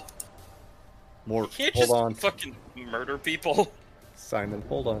asshole. More. You can't Hold just on, fucking murder people. Simon.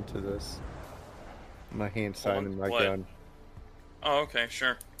 Hold on to this. My hand signing my what? gun. Oh, okay,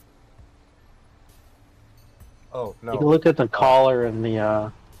 sure. Oh You can no! look at the collar and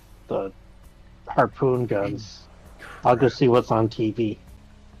the harpoon guns. I'll go see what's on TV.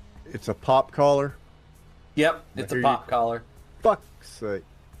 It's a pop collar. Yep, it's a pop collar. Fuck's sake!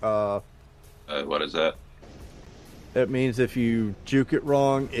 What is that? That means if you juke it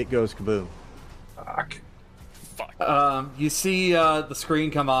wrong, it goes kaboom. Fuck. Fuck. You see the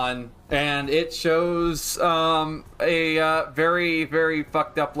screen come on, and it shows a very, very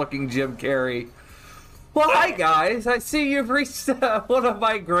fucked up looking Jim Carrey. Well, hi guys. I see you've reached one of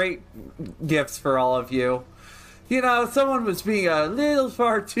my great gifts for all of you. You know, someone was being a little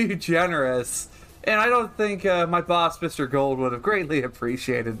far too generous, and I don't think my boss, Mr. Gold, would have greatly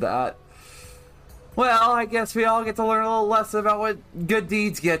appreciated that. Well, I guess we all get to learn a little lesson about what good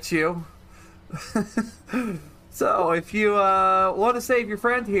deeds get you. So, if you want to save your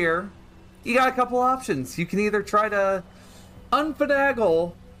friend here, you got a couple options. You can either try to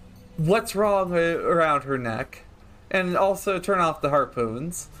unfinagle what's wrong around her neck, and also turn off the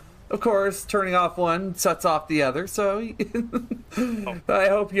harpoons. Of course, turning off one sets off the other, so I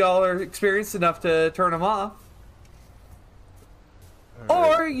hope y'all are experienced enough to turn them off.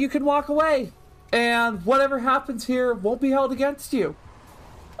 Or you can walk away, and whatever happens here won't be held against you.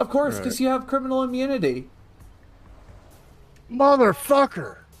 Of course, because you have criminal immunity.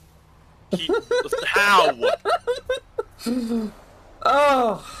 Motherfucker! How?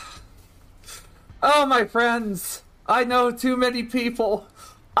 Oh, my friends. I know too many people.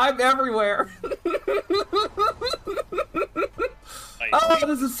 I'm everywhere. Oh,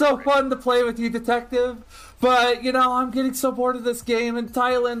 this is so fun to play with you, detective. But, you know, I'm getting so bored of this game, and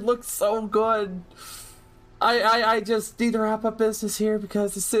Thailand looks so good. I just need to wrap up business here,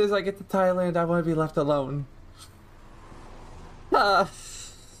 because as soon as I get to Thailand, I want to be left alone. I've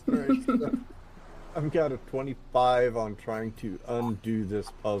got a 25 on trying to undo this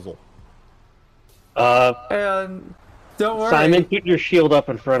puzzle. And don't worry. Simon, put your shield up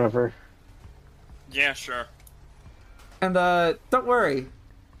in front of her. Yeah, sure. And don't worry.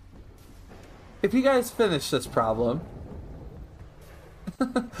 If you guys finish this problem,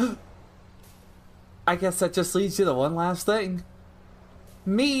 I guess that just leads you to one last thing.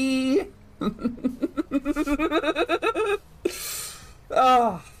 Me!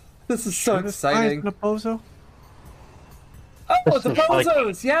 Oh, this is so exciting. The bozo? Oh, the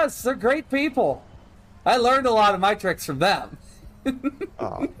Bozos! Yes, they're great people. I learned a lot of my tricks from them.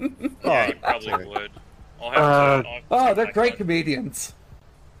 Oh. Yeah, you probably would. I'll have to, Oh, they're great comedians.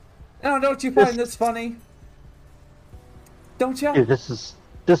 Oh, don't you find this funny? Don't you? Dude, this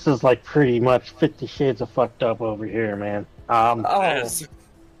is like pretty much 50 Shades of fucked up over here, man. Oh, Yes.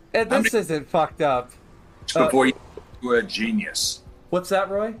 and this isn't fucked up. Before you were a genius. What's that,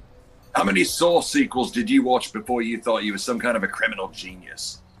 Roy? How many Saw sequels did you watch before you thought you were some kind of a criminal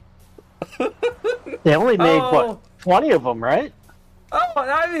genius? They only made, Oh. what, 20 of them, right? Oh,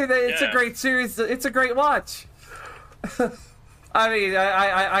 I mean, it's a Yeah. great series. It's a great watch. I mean,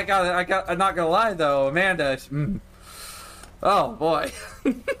 I'm not gonna lie though, Amanda. Oh boy.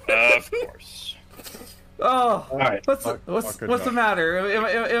 Of course. Oh, All right. what's the matter?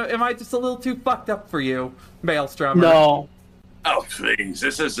 Am I just a little too fucked up for you, Maelströmer? No. Oh, please.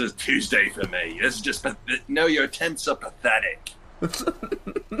 This is a Tuesday for me. This is just... No, your attempts are pathetic.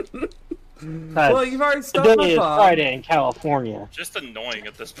 Well, you've already stopped Today my is bomb. Friday in California. Just annoying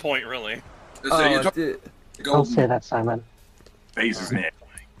at this point, really. Don't say that, Simon. Phases, man.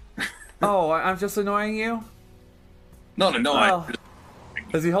 Oh, I'm just annoying you? No. Oh.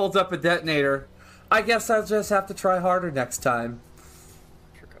 As he holds up a detonator. I guess I'll just have to try harder next time.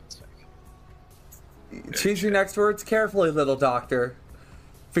 For God's sake. Choose your next words carefully, little doctor.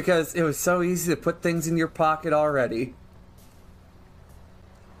 Because it was so easy to put things in your pocket already.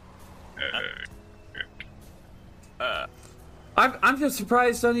 I'm just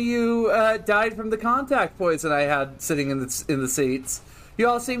surprised none of you died from the contact poison I had sitting in the seats. You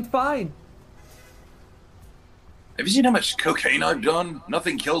all seemed fine. Have you seen how much cocaine I've done?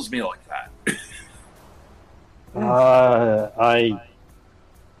 Nothing kills me like that. I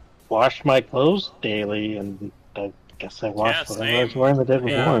wash my clothes daily, and I guess I washed whatever I was wearing the day before.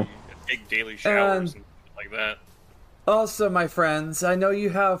 Yeah. Take daily showers and like that. Also, my friends, I know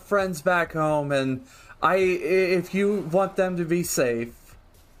you have friends back home, and if you want them to be safe,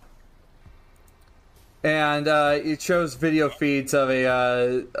 and it shows video feeds of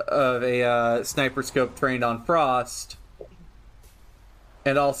a sniper scope trained on Frost,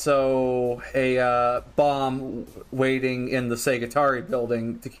 and also a bomb waiting in the Segatari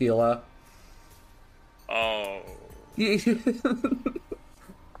building, Tequila. Oh.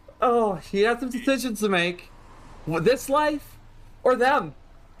 Oh, you have some decisions to make. This life or them?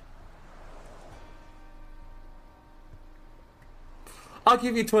 I'll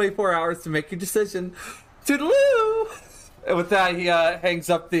give you 24 hours to make your decision. Toodaloo! And with that, he hangs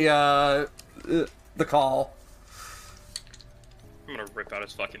up the call. I'm gonna rip out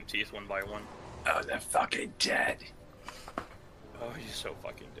his fucking teeth one by one. Oh, they're fucking dead. Oh, he's so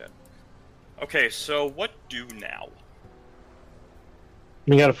fucking dead. Okay, so what do now?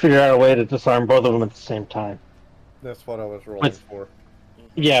 We gotta figure out a way to disarm both of them at the same time. That's what I was rolling for.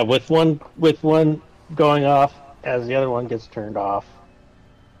 Yeah, with one going off as the other one gets turned off.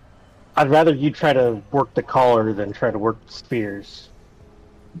 I'd rather you try to work the collar than try to work the spears.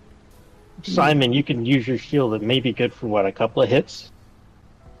 Simon, you can use your shield. It may be good for a couple of hits.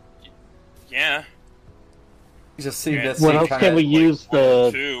 Yeah. You just see this. What else can we use?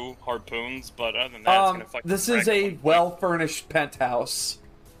 The 2 harpoons, but other than that, it's gonna fucking. This is a well-furnished penthouse.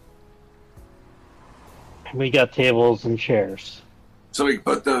 We got tables and chairs. So we can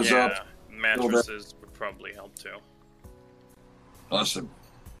put those up. Mattresses would probably help too. Awesome.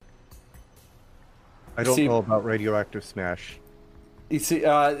 I don't know about radioactive smash. You see,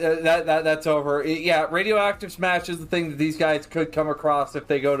 that's over. Yeah, radioactive smash is the thing that these guys could come across if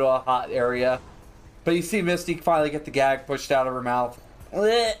they go to a hot area. But you see Misty finally get the gag pushed out of her mouth.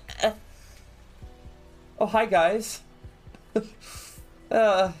 Oh, hi, guys.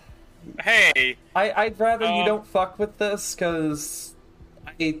 Hey! I'd rather you don't fuck with this, because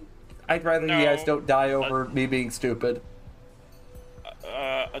I'd rather you guys don't die over me being stupid.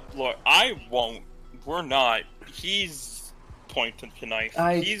 Look, I won't. We're not. He's pointing the knife.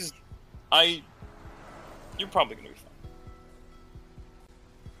 You're probably gonna be fine.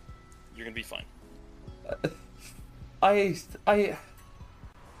 You're gonna be fine.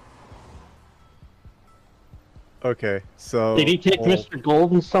 Okay, so... Did he take Mr.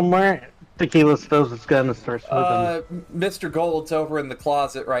 Golden somewhere? Tequila throws his gun and starts moving. Mr. Gold's over in the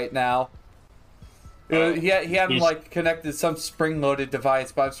closet right now. He hadn't connected some spring-loaded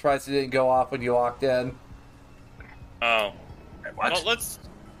device, but I'm surprised it didn't go off when you walked in. Oh. What? Well,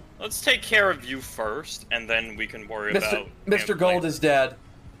 let's take care of you first, and then we can worry about... Mr. Gold is dead.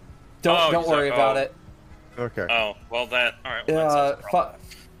 Don't worry about it. Okay. Oh, well that... Alright, well,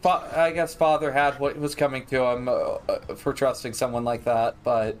 I guess Father had what was coming to him for trusting someone like that,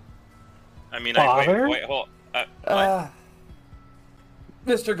 but... I mean, Father? wait, hold on.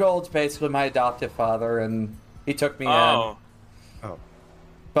 Mr. Gold's basically my adoptive father, and he took me in. Oh.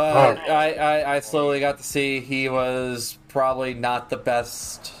 But I slowly got to see he was probably not the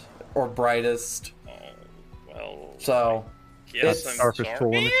best or brightest. Oh, well... So... Yes, That's I'm sharpest sorry.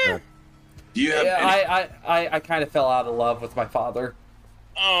 tool in the shed. Do you have I kind of fell out of love with my father.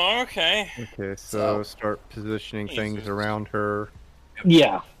 Oh, okay. Okay, so start positioning things around her.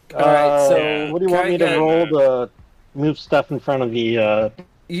 Yeah. Alright, so... What do you want me to roll to move stuff in front of the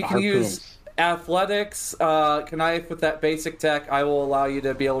You can harpoons? use athletics, knife with that basic tech. I will allow you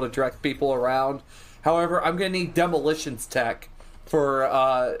to be able to direct people around. However, I'm going to need demolitions tech,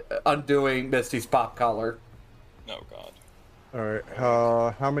 for undoing Misty's pop collar. Oh God. All right.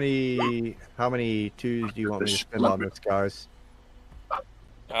 How many twos do you want me to spend on this, guys?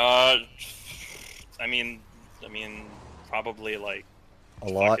 I mean, probably like A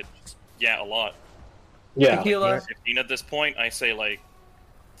lot. Yeah, a lot. Yeah. Tequila. 15 at this point. I say like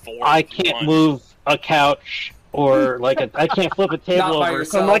 4. I if you can't want. move a couch or I can't flip a table Not by over.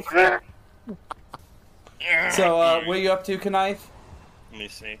 So I'm like, yourself. So, what are you up to, Knife? Let me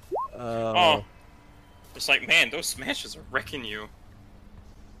see. Oh, It's like, man, those smashes are wrecking you.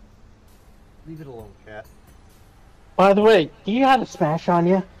 leave it alone, cat. by the way, do you have a smash on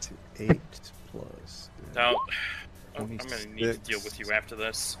you? 8 plus. Now, I'm gonna need to deal with you after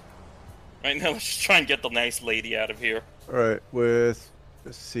this. Right now, let's just try and get the nice lady out of here. All right. Let's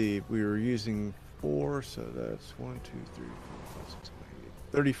see. We were using 4, so that's 1, 2, 3, 4, 5, 6, 7, 8.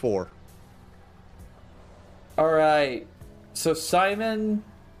 34. Alright. So, Simon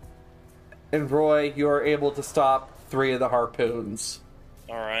and Roy, you are able to stop 3 of the harpoons.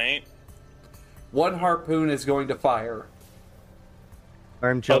 Alright. 1 harpoon is going to fire.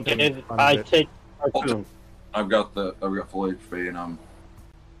 I'm jumping. Okay, on I it. take harpoon. I've got full HP, and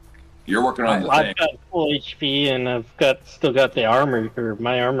you're working on the thing. I've got full HP and I've still got the armor. Or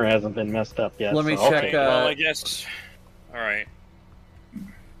my armor hasn't been messed up yet. Let me so, check, okay. Well, I guess. Alright.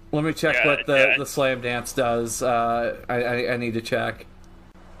 Let me check Yeah, what yeah. the slam dance does. I need to check.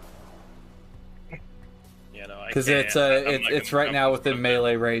 Yeah, no, I Because can't. it's I'm not it's gonna right jump now in within front of it.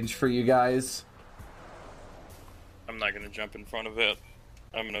 melee range for you guys. I'm not gonna jump in front of it.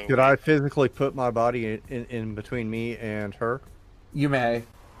 I'm gonna. Could I physically put my body in between me and her? You may.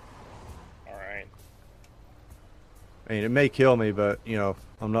 Alright. I mean, it may kill me, but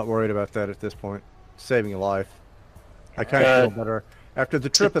I'm not worried about that at this point. Saving a life. I kind of feel better after the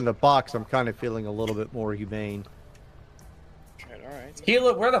trip in the box. I'm kind of feeling a little bit more humane. Alright.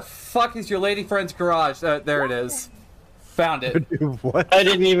 Gila, where the fuck is your lady friend's garage? There it is. Found it. What? I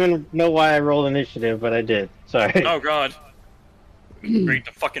didn't even know why I rolled initiative, but I did. Sorry. Oh God. Great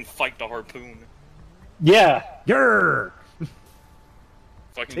to fucking fight the harpoon. Yeah. Grr!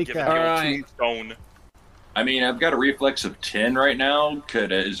 Fucking Take give that. it the old Alright. tombstone. I mean, I've got a reflex of 10 right now.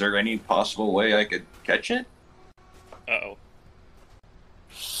 Is there any possible way I could catch it? Uh-oh.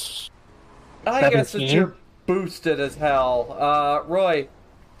 I guess that 17? you're boosted as hell. Roy,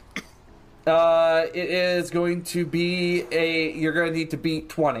 it is going to be you're going to need to beat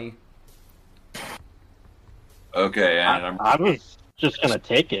 20. Okay, and I was just gonna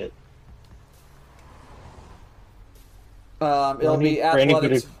take it. It'll be For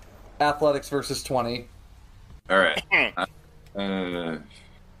anybody- athletics versus 20. all right.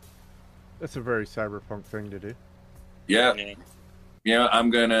 That's a very cyberpunk thing to do. Yeah, Yeah. yeah, I'm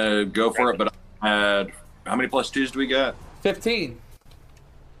gonna go for it. But I had how many plus 2s do we got? 15.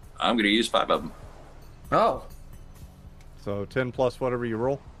 I'm gonna use 5 of them. Oh. So 10 plus whatever you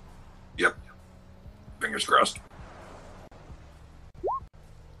roll. Yep. Fingers crossed.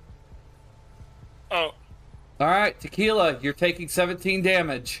 Oh. Alright, Tequila, you're taking 17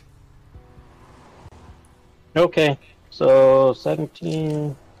 damage. Okay. So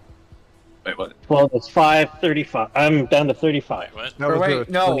 17. Wait, what? Well, that's 535. I'm down to 35. What? That Or was wait,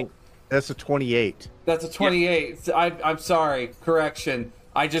 a no. 20 That's a 28. That's a 28. I'm sorry. Correction.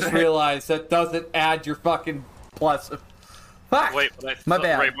 I just realized that doesn't add your fucking plus. Fuck! Wait, but I My thought,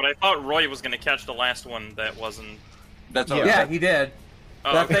 bad. Right, but I thought Roy was gonna catch the last one that wasn't. That's all. Yeah, he did.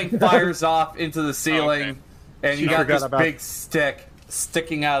 Oh, That okay. thing fires off into the ceiling, okay. and you She got forgot this about- big stick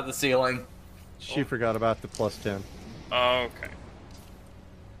sticking out of the ceiling. She forgot about the plus 10. Okay.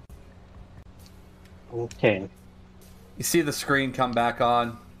 Okay. You see the screen come back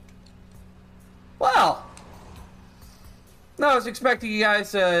on. Well, no, I was expecting you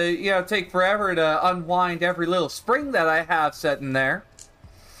guys to, take forever to unwind every little spring that I have set in there.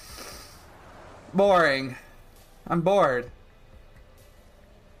 Boring. I'm bored.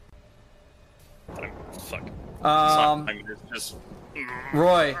 Fuck. Um, I mean, it's just.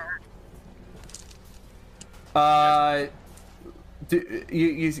 Roy.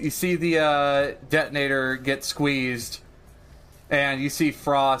 You see the detonator get squeezed, and you see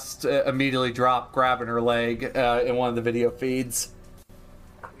Frost immediately drop, grabbing her leg in one of the video feeds.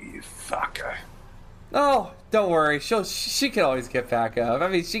 You fucker. Oh, don't worry, she can always get back up. I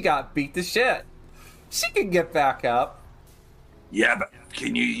mean, she got beat to shit. She can get back up. Yeah, but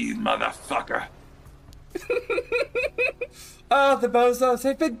can you motherfucker? Oh, the bozos,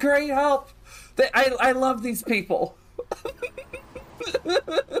 they've been great help. I love these people.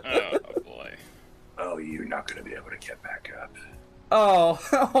 Oh boy. Oh, you're not gonna be able to get back up.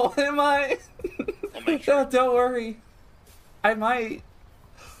 Oh, am I? I'll make sure. No, don't worry. I might.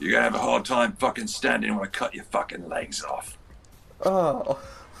 You're gonna have a hard time fucking standing when I cut your fucking legs off. Oh.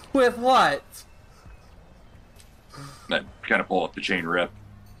 With what? Then kind of pull up the chain rip.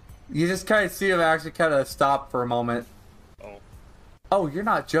 You just kind of see him actually kind of stop for a moment. Oh. Oh, you're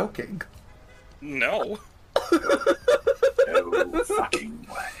not joking. No. No fucking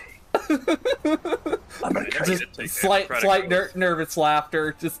way. I'm gonna cut Just you. slight nervous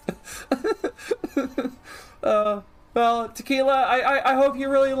laughter. Just. Well, Tequila, I hope you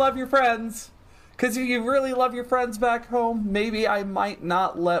really love your friends. Because if you really love your friends back home, maybe I might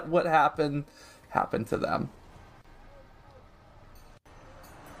not let what happened happen to them.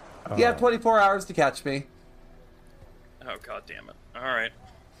 You have 24 hours to catch me. Oh, god damn it. Alright.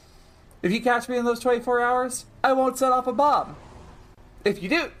 If you catch me in those 24 hours, I won't set off a bomb. If you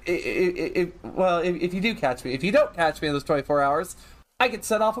do, if you do catch me, if you don't catch me in those 24 hours, I can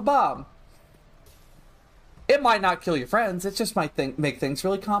set off a bomb. It might not kill your friends, it just might make things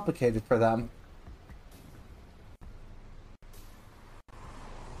really complicated for them.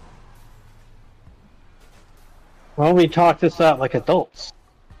 Well, we talked this out like adults.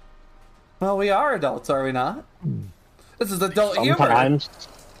 Well, we are adults, are we not? This is adult humor. Sometimes.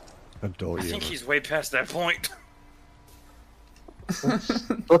 Adult I humor. think he's way past that point.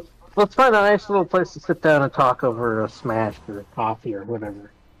 Let's find a nice little place to sit down and talk over a smash or a coffee or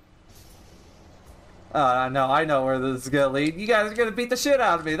whatever. No, I know where this is gonna lead. You guys are gonna beat the shit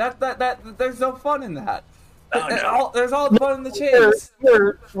out of me. There's no fun in that. Oh, no. There's all the fun in the chase.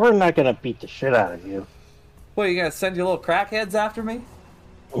 We're not gonna beat the shit out of you. What, you gonna send your little crackheads after me?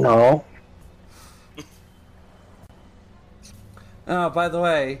 No. Oh, by the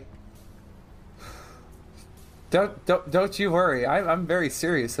way, don't you worry. I'm very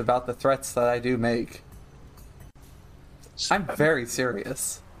serious about the threats that I do make. I'm very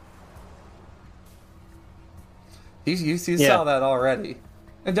serious. You saw that already.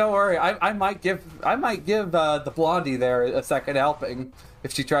 And don't worry, I might give the blondie there a second helping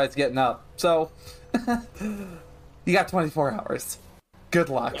if she tries getting up. So you got 24 hours. Good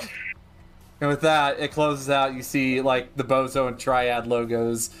luck. And with that, it closes out. You see like the Bozo and Triad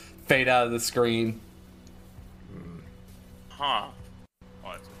logos fade out of the screen. Huh.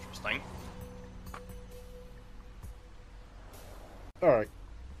 Well, that's interesting. All right.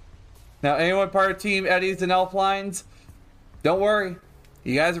 Now, anyone part of Team Eddie's and Elf Lines, don't worry.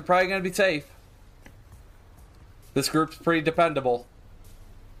 You guys are probably going to be safe. This group's pretty dependable.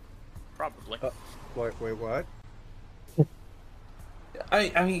 Probably. Wait, what?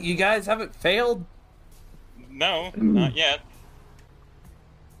 I mean, you guys haven't failed? No, not yet.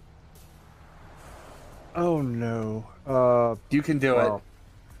 Oh no. You can do it.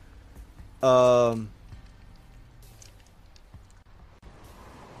 All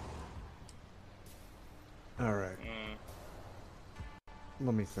right.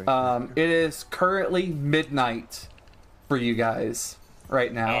 Let me think. It is currently midnight for you guys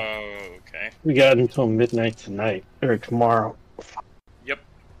right now. Oh, okay. We got until midnight tonight or tomorrow. Yep.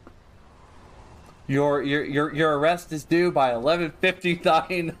 Your arrest is due by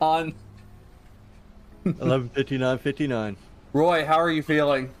 11:59 on 11:59:59. Roy, how are you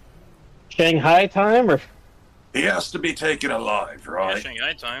feeling? Shanghai time or He has to be taken alive, Yeah, right?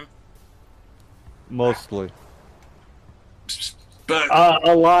 Shanghai time. Mostly. But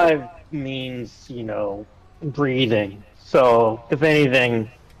alive means, breathing. So if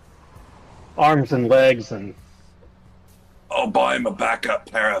anything, arms and legs and I'll buy him a backup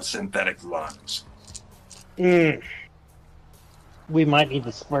pair of synthetic lungs. we might need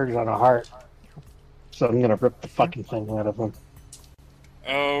to splurge on a heart. So I'm gonna rip the fucking thing out of him.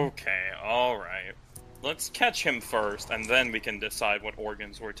 Okay, alright. Let's catch him first, and then we can decide what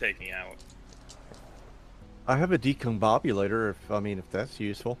organs we're taking out. I have a decombobulator if that's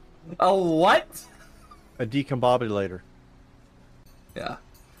useful. A what? A decombobulator. Yeah.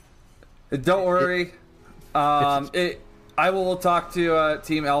 Don't worry. I will talk to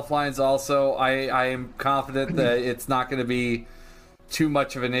Team Elflines also. I am confident that it's not going to be too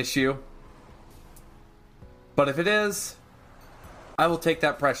much of an issue. But if it is, I will take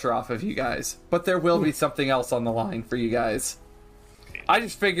that pressure off of you guys. But there will be something else on the line for you guys. I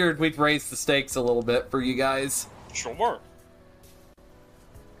just figured we'd raise the stakes a little bit for you guys. Sure.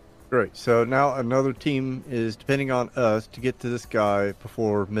 Great. So now another team is depending on us to get to this guy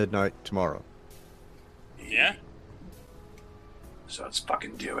before midnight tomorrow. Yeah? So let's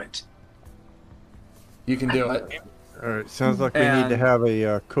fucking do it. You can do it. All right. Sounds like we need to have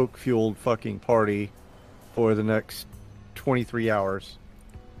a coke-fueled fucking party for the next 23 hours.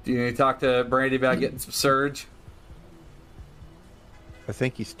 Do you need to talk to Brandy about getting some Surge? I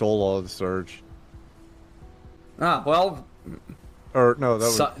think he stole all of the surge. Ah, well, Or no, that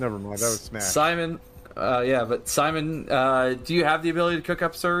was Si- never mind. That was Smash. Simon, yeah, but Simon, do you have the ability to cook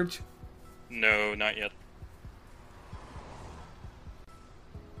up Surge? No, not yet.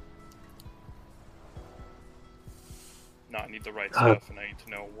 No, I need the right stuff, and I need to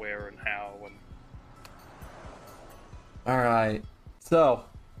know where and how. And All right. So,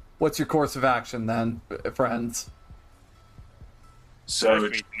 what's your course of action then, friends? So, first we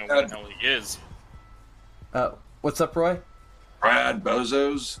need to know where the hell he is. What's up, Roy? Brad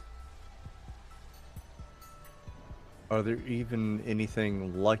Bozos. Are there even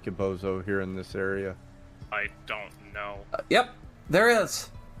anything like a bozo here in this area? I don't know. Yep, there is.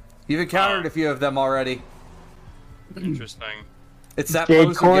 You've encountered a few of them already. Interesting. It's that Jade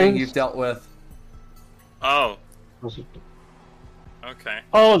bozo gang coins? you've dealt with. Oh, okay.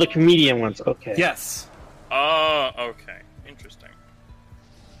 Oh, the comedian ones. Okay. Yes. Oh, okay. Interesting.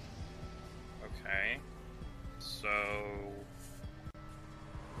 Okay. So...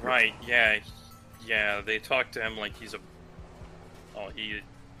 Right, yeah. Yeah, they talk to him like he's a... Oh, he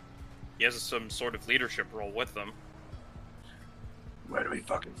has some sort of leadership role with them. Where do we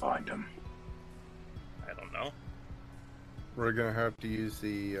fucking find him? I don't know. We're gonna have to use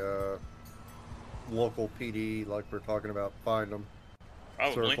the local PD, like we're talking about. Find them,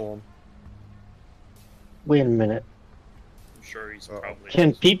 Probably. circle them. Wait a minute. I'm sure he's Uh-oh. probably...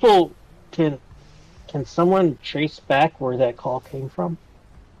 Can people can someone trace back where that call came from?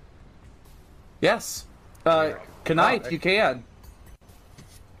 Yes. Knight, you can.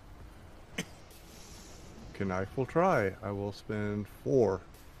 Knife will try. I will spend 4.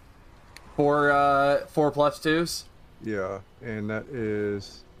 For 4 plus 2s. Yeah, and that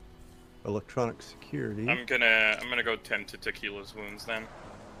is electronic security. I'm gonna go tend to Tequila's wounds then.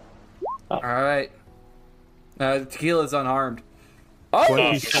 All right. Tequila's unharmed. Oh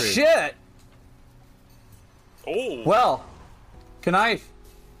 23. shit! Oh! Well, Knife,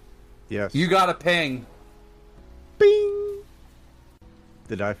 Yes. you got a ping. Bing.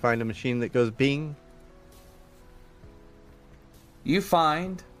 Did I find a machine that goes bing? You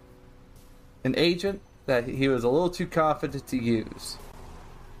find an agent that he was a little too confident to use.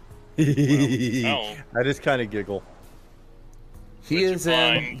 no. I just kind of giggle. He What'd you is in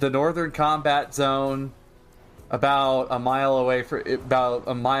find? the northern combat zone, about a mile away about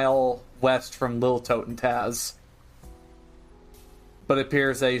a mile west from Lil Totentaz. But it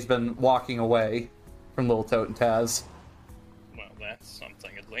appears that he's been walking away from Lil Totentaz. Well, that's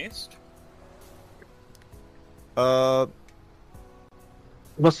something at least.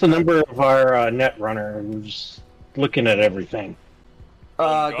 What's the number of our net runner who's looking at everything?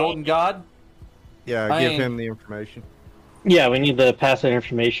 Golden God? Yeah, I give ain't- him the information. Yeah, we need to pass that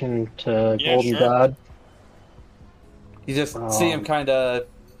information to Yeah, Golden sure. God. You just see him kind of...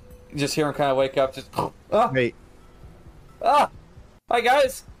 You just hear him kind of wake up, just... Ah! Hey, Ah! Hi,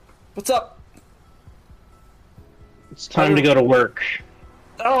 guys! What's up? It's time to go to work.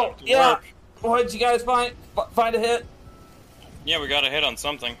 Oh, To yeah! work. What did you guys find? Find a hit? Yeah, we got a hit on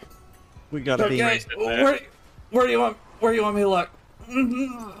something. we got to be. Okay, where do you want me to look?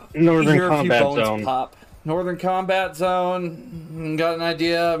 You Northern hear a few Combat bones Zone. pop. Northern Combat Zone. Got an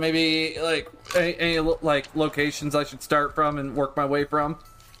idea? Maybe like any like locations I should start from and work my way from.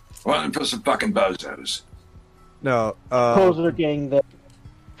 Well, then put some fucking bozos. No, Poser gang that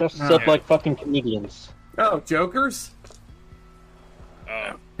dresses up Yeah. like fucking comedians. Oh, Jokers.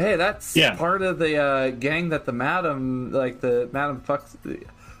 Oh, Hey, that's Yeah. part of the gang that the madam fucks.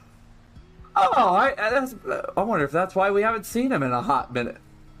 Oh, I wonder if that's why we haven't seen him in a hot minute.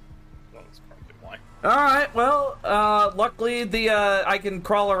 well, that's probably why. All right. Well, luckily I can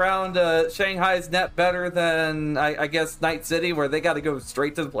crawl around Shanghai's net better than I guess Night City, where they got to go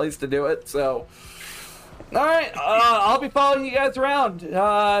straight to the place to do it. So, all right, I'll be following you guys around,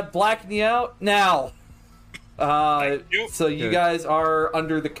 blacking you out now. Thank you. So you Good. guys are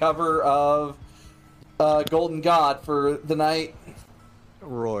under the cover of Golden God for the night,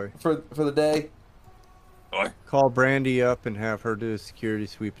 Roy, for the day. Boy, call Brandy up and have her do a security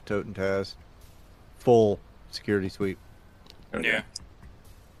sweep of Totentaz. Full security sweep. Yeah.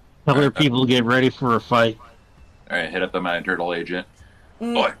 Other people get ready for a fight. Alright, hit up the Mind Turtle agent.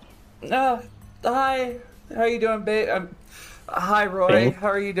 Boy, Hi. How you doing, babe? Hi, Roy. Hey. How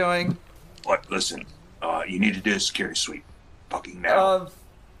are you doing? what? Listen, you need to do a security sweep. Fucking now.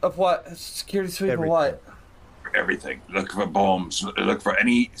 Of what? Security sweep Everything. or what? For everything. Look for bombs. Look for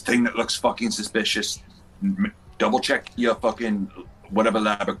anything that looks fucking suspicious. Double check your fucking whatever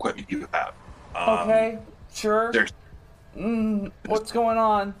lab equipment you have. Okay, sure. There's What's going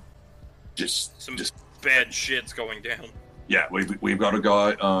on? Some just bad shit's going down. yeah. We've got a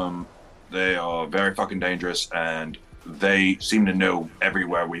guy. They are very fucking dangerous, and they seem to know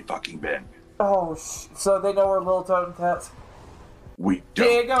everywhere we fucking been. Oh, so they know we're little totem cats. We don't.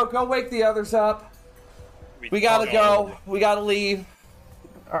 Diego, go wake the others up. We gotta go. We gotta leave.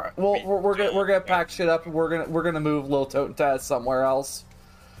 All right. Well, we're gonna pack shit up and we're gonna move Lil Totem Tat somewhere else.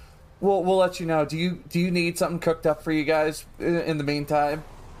 We'll let you know. Do you need something cooked up for you guys in the meantime?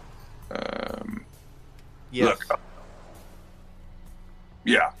 Yes. Look.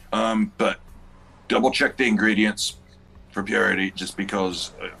 Yeah. But double check the ingredients for purity, just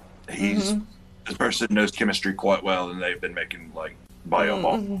because this person knows chemistry quite well, and they've been making like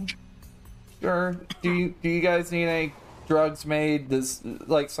bio. Sure. Do you guys need any drugs made?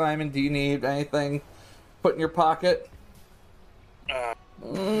 Simon, do you need anything put in your pocket?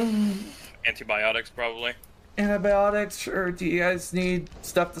 Antibiotics, probably. Antibiotics, or do you guys need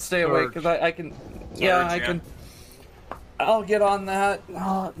stuff to stay awake? Because I can, I can. I'll get on that.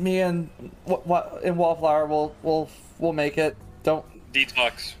 Me and Wallflower we'll make it. Don't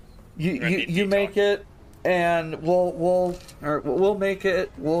detox. You make it, and we'll make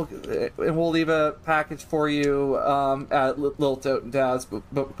it. We'll leave a package for you at Little Totem Taz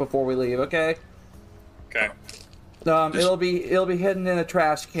before we leave. Okay. Okay. It'll be hidden in a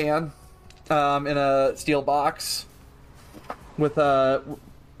trash can, in a steel box, with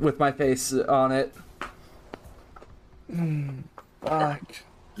my face on it. Fuck.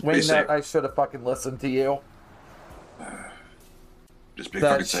 Wayne, I should have fucking listened to you. Just be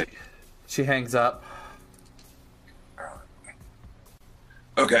fucking safe. She hangs up.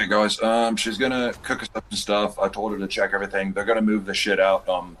 Okay, guys. She's gonna cook us up some stuff. I told her to check everything. They're gonna move the shit out.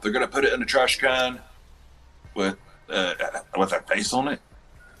 They're gonna put it in a trash can with her face on it.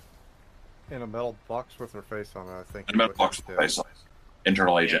 In a metal box with her face on it, I think. In a metal box with her face on it.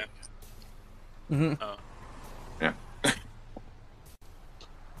 Internal agent. Yeah. Mm-hmm. Oh. Yeah.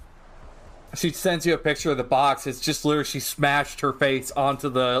 She sends you a picture of the box. It's just literally she smashed her face onto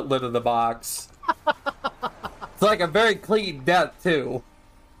the lid of the box. It's like a very clean death too.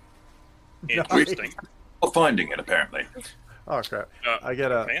 Interesting. Well, finding it apparently. Oh crap! I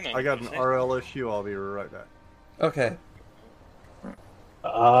got an RL issue. I'll be right back. Okay.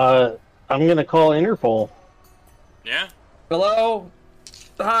 I'm gonna call Interpol. Yeah. Hello.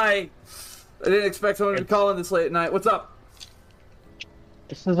 Hi. I didn't expect someone to call in this late at night. What's up?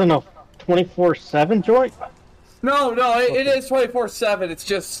 This isn't a 24/7 joint? No, it is 24/7. It's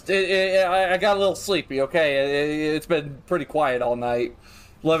just I got a little sleepy. Okay, it's been pretty quiet all night.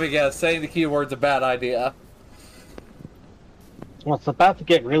 Let me guess, saying the keyword's a bad idea. Well, it's about to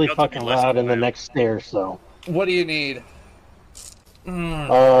get really fucking loud in the next stairs, so. What do you need?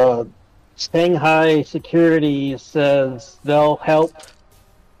 Shanghai security says they'll help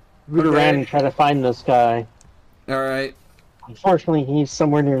root around and try to find this guy. All right. Unfortunately, he's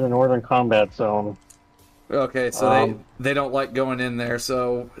somewhere near the northern combat zone. Okay, so they don't like going in there,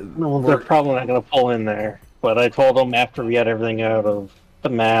 so... Well, they're probably not going to pull in there. But I told them after we got everything out of the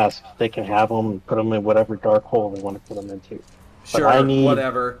mask, they can have them, put them in whatever dark hole they want to put them into. Sure,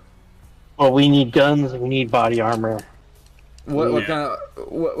 whatever. Well, we need guns and we need body armor. What kind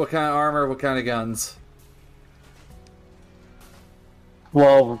of armor? What kind of guns?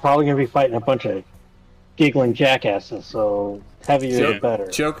 Well, we're probably going to be fighting a bunch of giggling jackasses, so heavier the better.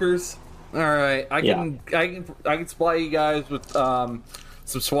 Jokers? All right, I can supply you guys with some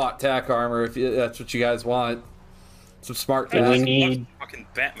SWAT tac armor if that's what you guys want. Some smart tac. We need fucking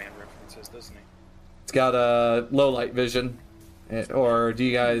Batman references, doesn't he? It's got a low light vision, or do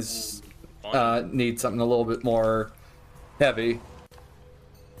you guys need something a little bit more heavy?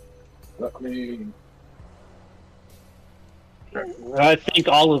 I think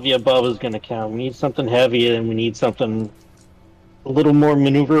all of the above is going to count. We need something heavy, and we need something a little more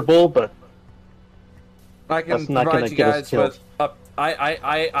maneuverable, but I can provide you guys with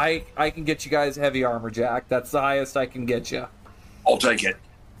I can get you guys heavy armor, Jack. That's the highest I can get you. I'll take it.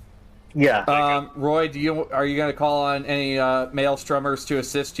 Yeah. Roy, are you going to call on any male strummers to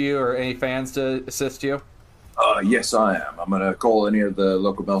assist you, or any fans to assist you? Yes, I am. I'm going to call any of the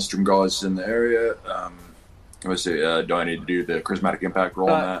local Maelstrom guys in the area. Let's see, do I need to do the charismatic impact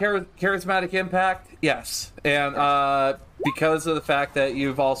roll on that? Charismatic impact, yes. And because of the fact that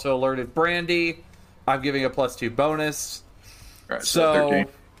you've also alerted Brandy, I'm giving a +2 bonus. All right, so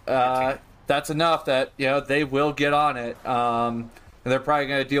 13. That's enough that they will get on it. And they're probably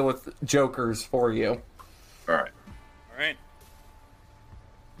going to deal with jokers for you. All right.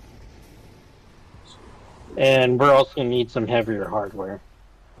 And we're also going to need some heavier hardware.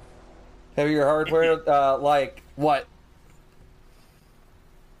 Heavier hardware? Like what?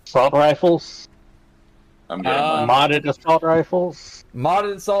 Assault rifles. I'm good. on Modded assault rifles.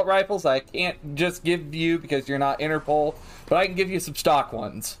 Modded assault rifles, I can't just give you because you're not Interpol, but I can give you some stock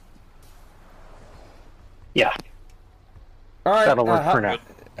ones. Yeah, All right. that'll work for now.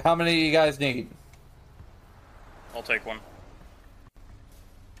 How many do you guys need? I'll take one.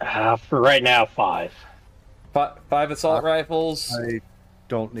 For right now, 5. Five assault rifles. I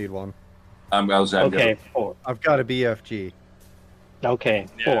don't need one. I was at Okay, 4. I've got a BFG. Okay,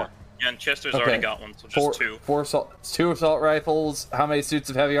 Yeah. 4. Yeah, and Chester's Okay. already got one, so just two. Two assault rifles. How many suits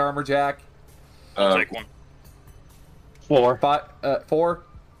of heavy armor, Jack? I'll take one. 4. 4.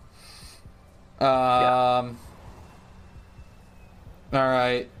 All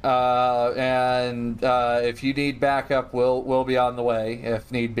right. And if you need backup, we'll be on the way if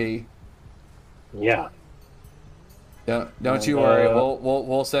need be. Yeah. Don't you worry.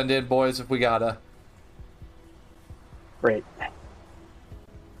 We'll send in boys if we gotta. Great.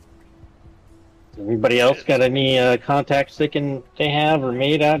 Anybody else got any contacts they have or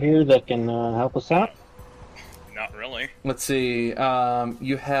made out here that can help us out? Not really. Let's see.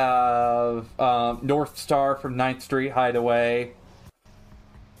 You have North Star from 9th Street Hideaway.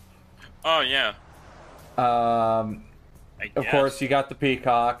 Oh, yeah. Of course, you got the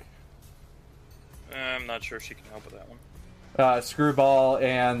Peacock. I'm not sure she can help with that one. Screwball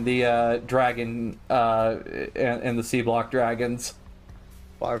and the Dragon and the C-Block Dragons.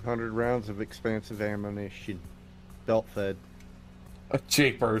 500 rounds of expansive ammunition. Belt fed.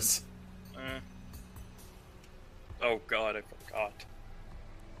 Jeepers. Oh god, I forgot.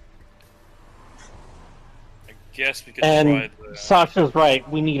 I guess we could try And the... Sasha's right.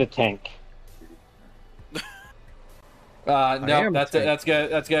 We need a tank. No, that's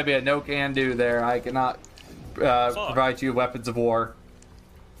gonna be a no can do there. I cannot provide you weapons of war.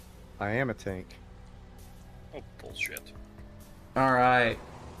 I am a tank. Oh, bullshit. All right.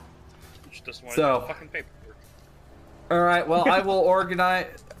 She doesn't want So- to do the fucking paperwork. All right. Well, I will organize.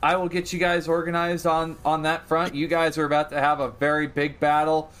 I will get you guys organized on that front. You guys are about to have a very big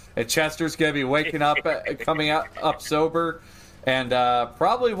battle, and Chester's gonna be waking up, coming up sober, and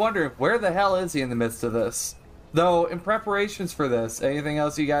probably wondering where the hell is he in the midst of this. Though, in preparations for this, anything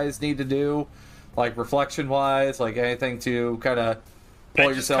else you guys need to do, like reflection-wise, like anything to kind of pull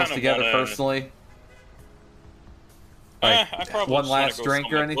just yourselves kinda together wanna- personally? Like, I probably one just wanna last go drink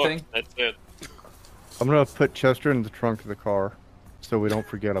sell or my book. anything? That's it. I'm gonna put Chester in the trunk of the car so we don't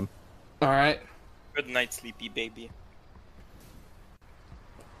forget him. All right. Good night, sleepy baby.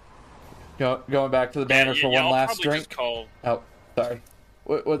 Going back to the banner for one I'll last probably drink. Just call, Oh, sorry.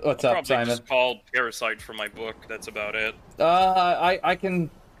 What's I'll up, probably Simon? just call Parasite for my book. That's about it. I can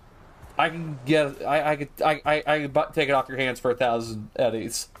get I could take it off your hands for 1,000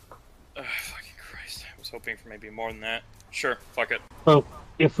 eddies. Fucking Christ. I was hoping for maybe more than that. Sure, fuck it. So,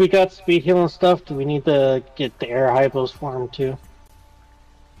 if we got speed healing stuff, do we need to get the air hypos for him too?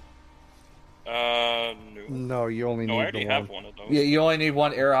 No. No, you only No, need I already the have one. one of those. Yeah, you only need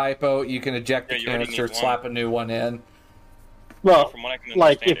one air hypo. You can eject the Yeah, you already canister, need one. slap a new one in. Well, From what I can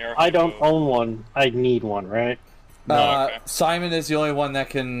like understand, if air I don't hypo- own one, I need one, right? Okay. Simon is the only one that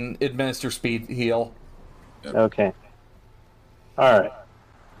can administer speed heal. Okay. All right.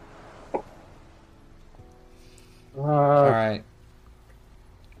 All right.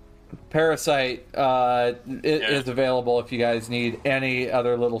 Parasite is available if you guys need any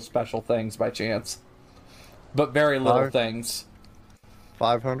other little special things by chance, but very little Five. things.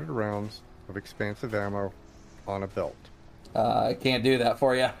 500 rounds of expansive ammo on a belt. I can't do that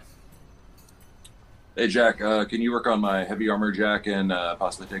for you. Hey Jack, can you work on my heavy armor, Jack, and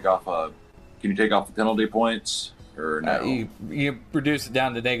possibly take off? Can you take off the penalty points or no? You reduce it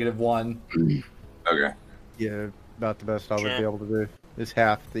down to -1. Okay. Yeah, about the best I would Sure. be able to do. Is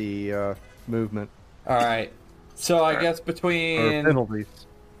half the movement All right. So I guess or between penalties.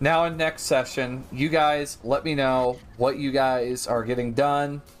 now and next session, you guys let me know what you guys are getting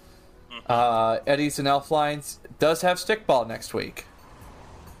done. Eddie's and Elflines does have stickball next week.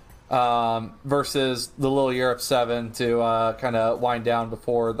 Versus the Little Europe 7 to kind of wind down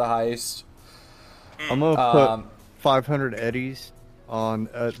before the heist. I'm gonna put 500 eddies on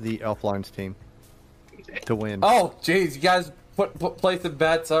the Elflines team to win. Oh, geez, you guys put placing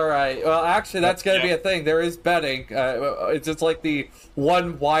bets. All right. Well, actually, that's going to be a thing. There is betting. It's just like the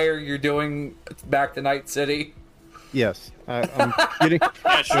one wire you're doing back to Night City. Yes, I'm getting.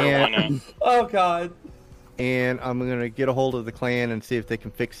 Yeah, sure, why and, not? Oh, God. and I'm gonna get a hold of the clan and see if they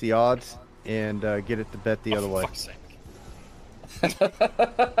can fix the odds and get it to bet the other way. Fuck's sake.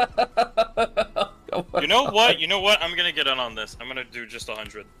 You know what? You know what? I'm gonna get in on this. I'm gonna do just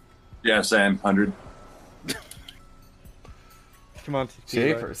 100. Yeah, Sam, 100. Come on,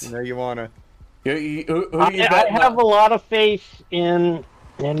 Tequila. Jeepers. You know you wanna. I have a lot of faith in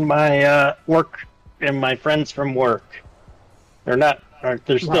my work and my friends from work. They're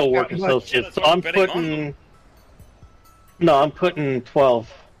still work associates. So I'm putting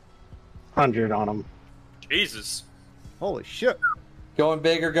 1,200 on them. Jesus. Holy shit. Going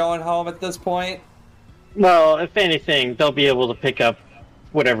big or going home at this point? Well, if anything, they'll be able to pick up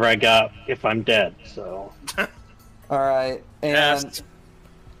whatever I got if I'm dead. So. All right, and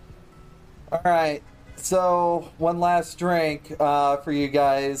all right. So one last drink for you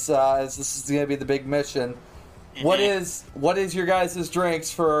guys, as this is going to be the big mission. Mm-hmm. What is your guys' drinks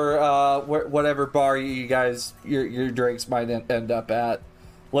for whatever bar you guys your drinks might end up at?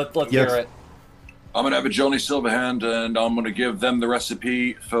 Let's hear it. I'm gonna have a Johnny Silverhand, and I'm gonna give them the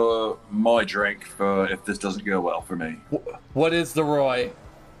recipe for my drink for if this doesn't go well for me. What is the Roy?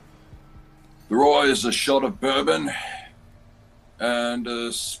 The Roy is a shot of bourbon and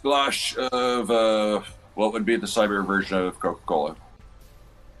a splash of what would be the cyber version of Coca-Cola.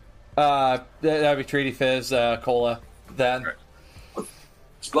 That'd be Treaty Fizz Cola. Then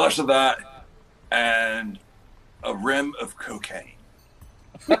splash of that and a rim of cocaine.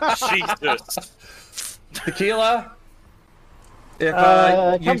 Jesus. Tequila. If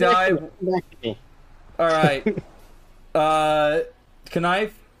you die, all right.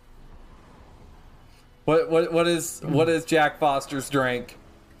 Knife. What is Jack Foster's drink?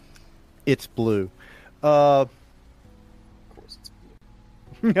 It's blue. Of course it's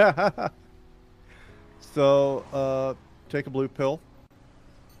blue. So, take a blue pill,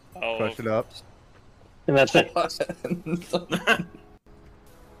 crush it up, and that's it. Oh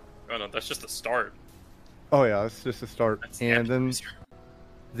no, that's just the start. Oh yeah, it's just a start. And then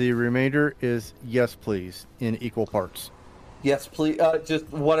the remainder is yes please in equal parts. Yes, please. Just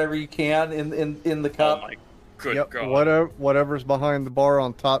whatever you can in the cup. Oh my good God. Whatever's behind the bar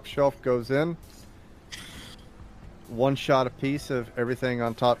on top shelf goes in. One shot apiece of everything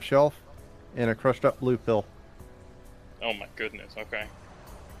on top shelf, and a crushed up blue pill. Oh my goodness. Okay.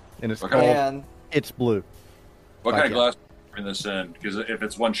 And it's called It's Blue. What kind of glass in this in? Because if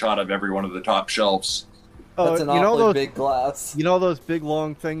it's one shot of every one of the top shelves. That's an awfully big glass. You know those big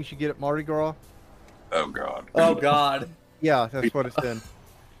long things you get at Mardi Gras? Oh God. Oh God. Yeah, that's what it's in.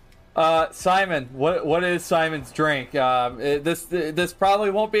 Simon, what is Simon's drink? This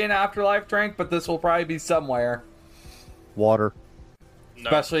probably won't be an afterlife drink, but this will probably be somewhere. Water. No.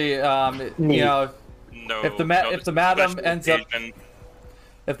 Especially, if the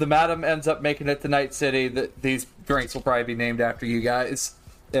madam ends up making it to Night City, these drinks will probably be named after you guys.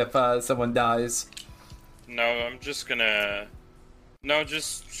 If someone dies. No, I'm just gonna. No,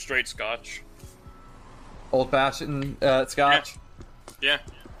 just straight Scotch. Old-fashioned Scotch. Yeah.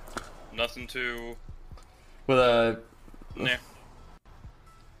 Nothing to. With a. Yeah.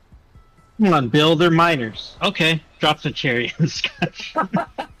 Come on, Bill. They're minors. Okay, drops a cherry in the Scotch.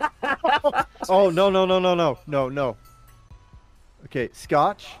 Oh no. Okay,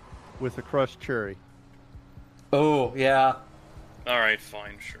 Scotch with a crushed cherry. Oh yeah. All right,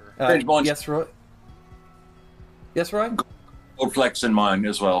 fine, sure. Yes, Roy. Yes, Roy. Gold flecks in mine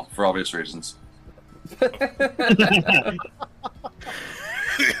as well, for obvious reasons.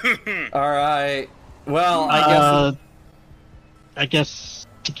 All right. Well, I guess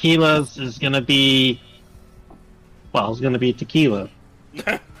tequila's is gonna be. Well, it's gonna be tequila.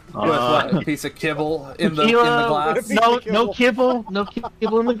 What, a piece of kibble in the glass? No kibble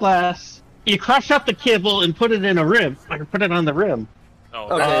in the glass. You crush up the kibble and put it in a rim. I can put it on the rim. Oh,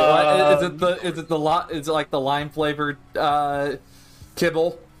 okay. Is it like the lime flavored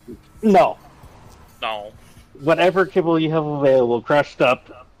kibble? No. No. Whatever kibble you have available, crushed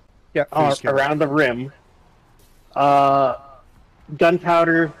up around the rim.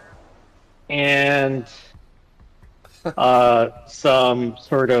 Gunpowder and some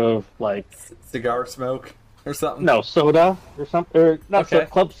sort of like cigar smoke or something. No, soda or something, or not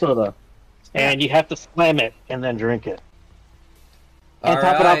club soda. And you have to slam it and then drink it. And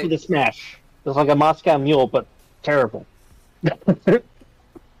top it off with a smash. It's like a Moscow Mule, but terrible.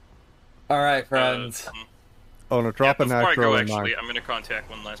 All right, friends. Oh no, drop a before nitro I in go, mine. actually, I'm going to contact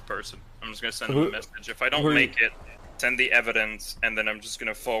one last person. I'm just going to send them a message. If I don't make it, send the evidence, and then I'm just going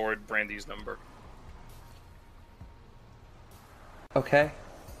to forward Brandy's number. Okay.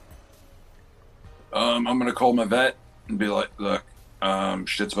 I'm going to call my vet and be like, look,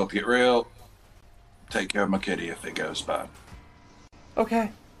 shit's about to get real. Take care of my kitty if it goes bad.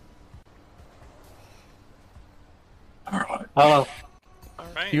 Okay. All right. Hello. All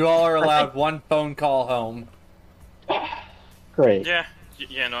right. You all are allowed one phone call home. Great. Yeah.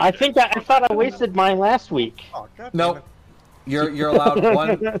 No. I thought I wasted mine last week. Oh, God Nope. You're allowed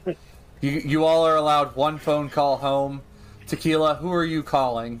one. You all are allowed one phone call home. Tequila, who are you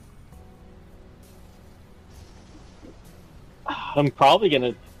calling? I'm probably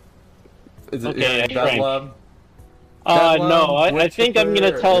gonna. Is it Okay, Frank. Bedlam? No, I think I'm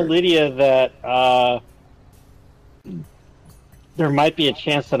gonna tell Lydia that there might be a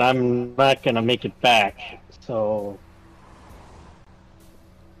chance that I'm not gonna make it back. So,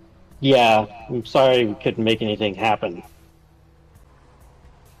 yeah, I'm sorry we couldn't make anything happen.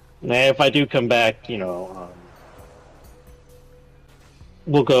 Now, if I do come back, we'll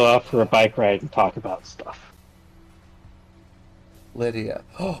go out for a bike ride and talk about stuff. Lydia.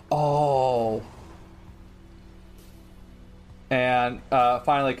 Oh. And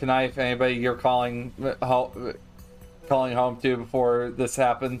finally, Knife, anybody you're calling home to before this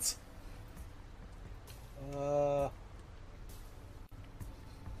happens?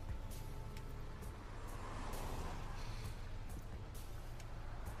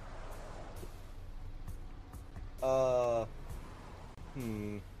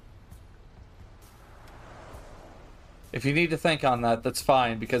 If you need to think on that, that's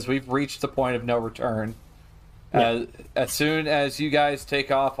fine, because we've reached the point of no return. Yeah. As soon as you guys take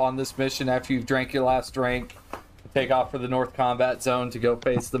off on this mission after you've drank your last drink, take off for the North Combat Zone to go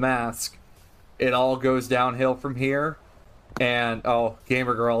face the mask, it all goes downhill from here. And,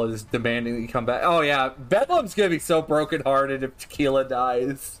 Gamer Girl is demanding that you come back. Oh, yeah, Bedlam's gonna be so brokenhearted if Tequila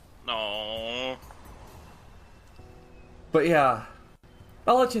dies. No. But yeah,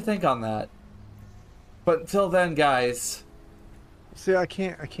 I'll let you think on that. But until then, guys. See, I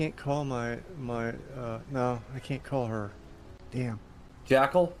can't call no, I can't call her. Damn.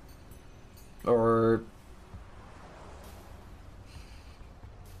 Jackal? Or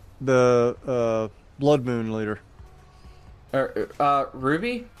the Blood Moon leader.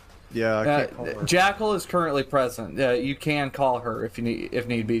 Ruby? Yeah, I can't call her. Jackal is currently present. You can call her if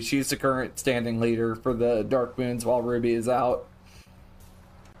need be. She's the current standing leader for the Dark Moons while Ruby is out.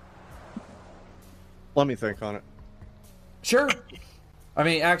 Let me think on it. Sure. I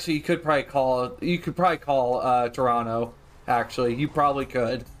mean, actually, you could probably call Toronto. Actually, you probably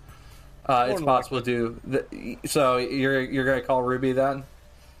could. It's possible to do. So you're gonna call Ruby then?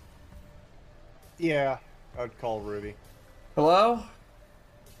 Yeah, I'd call Ruby. Hello?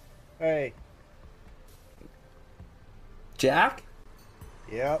 Hey. Jack?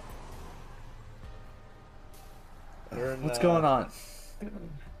 Yep. What's going on?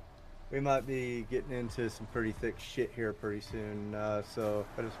 We might be getting into some pretty thick shit here pretty soon, so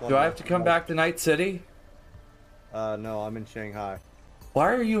I just want Do I have to come back to Night City? No, I'm in Shanghai.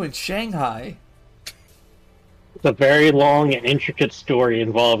 Why are you in Shanghai? It's a very long and intricate story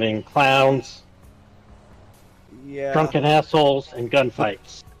involving clowns, drunken assholes, and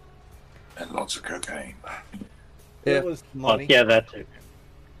gunfights. And lots of cocaine. It was money. Yeah, that too.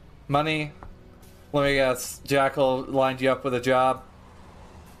 Money? Let me guess. Jackal lined you up with a job?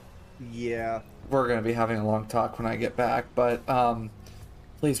 Yeah. We're going to be having a long talk when I get back, but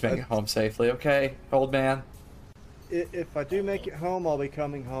please make it home safely, okay, old man? If I do make it home, I'll be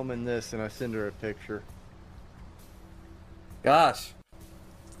coming home in this, and I send her a picture. Gosh.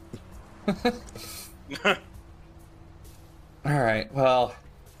 Alright, well,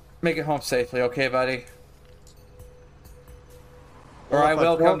 make it home safely, okay, buddy? Or Well, I if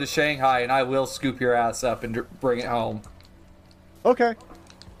will I come don't- to Shanghai and I will scoop your ass up and bring it home. Okay.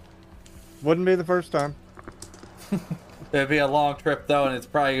 Wouldn't be the first time. It'd be a long trip, though, and it's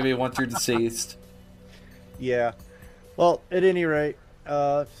probably going to be once you're deceased. Yeah. Well, at any rate,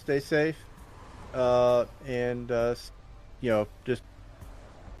 stay safe. And, just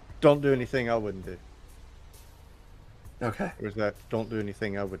don't do anything I wouldn't do. Okay. Or is that don't do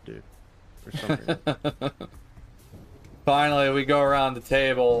anything I would do? Or something. Finally, we go around the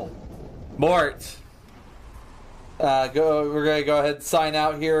table. Mort. We're going to go ahead and sign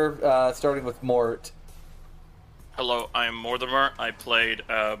out here, starting with Mort. Hello, I'm Mortimer. I played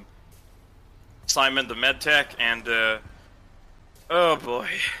Simon the MedTech, and oh boy,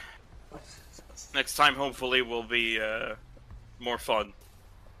 next time hopefully will be more fun.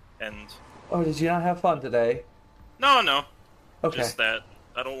 And Oh, did you not have fun today? no, Okay. just that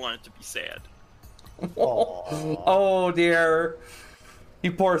I don't want it to be sad. Oh, dear.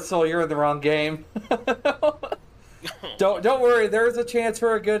 You poor soul, you're in the wrong game. Don't worry, there's a chance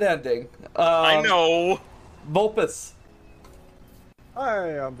for a good ending. I know. Vulpus.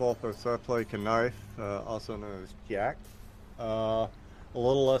 Hi, I'm Volpus. I play Knife, also known as Jack. A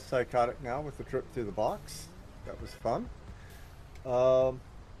little less psychotic now with the trip through the box. That was fun.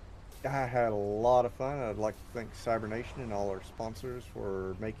 I had a lot of fun. I'd like to thank Cybernation and all our sponsors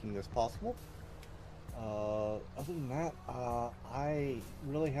for making this possible. Other than that, I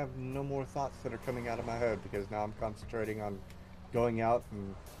really have no more thoughts that are coming out of my head because now I'm concentrating on going out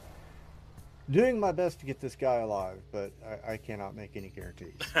and doing my best to get this guy alive, but I cannot make any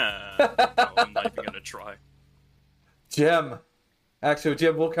guarantees. No, I'm not even gonna try. Jim. Actually,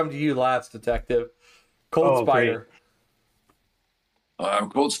 Jim, we'll come to you last, Detective. Cold Spider. Great. I'm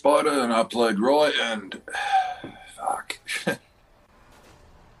Cold Spider, and I played Roy, and... fuck.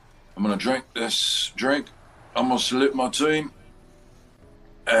 I'm gonna drink this drink. I'm gonna salute my team,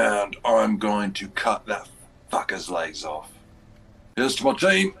 and I'm going to cut that fucker's legs off. Here's to my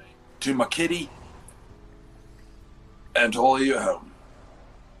team, to my kitty, and to all of you at home.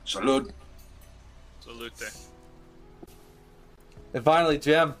 Salute. Salute. And finally,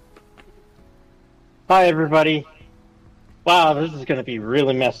 Jim. Hi, everybody. Wow, this is going to be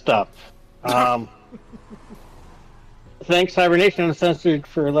really messed up. Thanks, Hibernation Uncensored,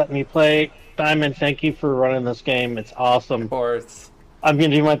 for letting me play. Diamond, thank you for running this game. It's awesome. Of course. I'm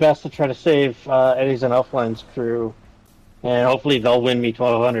going to do my best to try to save Eddie's and Elfline's crew, and hopefully they'll win me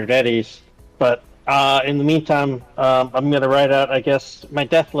 1,200 Eddies. But in the meantime, I'm going to write out, I guess, my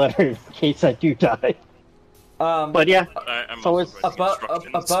death letter in case I do die. But yeah, I'm so also it's writing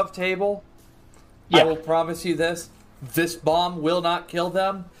instructions. Above table, Yeah. I will promise you this. This bomb will not kill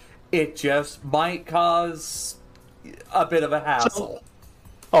them. It just might cause a bit of a hassle.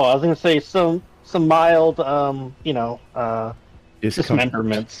 Oh, I was going to say some mild,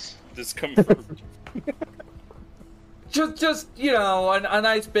 dismemberments. Discomfort. Just a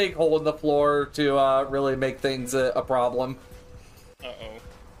nice big hole in the floor to really make things a problem. Uh-oh.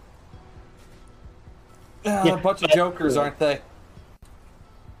 A bunch of jokers, aren't they?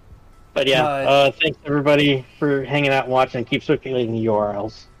 But yeah, thanks everybody for hanging out and watching. Keep circulating the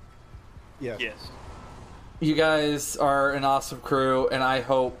URLs. Yes. Yes. You guys are an awesome crew, and I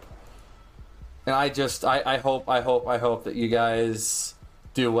hope, and I hope that you guys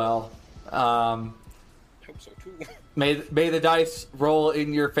do well. I hope so too. May the dice roll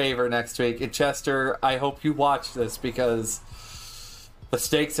in your favor next week. And Chester, I hope you watch this because the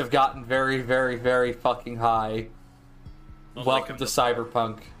stakes have gotten very, very, very fucking high. Welcome to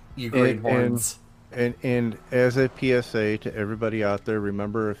Cyberpunk, you greenhorns. And as a PSA to everybody out there,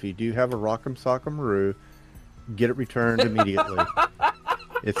 remember if you do have a Rock'em Sock'em Roo, get it returned immediately.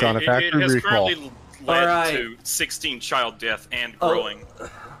 It's on a factory It has recall. currently led Alright. to 16 child death and growing.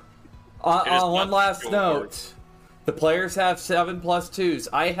 On one not last your note, word. the players have 7 plus 2s.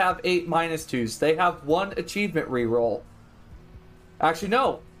 I have 8 minus 2s. They have 1 achievement reroll. Actually,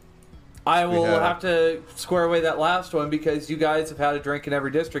 no. I will have to square away that last one because you guys have had a drink in every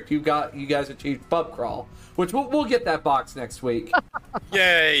district. You guys achieved pub crawl, which we'll get that box next week.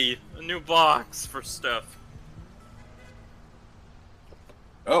 Yay! A new box for stuff.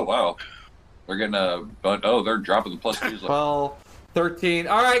 Oh, wow. They're getting they're dropping the plus 2s. 12, 13.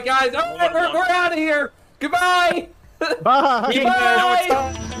 All right, guys. All right, we're out of here. Goodbye. Bye!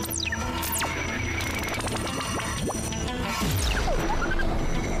 Goodbye.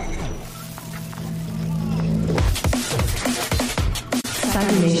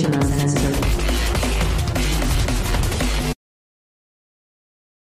 Cybernation